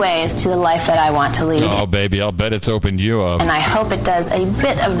many ways to the life that I want to lead. Oh, baby, I'll bet it's opened you up. And I hope it does a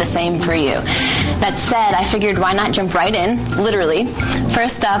bit of the same for you. That said, I figured why not jump right in, literally.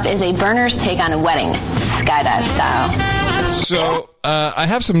 First up is a burner's take on a wedding, skydive style. So, I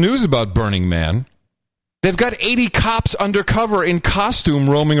have some news about Burning Man. They've got 80 cops undercover in costume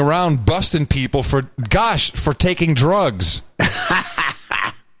roaming around busting people for taking drugs.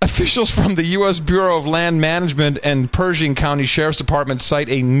 Officials from the U.S. Bureau of Land Management and Pershing County Sheriff's Department cite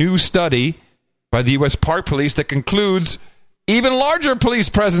a new study by the U.S. Park Police that concludes even larger police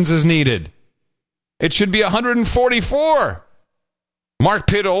presence is needed. It should be 144. Mark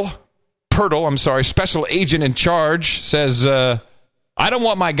Pirtle, special agent in charge, says, I don't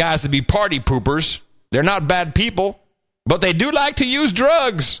want my guys to be party poopers. They're not bad people, but they do like to use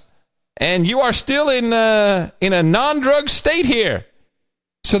drugs. And you are still in a non-drug state here.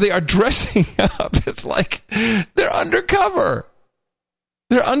 So they are dressing up. It's like they're undercover.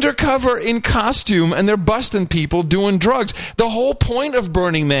 They're undercover in costume, and they're busting people doing drugs. The whole point of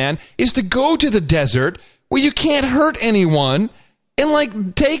Burning Man is to go to the desert where you can't hurt anyone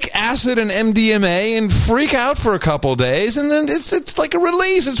and, take acid and MDMA and freak out for a couple days, and then it's like a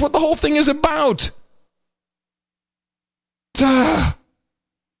release. It's what the whole thing is about. This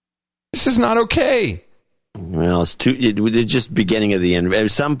is not okay. Well, it's just beginning of the end.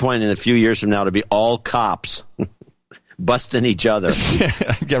 At some point in a few years from now, it'll be all cops busting each other.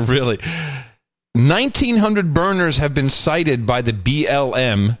 Yeah, really. 1,900 burners have been cited by the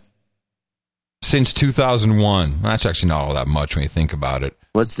BLM since 2001. That's actually not all that much when you think about it.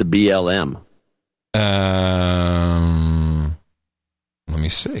 What's the BLM? Let me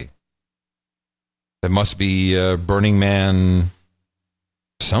see. That must be Burning Man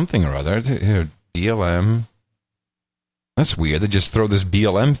something or other. Here, BLM. That's weird. They just throw this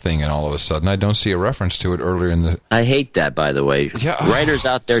BLM thing in all of a sudden. I don't see a reference to it earlier in the... I hate that, by the way. Yeah, writers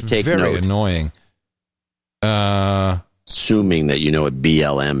out there take note. Very annoying. Assuming that you know what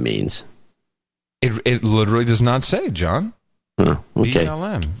BLM means. It literally does not say, John. Okay.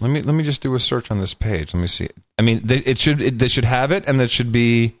 BLM. Let me just do a search on this page. Let me see. I mean, they should have it, and that should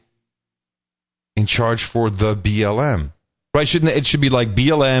be in charge for the BLM, right? Shouldn't it should be like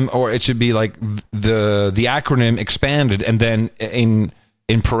BLM, or it should be like the acronym expanded, and then in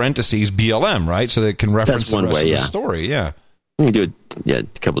parentheses BLM, right? So they can reference the rest of the story. Yeah, you can do it. Yeah,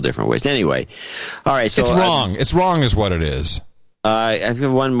 a couple different ways. Anyway, all right. So it's wrong. It's wrong, is what it is. I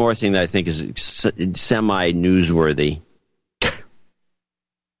have one more thing that I think is semi-newsworthy.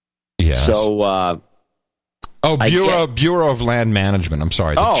 Yes. So, Bureau of Land Management. I'm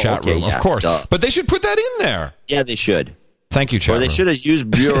sorry, the chat room. Yeah, of course. But they should put that in there. Yeah, they should. Thank you, chat room. Or they should have used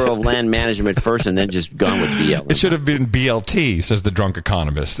Bureau of Land Management first and then just gone with BLM. It should have been BLT, says the drunk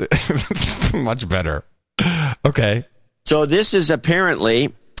economist. Much better. Okay. So this is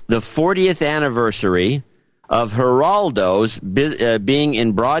apparently the 40th anniversary of Geraldo's being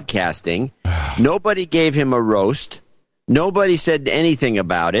in broadcasting. Nobody gave him a roast. Nobody said anything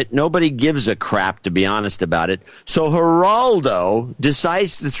about it. Nobody gives a crap, to be honest about it. So Geraldo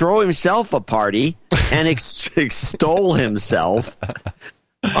decides to throw himself a party and extol himself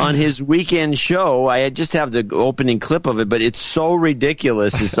on his weekend show. I just have the opening clip of it, but it's so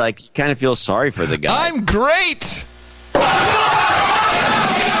ridiculous. It's like you kind of feel sorry for the guy. I'm great.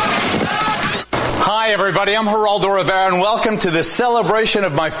 Hi, everybody. I'm Geraldo Rivera, and welcome to the celebration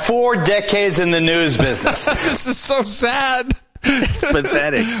of my 4 decades in the news business. This is so sad. It's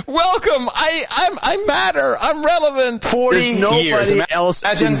pathetic. Welcome. I matter. I'm relevant. 40 There's nobody years. else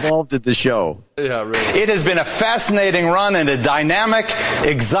involved at the show. Yeah, really. It has been a fascinating run and a dynamic,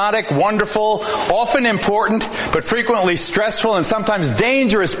 exotic, wonderful, often important, but frequently stressful and sometimes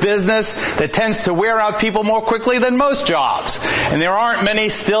dangerous business that tends to wear out people more quickly than most jobs. And there aren't many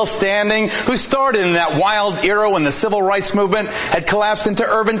still standing who started in that wild era when the civil rights movement had collapsed into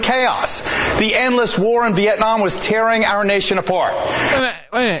urban chaos. The endless war in Vietnam was tearing our nation apart.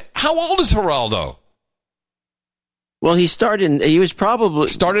 Wait a minute. How old is Geraldo? Well, he started in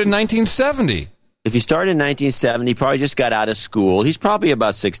 1970. If he started in 1970, he probably just got out of school. He's probably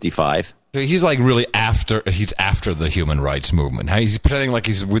about 65. So he's like really after the human rights movement. He's pretending like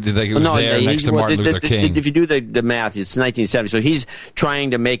he was there next to Martin Luther King. If you do the math, it's 1970. So he's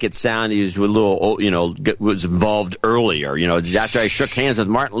trying to make it sound he was a little, was involved earlier. After I shook hands with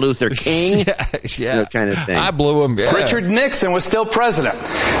Martin Luther King, yeah. Kind of thing. I blew him. Yeah. Richard Nixon was still president.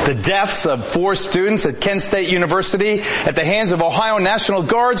 The deaths of 4 students at Kent State University at the hands of Ohio National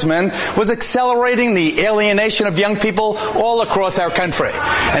Guardsmen was accelerating the alienation of young people all across our country.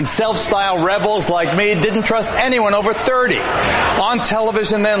 And self-styled rebels like me didn't trust anyone over 30. On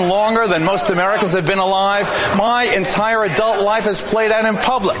television then longer than most Americans have been alive, my entire adult life has played out in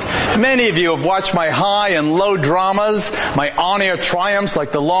public. Many of you have watched my high and low dramas, my on-air triumphs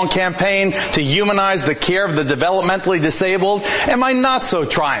like the long campaign to humanize the care of the developmentally disabled, and my not-so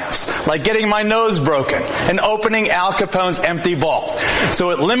triumphs like getting my nose broken and opening Al Capone's empty vault. So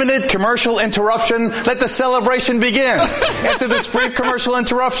at limited commercial interruption, let the celebration begin. After this brief commercial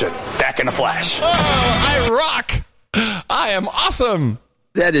interruption, back in a flash. Oh, I rock. I am awesome.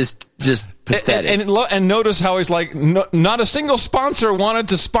 That is just pathetic. And notice how he's like, not a single sponsor wanted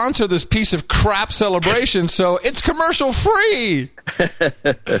to sponsor this piece of crap celebration, so it's commercial free.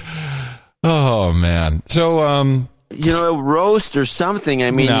 Oh, man. So, roast or something.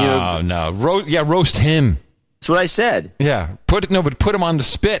 I mean, roast him. That's what I said. Yeah, put him on the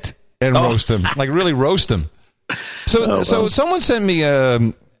spit and roast him. Like really roast him. So someone sent me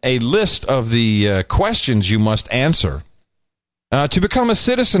a list of the questions you must answer to become a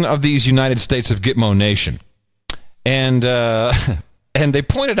citizen of these United States of Gitmo Nation, and they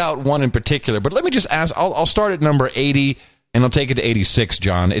pointed out one in particular. But let me just ask. I'll start at number 80, and I'll take it to 86.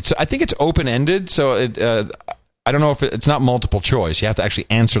 John, I think it's open ended, so I don't know if it's not multiple choice. You have to actually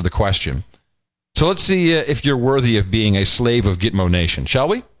answer the question. So let's see if you're worthy of being a slave of Gitmo Nation, shall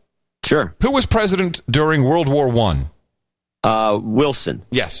we? Sure. Who was president during World War I? Wilson.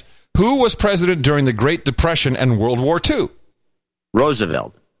 Yes. Who was president during the Great Depression and World War II?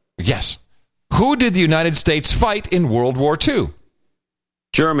 Roosevelt. Yes. Who did the United States fight in World War II?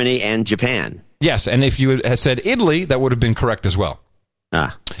 Germany and Japan. Yes, and if you had said Italy, that would have been correct as well.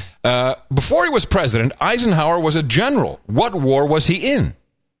 Before he was president, Eisenhower was a general. What war was he in?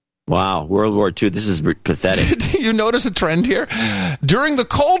 Wow, World War II. This is pathetic. Do you notice a trend here? During the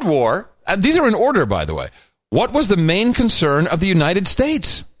Cold War, these are in order, by the way, what was the main concern of the United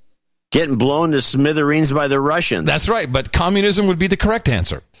States? Getting blown to smithereens by the Russians. That's right, but communism would be the correct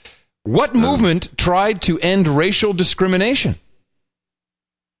answer. What movement tried to end racial discrimination?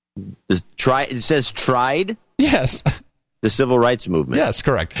 It says tried? Yes. The Civil Rights Movement. Yes,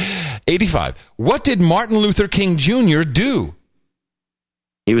 correct. 85. What did Martin Luther King Jr. do?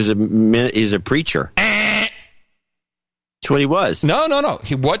 He's a preacher. That's what he was. No.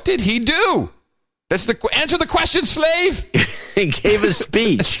 What did he do? That's answer the question, slave. He gave a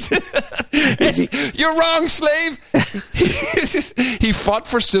speech. You're wrong, slave. He fought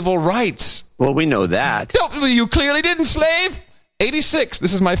for civil rights. Well, we know that. No, you clearly didn't, slave. 86.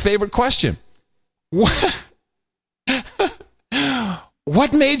 This is my favorite question.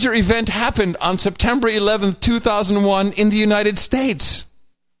 What major event happened on September 11th, 2001 in the United States?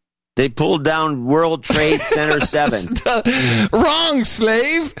 They pulled down World Trade Center 7. Wrong,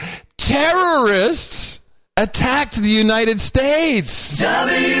 slave. Terrorists attacked the United States.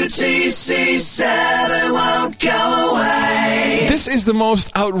 WTC 7 won't go away. This is the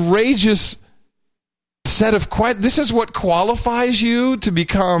most outrageous set of questions. This is what qualifies you to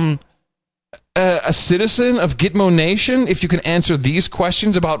become a citizen of Gitmo Nation, if you can answer these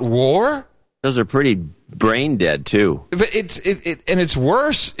questions about war? Those are pretty brain dead, too. But it's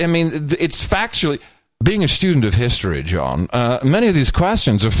worse. I mean, it's factually... Being a student of history, John, many of these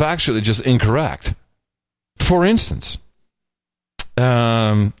questions are factually just incorrect. For instance,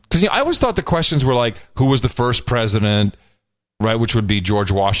 because I always thought the questions were like, who was the first president, right, which would be George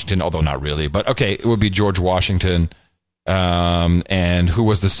Washington, although not really, but okay, it would be George Washington, and who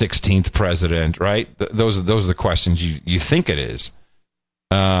was the 16th president, right? Those are the questions you think it is.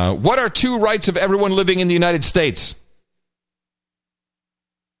 What are two rights of everyone living in the United States?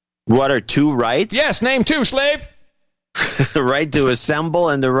 What are two rights? Yes, name two, slave. The right to assemble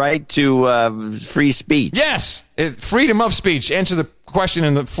and the right to free speech. Yes, freedom of speech. Answer the question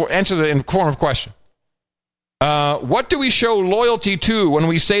in the form of question. What do we show loyalty to when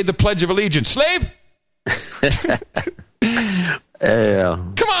we say the Pledge of Allegiance? Slave?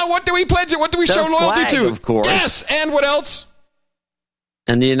 Come on, what do we pledge? What do we show loyalty flag, to? Of course. Yes, and what else?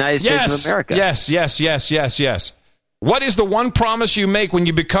 And the United States of America. Yes. What is the one promise you make when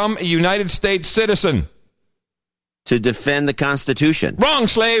you become a United States citizen? To defend the Constitution. Wrong,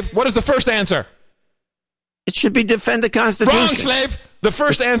 slave. What is the first answer? It should be defend the Constitution. Wrong, slave. The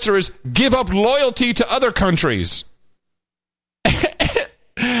first answer is give up loyalty to other countries.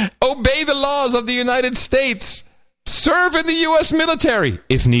 Obey the laws of the United States. Serve in the U.S. military,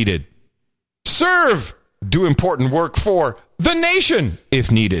 if needed. Serve. Do important work for the nation,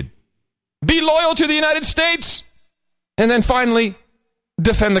 if needed. Be loyal to the United States. And then finally,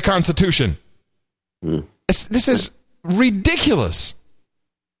 defend the Constitution. This is ridiculous.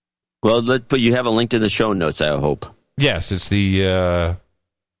 Well, but you have a link to the show notes, I hope. Yes, it's the...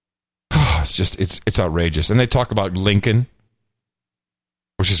 it's outrageous. And they talk about Lincoln,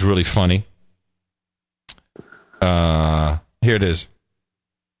 which is really funny. Here it is.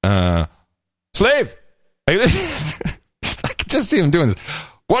 Slave! I can just see him doing this.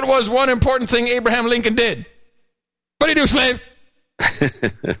 What was one important thing Abraham Lincoln did? What did he do, slave?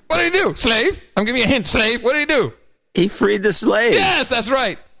 What did he do, slave? I'm giving you a hint, slave. What did he do? He freed the slaves. Yes, that's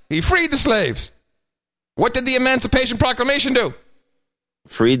right. He freed the slaves. What did the Emancipation Proclamation do?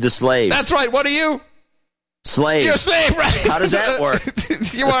 Freed the slaves. That's right. What are you? Slave. You're a slave, right? How does that work?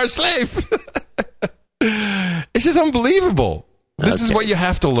 You are a slave. It's just unbelievable. This is what you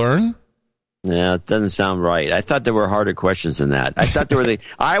have to learn. Yeah, it doesn't sound right. I thought there were harder questions than that. I thought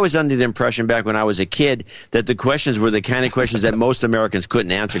I was under the impression back when I was a kid that the questions were the kind of questions that most Americans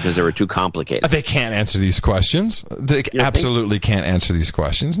couldn't answer because they were too complicated. They can't answer these questions. They absolutely can't answer these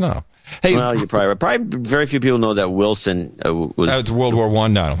questions. No. Hey, well, you probably very few people know that Wilson was it's World War I.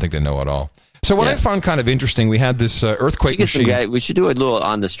 No, I don't think they know at all. So what I found kind of interesting, we had this earthquake machine. We should do a little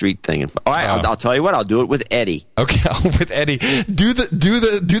on the street thing. All right, I'll tell you what. I'll do it with Eddie. Okay, with Eddie. Do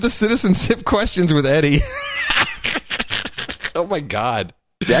the citizenship questions with Eddie. Oh my God,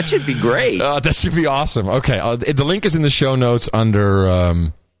 that should be great. That should be awesome. Okay, the link is in the show notes under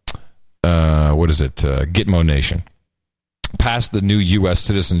what is it? Gitmo Nation. Passed the new U.S.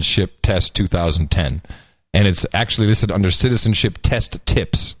 Citizenship Test 2010, and it's actually listed under Citizenship Test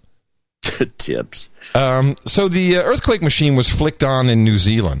Tips. Tips. So the earthquake machine was flicked on in New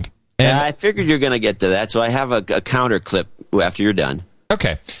Zealand. And I figured you're going to get to that, so I have a counter clip after you're done.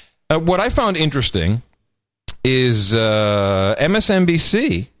 Okay. What I found interesting is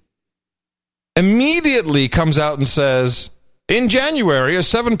MSNBC immediately comes out and says, in January, a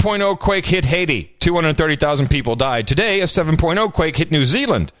 7.0 quake hit Haiti. 230,000 people died. Today, a 7.0 quake hit New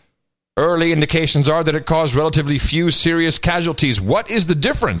Zealand. Early indications are that it caused relatively few serious casualties. What is the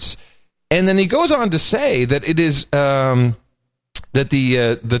difference? And then he goes on to say that it is that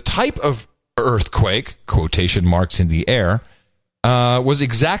the type of earthquake, quotation marks in the air, was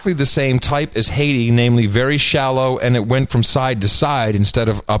exactly the same type as Haiti, namely very shallow, and it went from side to side instead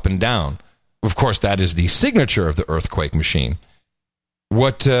of up and down. Of course, that is the signature of the earthquake machine.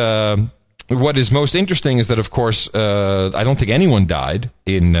 What is most interesting is that, of course, I don't think anyone died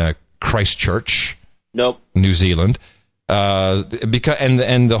in Christchurch, New Zealand. Because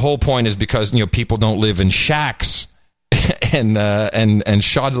the whole point is because people don't live in shacks and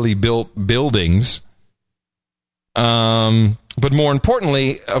shoddily built buildings. But more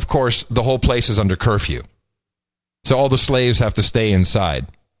importantly, of course, the whole place is under curfew, so all the slaves have to stay inside.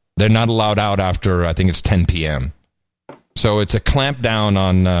 They're not allowed out after I think it's 10 p.m. So it's a clamp down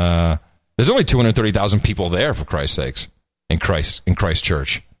on. There's only 230,000 people there, for Christ's sakes, in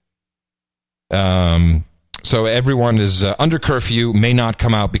Christchurch. So everyone is under curfew, may not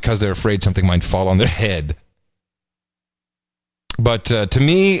come out because they're afraid something might fall on their head. But to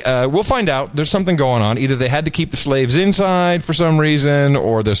me, we'll find out. There's something going on. Either they had to keep the slaves inside for some reason,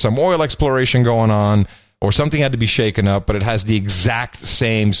 or there's some oil exploration going on, or something had to be shaken up, but it has the exact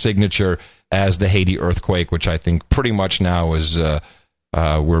same signature as the Haiti earthquake, which I think pretty much now is...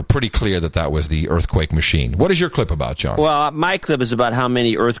 we're pretty clear that was the earthquake machine. What is your clip about, John? Well, my clip is about how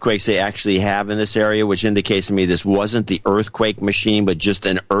many earthquakes they actually have in this area, which indicates to me this wasn't the earthquake machine, but just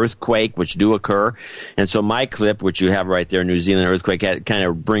an earthquake, which do occur. And so my clip, which you have right there, New Zealand earthquake, kind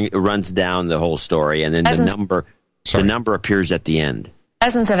of runs down the whole story, and then the number appears at the end.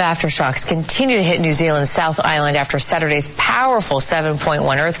 Dozens of aftershocks continue to hit New Zealand's South Island after Saturday's powerful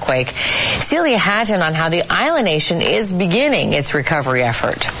 7.1 earthquake. Celia Hatton on how the island nation is beginning its recovery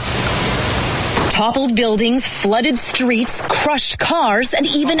effort. Toppled buildings, flooded streets, crushed cars, and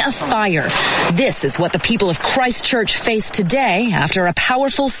even a fire. This is what the people of Christchurch faced today after a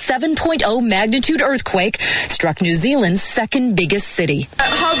powerful 7.0 magnitude earthquake struck New Zealand's second biggest city. The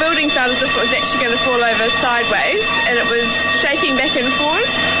whole building felt as if it was actually going to fall over sideways, and it was shaking back and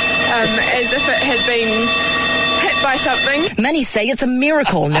forth as if it had been hit by something. Many say it's a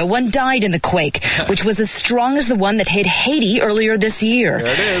miracle no one died in the quake, which was as strong as the one that hit Haiti earlier this year. There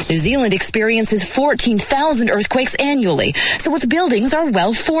it is. New Zealand experiences 14,000 earthquakes annually, so its buildings are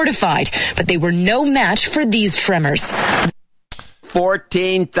well fortified, but they were no match for these tremors.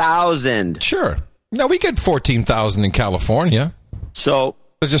 14,000. Sure. No, we get 14,000 in California. So...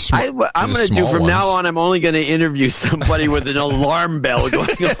 I'm going to do from now on, I'm only going to interview somebody with an alarm bell going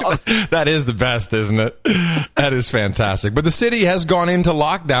off. That is the best, isn't it? That is fantastic. But the city has gone into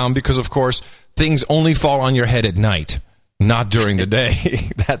lockdown because, of course, things only fall on your head at night, not during the day.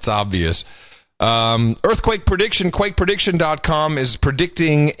 That's obvious. Earthquake prediction, quakeprediction.com is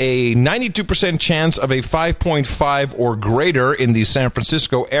predicting a 92% chance of a 5.5 or greater in the San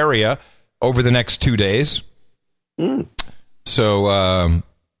Francisco area over the next 2 days. So...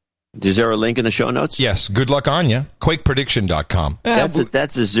 is there a link in the show notes? Yes. Good luck on you. Quakeprediction.com.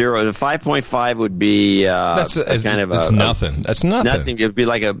 That's a zero. The 5.5 would be that's nothing. That's nothing. Nothing. It'd be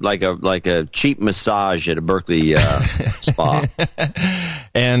like a cheap massage at a Berkeley spa.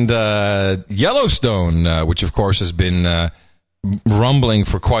 And Yellowstone, which of course has been rumbling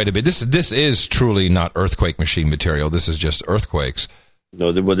for quite a bit. This is truly not earthquake machine material. This is just earthquakes.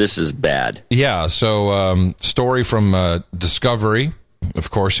 No, well, this is bad. Yeah. So, story from Discovery.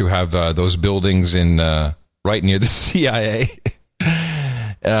 Of course, you have those buildings in right near the CIA.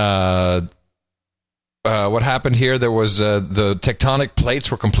 What happened here? There was the tectonic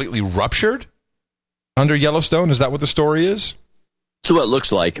plates were completely ruptured under Yellowstone. Is that what the story is? So it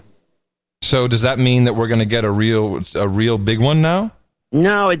looks like. So does that mean that we're going to get a real big one now?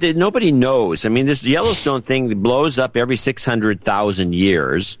 No, nobody knows. I mean, this Yellowstone thing blows up every 600,000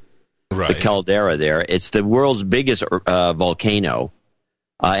 years. Right. The caldera there. It's the world's biggest volcano.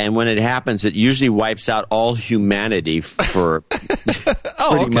 And when it happens, it usually wipes out all humanity for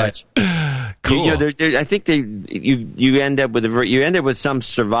pretty much. Cool. I think you end up with some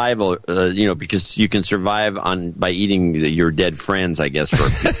survival, because you can survive by eating your dead friends, I guess, for a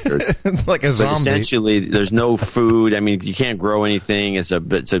few years. Like a zombie. But essentially, there's no food. I mean, you can't grow anything. It's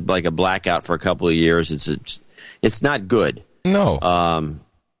like a blackout for a couple of years. It's not good. No.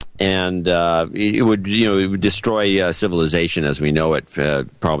 And it would destroy civilization as we know it,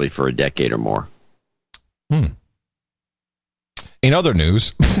 probably for a decade or more. In other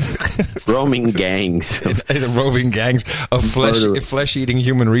news, roaming gangs, the roving gangs of flesh-eating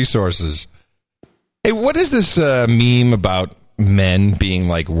human resources. Hey, what is this meme about men being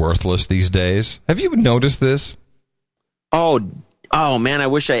like worthless these days? Have you noticed this? Oh man! I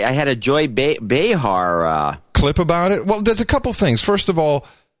wish I had a Joy Behar clip about it. Well, there's a couple things. First of all,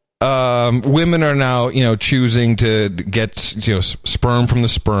 women are now choosing to get sperm from the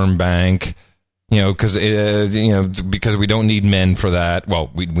sperm bank. Because we don't need men for that. Well,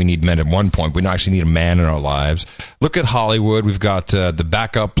 we need men at one point. We don't actually need a man in our lives. Look at Hollywood. We've got the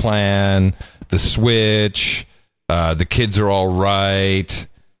backup plan, the switch. The kids are all right.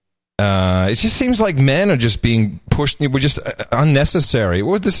 It just seems like men are just being pushed. We're just unnecessary.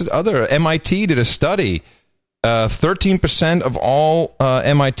 What this other MIT did a study. 13% of all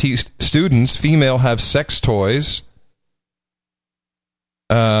MIT students, female, have sex toys.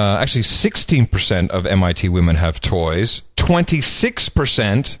 Actually, 16% of MIT women have toys.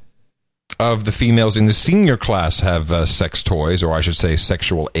 26% of the females in the senior class have sex toys, or I should say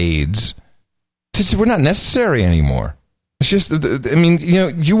sexual aids. We're not necessary anymore. It's just,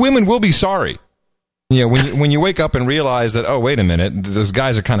 you women will be sorry. When you wake up and realize that, oh, wait a minute, those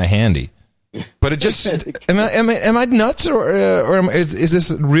guys are kind of handy. But it just, am I nuts, or is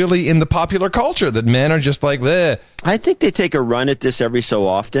this really in the popular culture that men are just like, bleh? I think they take a run at this every so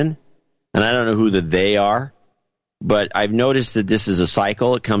often, and I don't know who the they are, but I've noticed that this is a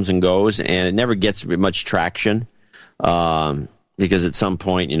cycle. It comes and goes, and it never gets much traction, because at some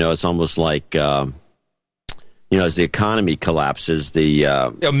point, it's almost like, as the economy collapses,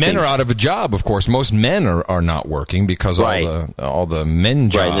 men are out of a job. Of course, most men are not working because all the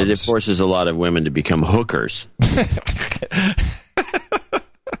men jobs. Right, it forces a lot of women to become hookers.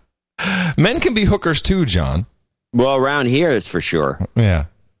 Men can be hookers too, John. Well, around here, it's for sure. Yeah,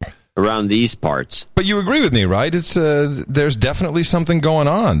 around these parts. But you agree with me, right? It's there's definitely something going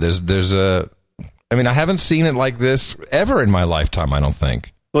on. There's I haven't seen it like this ever in my lifetime. I don't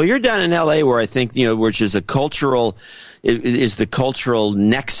think. Well, you're down in L.A., where I think which is the cultural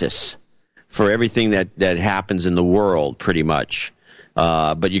nexus for everything that happens in the world, pretty much.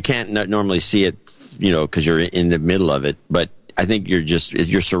 But you can't normally see it, because you're in the middle of it. But I think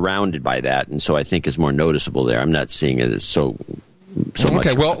you're surrounded by that, and so I think it's more noticeable there. I'm not seeing it as so much.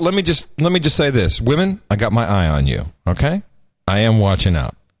 Okay, well, let me just say this, women, I got my eye on you. Okay, I am watching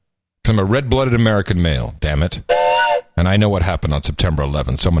out. I'm a red-blooded American male. Damn it. And I know what happened on September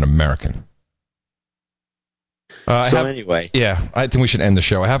 11th, so I'm an American. Anyway. Yeah, I think we should end the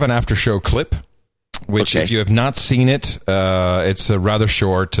show. I have an after-show clip, which if you have not seen it, it's rather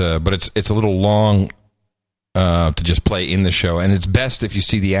short, but it's a little long to just play in the show. And it's best if you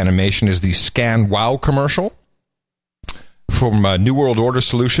see the animation is the Scan Wow commercial from New World Order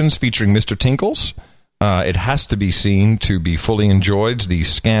Solutions featuring Mr. Tinkles. It has to be seen to be fully enjoyed, the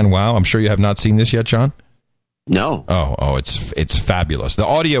Scan Wow. I'm sure you have not seen this yet, John? No. Oh, it's fabulous. The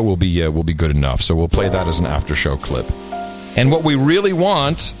audio will be good enough, so we'll play that as an after show clip. And what we really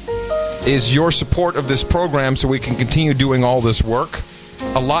want is your support of this program, so we can continue doing all this work.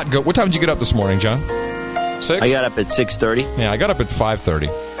 What time did you get up this morning, John? 6? I got up at 6:30. Yeah, I got up at 5:30.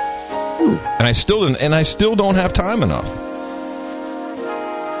 And I still don't have time enough.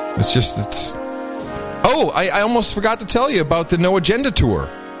 It's. Oh, I almost forgot to tell you about the No Agenda tour.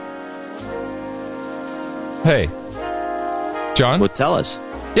 Hey, John? Well, tell us.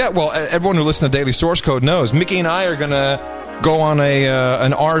 Yeah, well, everyone who listens to Daily Source Code knows. Mickey and I are going to go on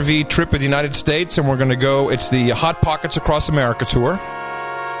an RV trip with the United States, and we're going to go, it's the Hot Pockets Across America tour,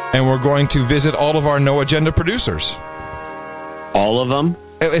 and we're going to visit all of our No Agenda producers. All of them?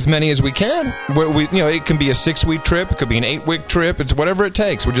 As many as we can. It can be a 6-week trip, it could be an 8-week trip, it's whatever it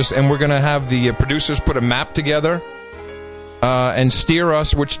takes. We're going to have the producers put a map together and steer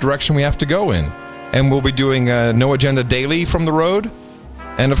us which direction we have to go in. And we'll be doing No Agenda Daily from the road,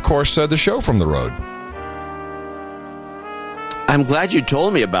 and of course the show from the road. I'm glad you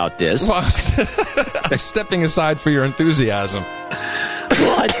told me about this. Well, I'm stepping aside for your enthusiasm.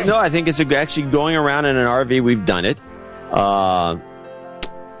 Well, I think it's actually going around in an RV. We've done it.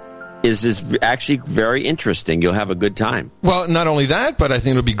 Is actually very interesting. You'll have a good time. Well, not only that, but I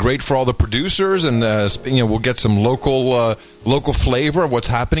think it'll be great for all the producers, and we'll get some local flavor of what's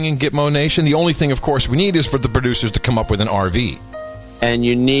happening in Gitmo Nation. The only thing, of course, we need is for the producers to come up with an RV. And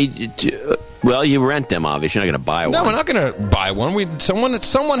you need to. Well, you rent them, obviously. You're not going to buy one. No, we're not going to buy one.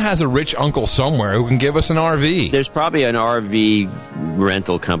 Someone has a rich uncle somewhere who can give us an RV. There's probably an RV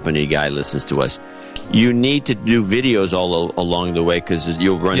rental company guy listens to us. you need to do videos all along the way because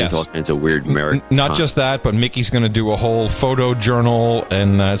you'll run into all kinds of weird merit. Not just that, but Mickey's going to do a whole photo journal,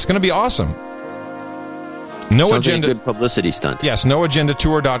 and it's going to be awesome. Sounds like a good publicity stunt. Yes,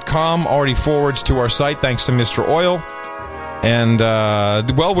 noagendatour.com already forwards to our site, thanks to Mr. Oil. And,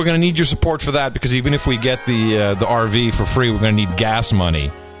 well, we're going to need your support for that, because even if we get the RV for free, we're going to need gas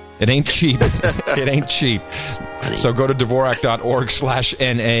money. It ain't cheap. It ain't cheap. So go to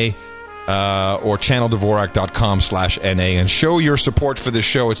Dvorak.org/NA or channeldvorak.com/NA and show your support for this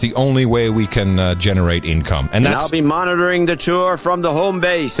show. It's the only way we can generate income. And I'll be monitoring the tour from the home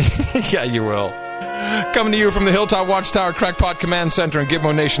base. Yeah, you will. Coming to you from the Hilltop Watchtower Crackpot Command Center in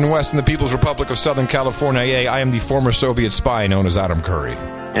Gitmo Nation West in the People's Republic of Southern California. I am the former Soviet spy known as Adam Curry.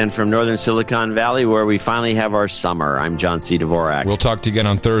 And from northern Silicon Valley, where we finally have our summer, I'm John C. Dvorak. We'll talk to you again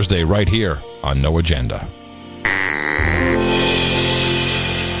on Thursday right here on No Agenda.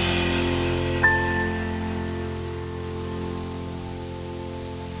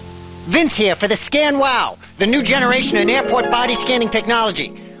 Vince here for the Scan Wow, the new generation in airport body scanning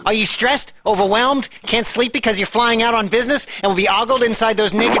technology. Are you stressed, overwhelmed, can't sleep because you're flying out on business and will be ogled inside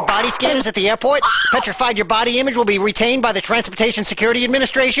those naked body scanners at the airport? Petrified your body image will be retained by the Transportation Security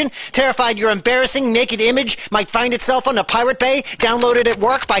Administration? Terrified your embarrassing naked image might find itself on the Pirate Bay, downloaded at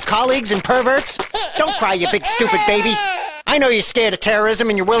work by colleagues and perverts? Don't cry, you big stupid baby. I know you're scared of terrorism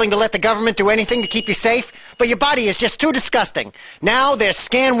and you're willing to let the government do anything to keep you safe, but your body is just too disgusting. Now there's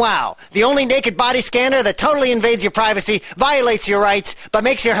Scan Wow, the only naked body scanner that totally invades your privacy, violates your rights, but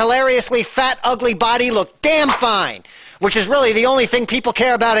makes your hilariously fat, ugly body look damn fine. Which is really the only thing people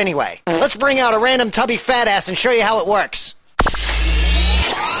care about anyway. Let's bring out a random tubby fat ass and show you how it works.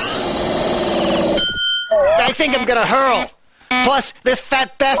 I think I'm gonna hurl. Plus, this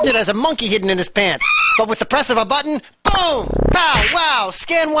fat bastard has a monkey hidden in his pants. But with the press of a button, boom! Pow! Wow!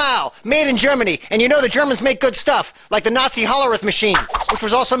 Scan Wow! Made in Germany. And you know the Germans make good stuff, like the Nazi Hollerith machine, which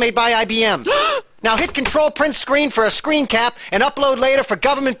was also made by IBM. Now hit Control Print Screen for a screen cap and upload later for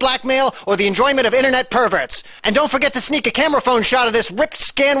government blackmail or the enjoyment of internet perverts. And don't forget to sneak a camera phone shot of this ripped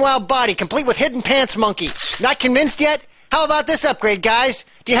Scan Wow body, complete with hidden pants monkey. Not convinced yet? How about this upgrade, guys?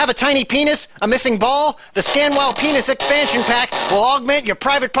 Do you have a tiny penis, a missing ball? The Scan Wow Penis Expansion Pack will augment your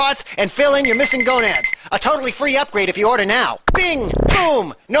private parts and fill in your missing gonads. A totally free upgrade if you order now. Bing!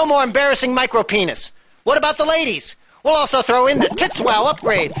 Boom! No more embarrassing micro penis. What about the ladies? We'll also throw in the Tits Wow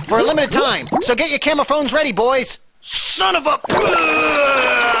upgrade for a limited time. So get your camera phones ready, boys. Son of a...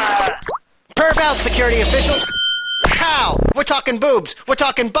 Perv out, security officials. How? We're talking boobs. We're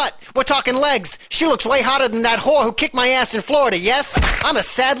talking butt. We're talking legs. She looks way hotter than that whore who kicked my ass in Florida, yes? I'm a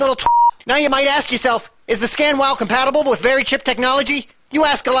sad little Now you might ask yourself, is the Scan Wow compatible with VeriChip technology? You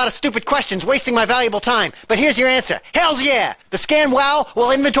ask a lot of stupid questions, wasting my valuable time. But here's your answer. Hells yeah! The Scan Wow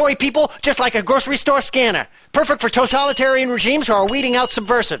will inventory people just like a grocery store scanner. Perfect for totalitarian regimes who are weeding out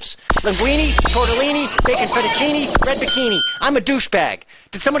subversives. Linguine, tortellini, bacon fettuccine, red bikini. I'm a douchebag.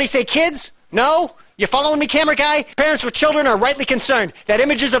 Did somebody say kids? No? You following me, camera guy? Parents with children are rightly concerned that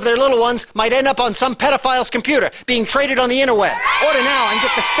images of their little ones might end up on some pedophile's computer, being traded on the interweb. Order now and get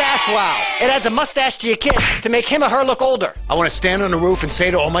the Stash Wow. It adds a mustache to your kid to make him or her look older. I want to stand on the roof and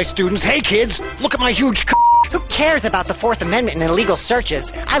say to all my students, hey kids, look at my huge Who cares about the Fourth Amendment and illegal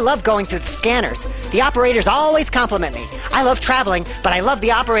searches? I love going through the scanners. The operators always compliment me. I love traveling, but I love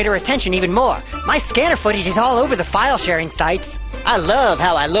the operator attention even more. My scanner footage is all over the file-sharing sites. I love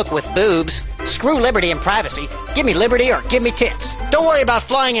how I look with boobs. Screw liberty and privacy. Give me liberty or give me tits. Don't worry about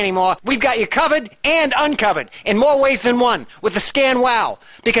flying anymore. We've got you covered and uncovered in more ways than one with the Scan Wow.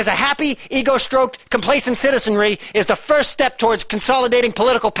 Because a happy, ego-stroked, complacent citizenry is the first step towards consolidating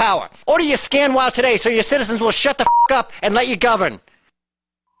political power. Order your Scan Wow today so your citizens will shut the f*** up and let you govern.